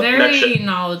female connection. She's very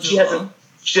knowledgeable.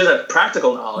 She has a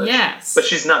practical knowledge. Yes. But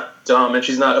she's not dumb and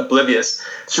she's not oblivious.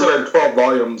 She read 12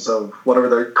 volumes of whatever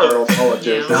their Colonel's knowledge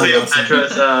is.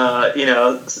 Cleopatra's,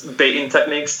 baiting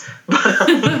techniques.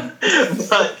 But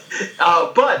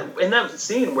in that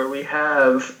scene where we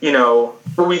have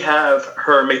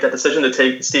her make that decision to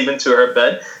take Steven to her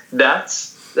bed,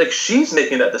 that's, like, she's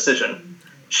making that decision.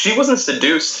 She wasn't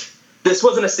seduced. This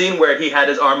wasn't a scene where he had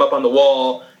his arm up on the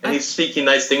wall and he's speaking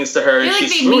nice things to her and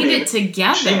she's swooning. Made it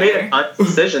together. She made a conscious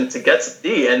decision to get to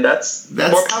D, and that's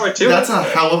more power to That's a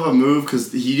hell of a move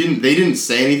because they didn't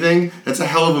say anything. That's a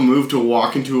hell of a move to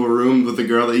walk into a room with a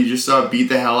girl that you just saw beat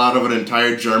the hell out of an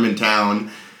entire German town.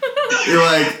 You're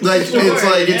like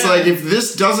it's like if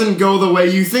this doesn't go the way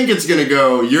you think it's gonna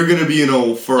go, you're gonna be in a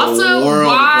world.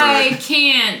 Why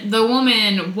can't the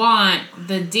woman want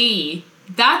the D?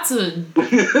 That's a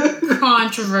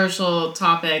controversial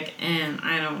topic, and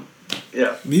I don't.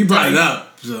 Yeah, you brought it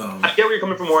up. So I get where you're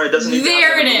coming from. More, it doesn't.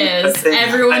 There it is.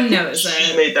 Everyone knows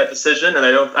she made that decision, and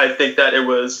I think that it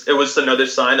was another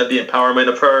sign of the empowerment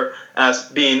of her as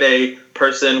being a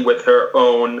person with her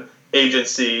own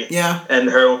agency. Yeah. And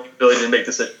her own ability to make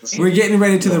decisions. We're getting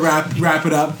ready to wrap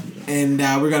it up, and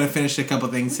we're gonna finish a couple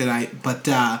things tonight, but.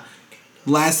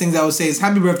 Last things I would say is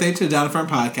happy birthday to the Down Front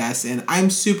Podcast, and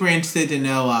I'm super interested to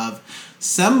know of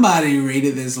somebody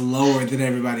rated this lower than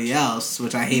everybody else,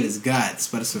 which I hate his guts,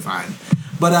 but it's fine.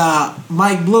 But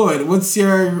Mike Blewett, what's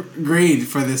your grade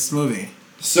for this movie?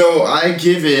 So I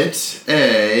give it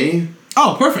a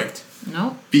perfect.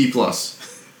 Nope. B+. It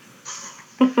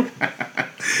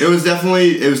was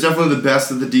definitely the best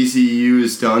that the DCEU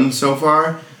has done so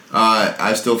far.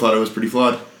 I still thought it was pretty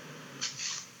flawed.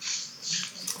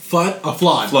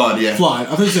 Flawed? Flawed, yeah. Flawed.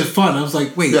 I thought you said fun. I was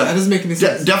like, wait, that doesn't make any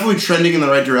sense. Definitely trending in the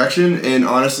right direction, and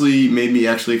honestly made me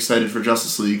actually excited for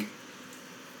Justice League.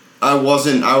 I was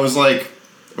like,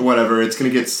 whatever, it's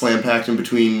going to get slam-packed in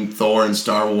between Thor and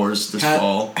Star Wars this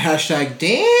fall. Hashtag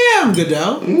damn,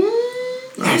 Godot.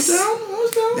 I was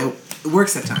down. It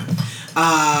works that time.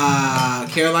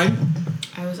 Caroline?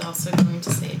 I was also going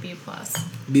to say B+.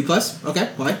 B+? Okay,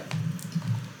 why?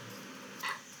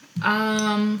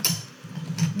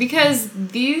 Because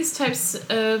these types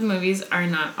of movies are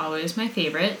not always my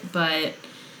favorite, but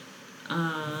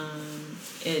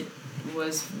it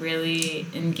was really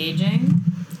engaging,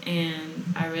 and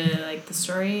I really liked the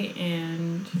story,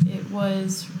 and it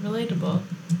was relatable.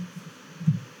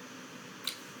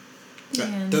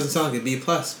 And Doesn't sound like a B+,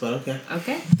 but okay.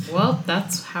 okay, well,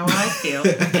 that's how I feel.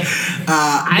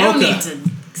 I don't Mocha. need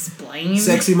to explain.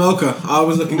 Sexy Mocha,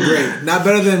 always looking great. Not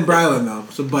better than Brylan though.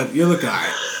 So, but you're looking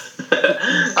alright.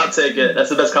 I'll take it. That's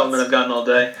the best compliment I've gotten all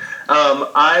day.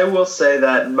 I will say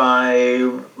that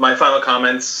my final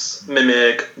comments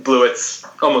mimic Blewett's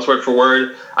almost word for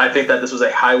word. I think that this was a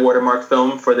high watermark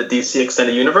film for the DC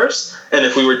Extended Universe, and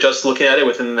if we were just looking at it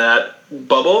within that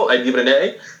bubble, I'd give it an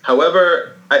A.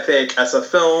 However, I think as a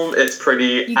film, it's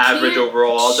pretty You average can't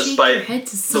overall, shake despite your head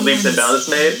to the leaps and bounds it's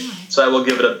made. someone's- So I will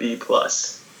give it a B+.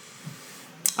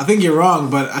 I think you're wrong,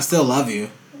 but I still love you.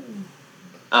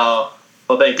 Oh,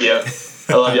 well, thank you.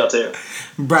 I love y'all too.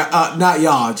 Not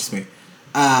y'all, just me.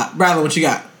 Bradley, what you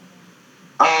got?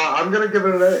 I'm going to give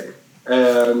it an A.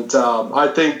 And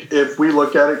I think if we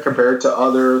look at it compared to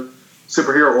other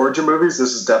superhero origin movies,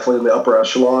 this is definitely in the upper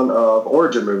echelon of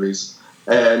origin movies.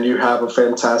 And you have a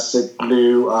fantastic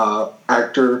new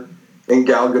actor in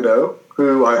Gal Gadot,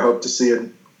 who I hope to see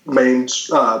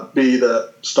be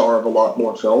the star of a lot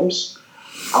more films.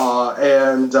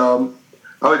 And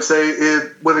I would say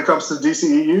when it comes to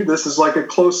DCEU, this is like a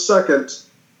close second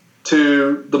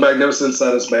to The Magnificent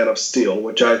Seven is Man of Steel,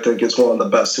 which I think is one of the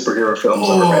best superhero films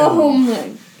ever made. Oh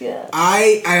my god.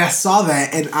 I saw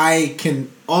that, and I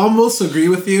can almost agree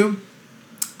with you.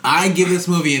 I give this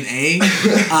movie an A.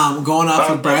 Going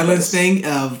off of Bradley's thing,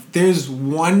 there's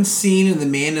one scene in The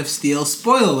Man of Steel.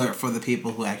 Spoiler alert for the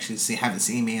people who actually haven't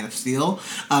seen Man of Steel.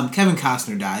 Kevin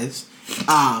Costner dies.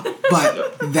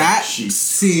 But that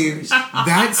scene,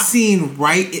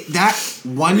 that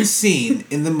one scene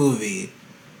in the movie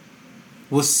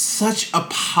was such a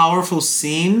powerful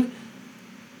scene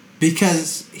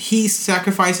because he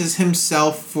sacrifices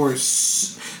himself for.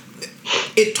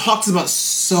 It talks about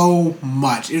so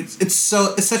much. It's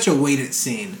such a weighted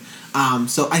scene.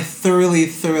 So I thoroughly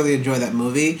enjoy that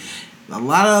movie. A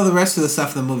lot of the rest of the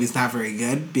stuff in the movie is not very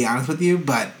good, be honest with you,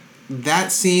 but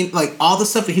that scene, like all the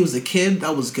stuff that he was a kid,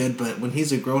 that was good, but when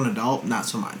he's a grown adult, not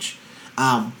so much.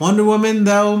 Wonder Woman,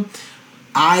 though,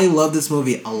 I love this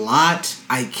movie a lot.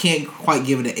 I can't quite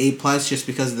give it an A+, just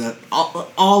because of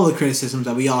all the criticisms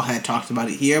that we all had talked about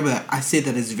it here, but I say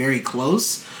that it's very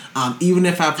close. Even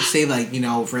if I have to say, rank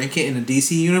it in the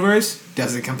DC universe,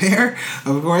 doesn't compare,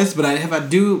 of course, but if I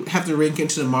do have to rank it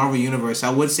into the Marvel universe, I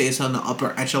would say it's on the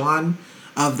upper echelon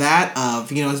of that,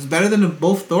 it's better than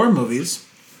both Thor movies.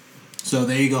 So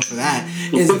there you go for that.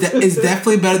 It's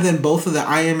definitely better than both of the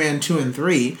Iron Man 2 and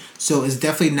 3. So it's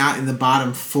definitely not in the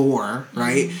bottom 4,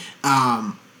 right?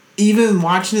 Even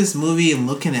watching this movie and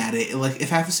looking at it, like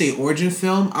if I have to say origin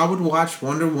film, I would watch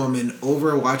Wonder Woman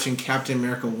over watching Captain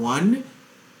America 1,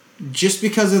 just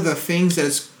because of the things that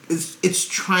it's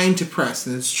trying to press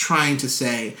and it's trying to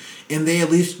say, and they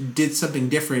at least did something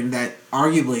different that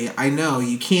arguably I know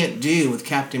you can't do with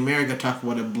Captain America. Talk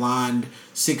about a blonde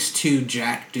 6'2"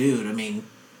 jack dude. I mean,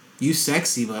 you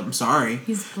sexy, but I'm sorry.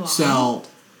 He's blonde. So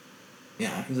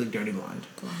yeah, he's like dirty blonde.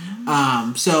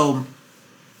 So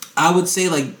I would say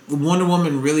like Wonder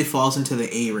Woman really falls into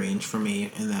the A range for me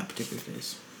in that particular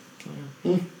case.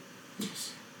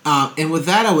 And with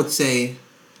that, I would say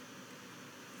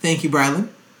thank you, Brylan.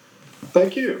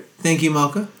 Thank you. Thank you,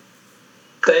 Mocha.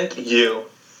 Thank you.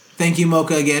 Thank you,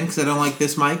 Mocha, again, because I don't like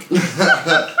this mic.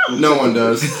 No one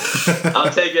does.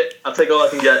 I'll take it. I'll take all I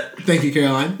can get. Thank you,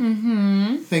 Caroline.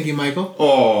 Mm-hmm. Thank you, Michael.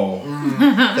 Oh,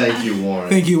 thank you, Warren.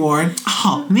 Thank you, Warren.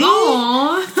 Oh, me?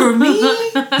 Aww. For me?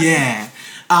 Yeah.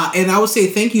 And I would say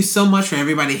thank you so much for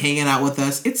everybody hanging out with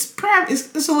us. It's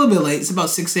a little bit late. It's about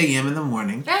 6 a.m. in the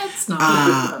morning. It's not.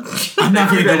 I'm not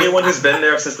very good. Anyone who's been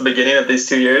there since the beginning of these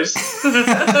 2 years.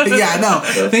 Yeah, no.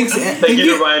 Thanks. Thank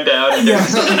you to Ryan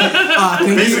Dowd.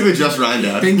 Basically just Ryan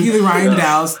Dowd. Thank you to Ryan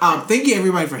Dowds. Thank you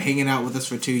everybody for hanging out with us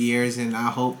for 2 years, and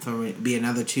I hope for it be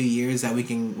another 2 years that we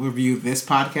can review this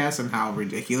podcast and how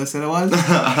ridiculous it was.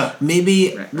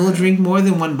 Maybe we'll drink more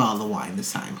than one bottle of wine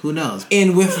this time. Who knows?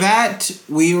 And with that,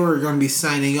 we were going to be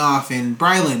signing off. And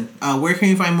Brylan, where can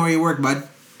you find more of your work, bud?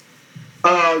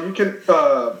 You can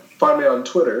find me on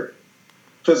Twitter,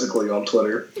 physically on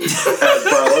Twitter,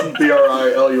 at Brylan,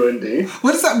 BRILUND.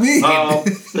 What does that mean?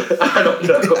 I don't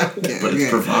know. But it's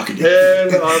provocative.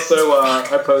 And also,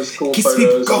 I post cool Keep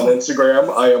photos on going. Instagram.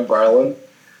 I am Brylan.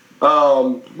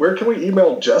 Where can we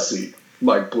email Jesse,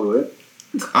 Mike Blewett?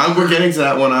 We're getting to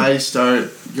that when I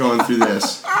start going through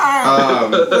this.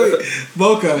 Wait,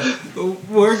 Boca,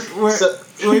 where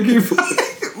can you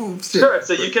find... Sure.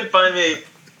 So you can find me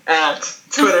at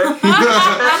Twitter. Mocha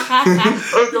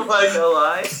Mike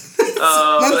LI.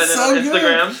 And then so on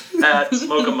Instagram at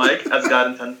Mocha Mike, as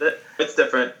God intended it. It's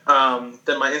different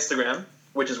than my Instagram,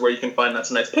 which is where you can find lots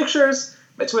of nice pictures.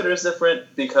 My Twitter is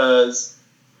different because,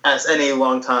 as any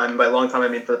long time, by long time I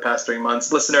mean for the past 3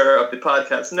 months, listener of the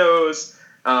podcast knows,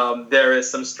 there is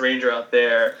some stranger out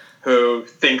there who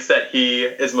thinks that he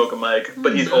is Mocha Mike,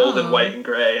 but he's old and white and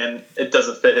gray, and it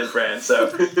doesn't fit his brand,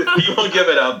 so he won't give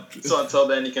it up. So until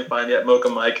then, you can find me at Mocha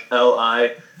Mike,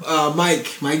 L-I.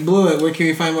 Mike Blewett, where can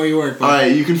we find more of your work?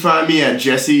 Alright, you can find me at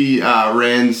Jesse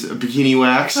Rand's Bikini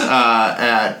Wax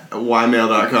at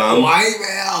ymail.com.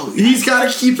 Ymail! He's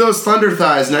got to keep those thunder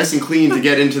thighs nice and clean to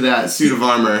get into that suit of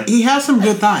armor. He has some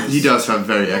good thighs. He does have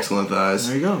very excellent thighs.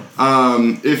 There you go.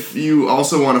 If you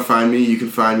also want to find me, you can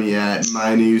find me at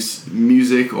My News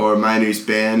Music or My News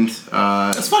Band.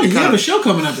 That's funny. You have a show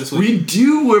coming up this week. We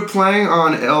do. We're playing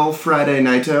on El Friday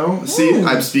Nighto. See,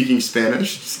 I'm speaking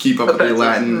Spanish. Just keep up with your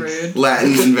Latin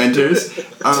inventors.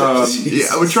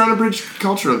 Yeah, we're trying to bridge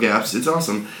cultural gaps. It's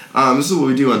awesome. This is what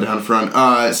we do on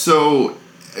Downfront. So,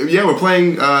 yeah, we're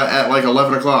playing at like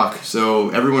 11 o'clock. So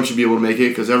everyone should be able to make it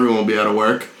because everyone will be out of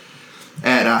work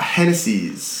at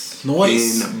Hennessy's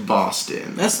in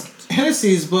Boston. That's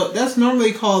Hennessy's, but that's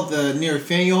normally called the near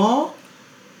Faneuil Hall.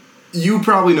 You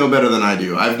probably know better than I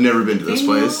do. I've never been to this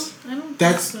place. I don't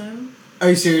That's- think so. Are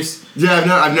you serious? Yeah,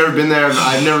 I've never been there.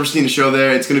 I've never seen a show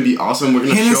there. It's gonna be awesome. We're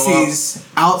gonna show up. Hennessy's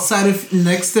outside of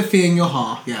next to Faneuil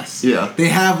Hall. Yes. Yeah. They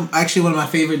have actually one of my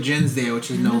favorite gins there, which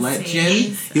is Nolet Gin.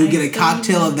 Hennessy's. You'll get a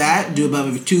cocktail of that. Do about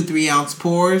maybe 2-3 ounce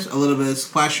pours, a little bit of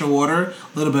splash of water, a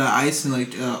little bit of ice, and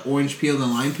like orange peels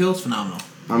and lime peels. Phenomenal.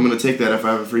 I'm gonna take that if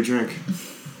I have a free drink.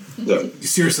 Yeah.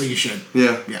 Seriously, you should.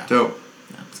 Yeah. Yeah. Dope.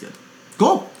 Yeah, that's good.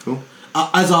 Cool. Cool.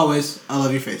 As always, I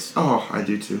love your face. Oh, I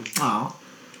do too. Aw.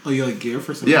 Oh, you like gear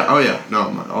for something? Yeah. Oh yeah.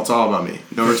 No, it's all about me.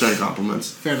 No return compliments.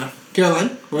 Fair enough. Caroline,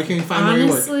 where can you find more of your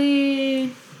work?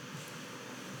 Honestly,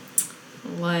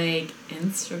 like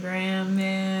Instagram,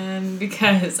 man,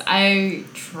 because I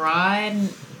tried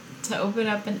to open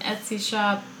up an Etsy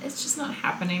shop. It's just not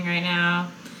happening right now.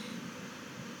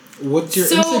 What's your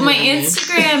So Instagram my name?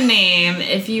 Instagram name,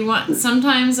 if you want,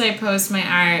 sometimes I post my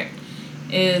art,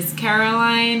 is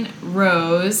Caroline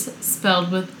Rose, spelled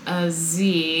with a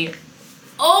Z,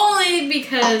 only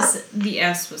because the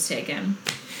S was taken.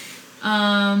 See a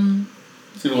lot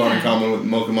in Yeah. common with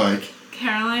Mocha Mike.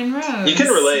 Caroline Rose. You can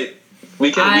relate. We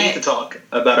need to talk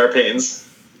about our pains.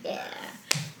 Yeah.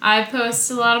 I post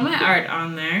a lot of my art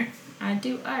on there. I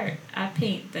do art. I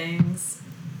paint things.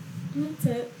 And that's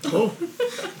it. Cool.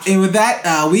 And with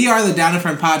that, we are the Down in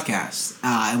Front podcast,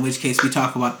 in which case we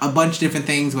talk about a bunch of different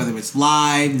things, whether it's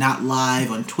live, not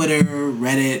live, on Twitter,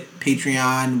 Reddit,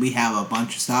 Patreon. We have a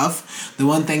bunch of stuff. The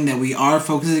one thing that we are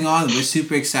focusing on, we're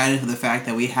super excited for the fact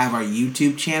that we have our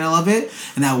YouTube channel of it,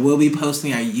 and I will be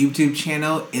posting our YouTube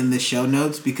channel in the show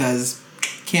notes because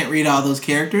can't read all those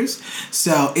characters.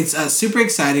 So it's super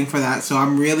exciting for that. So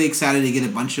I'm really excited to get a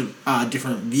bunch of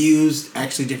different views,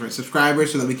 actually different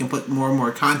subscribers, so that we can put more and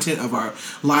more content of our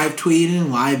live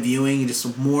tweeting, live viewing, and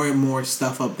just more and more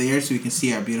stuff up there so we can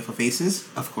see our beautiful faces,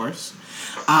 of course.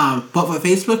 But for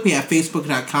Facebook, we have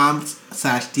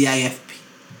facebook.com/DIF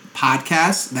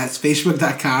podcast. That's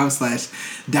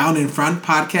facebook.com/downinfront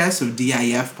podcast, so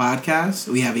DIF podcast.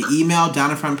 We have an email,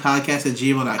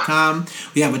 downinfrontpodcast@gmail.com.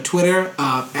 We have a Twitter,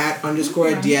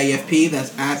 @_DIFP.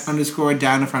 That's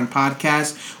 @_downinfront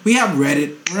podcast. We have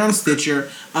Reddit. We're on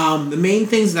Stitcher. The main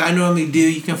things that I normally do,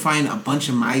 you can find a bunch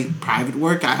of my private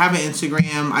work. I have an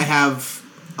Instagram. I have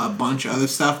a bunch of other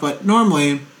stuff, but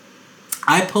normally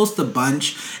I post a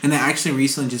bunch, and I actually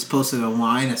recently just posted a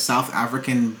wine, a South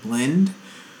African blend.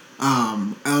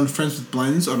 On Friends with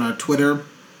Blends on our Twitter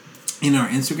and our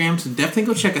Instagram, so definitely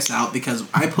go check us out because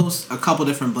I post a couple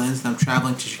different blends and I'm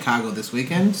traveling to Chicago this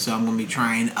weekend, so I'm going to be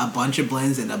trying a bunch of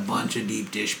blends and a bunch of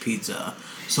deep dish pizza.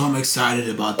 So I'm excited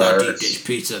about that deep dish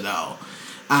pizza though.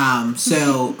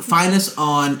 So find us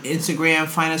on Instagram,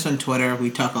 find us on Twitter.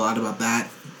 We talk a lot about that.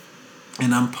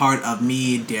 And I'm part of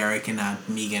me, Derek, and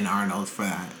Megan Arnold for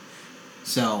that.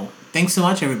 So thanks so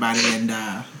much, everybody, and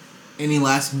any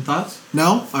last thoughts?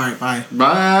 No? All right, bye.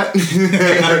 Bye.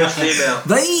 Email.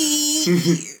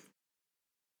 Bye.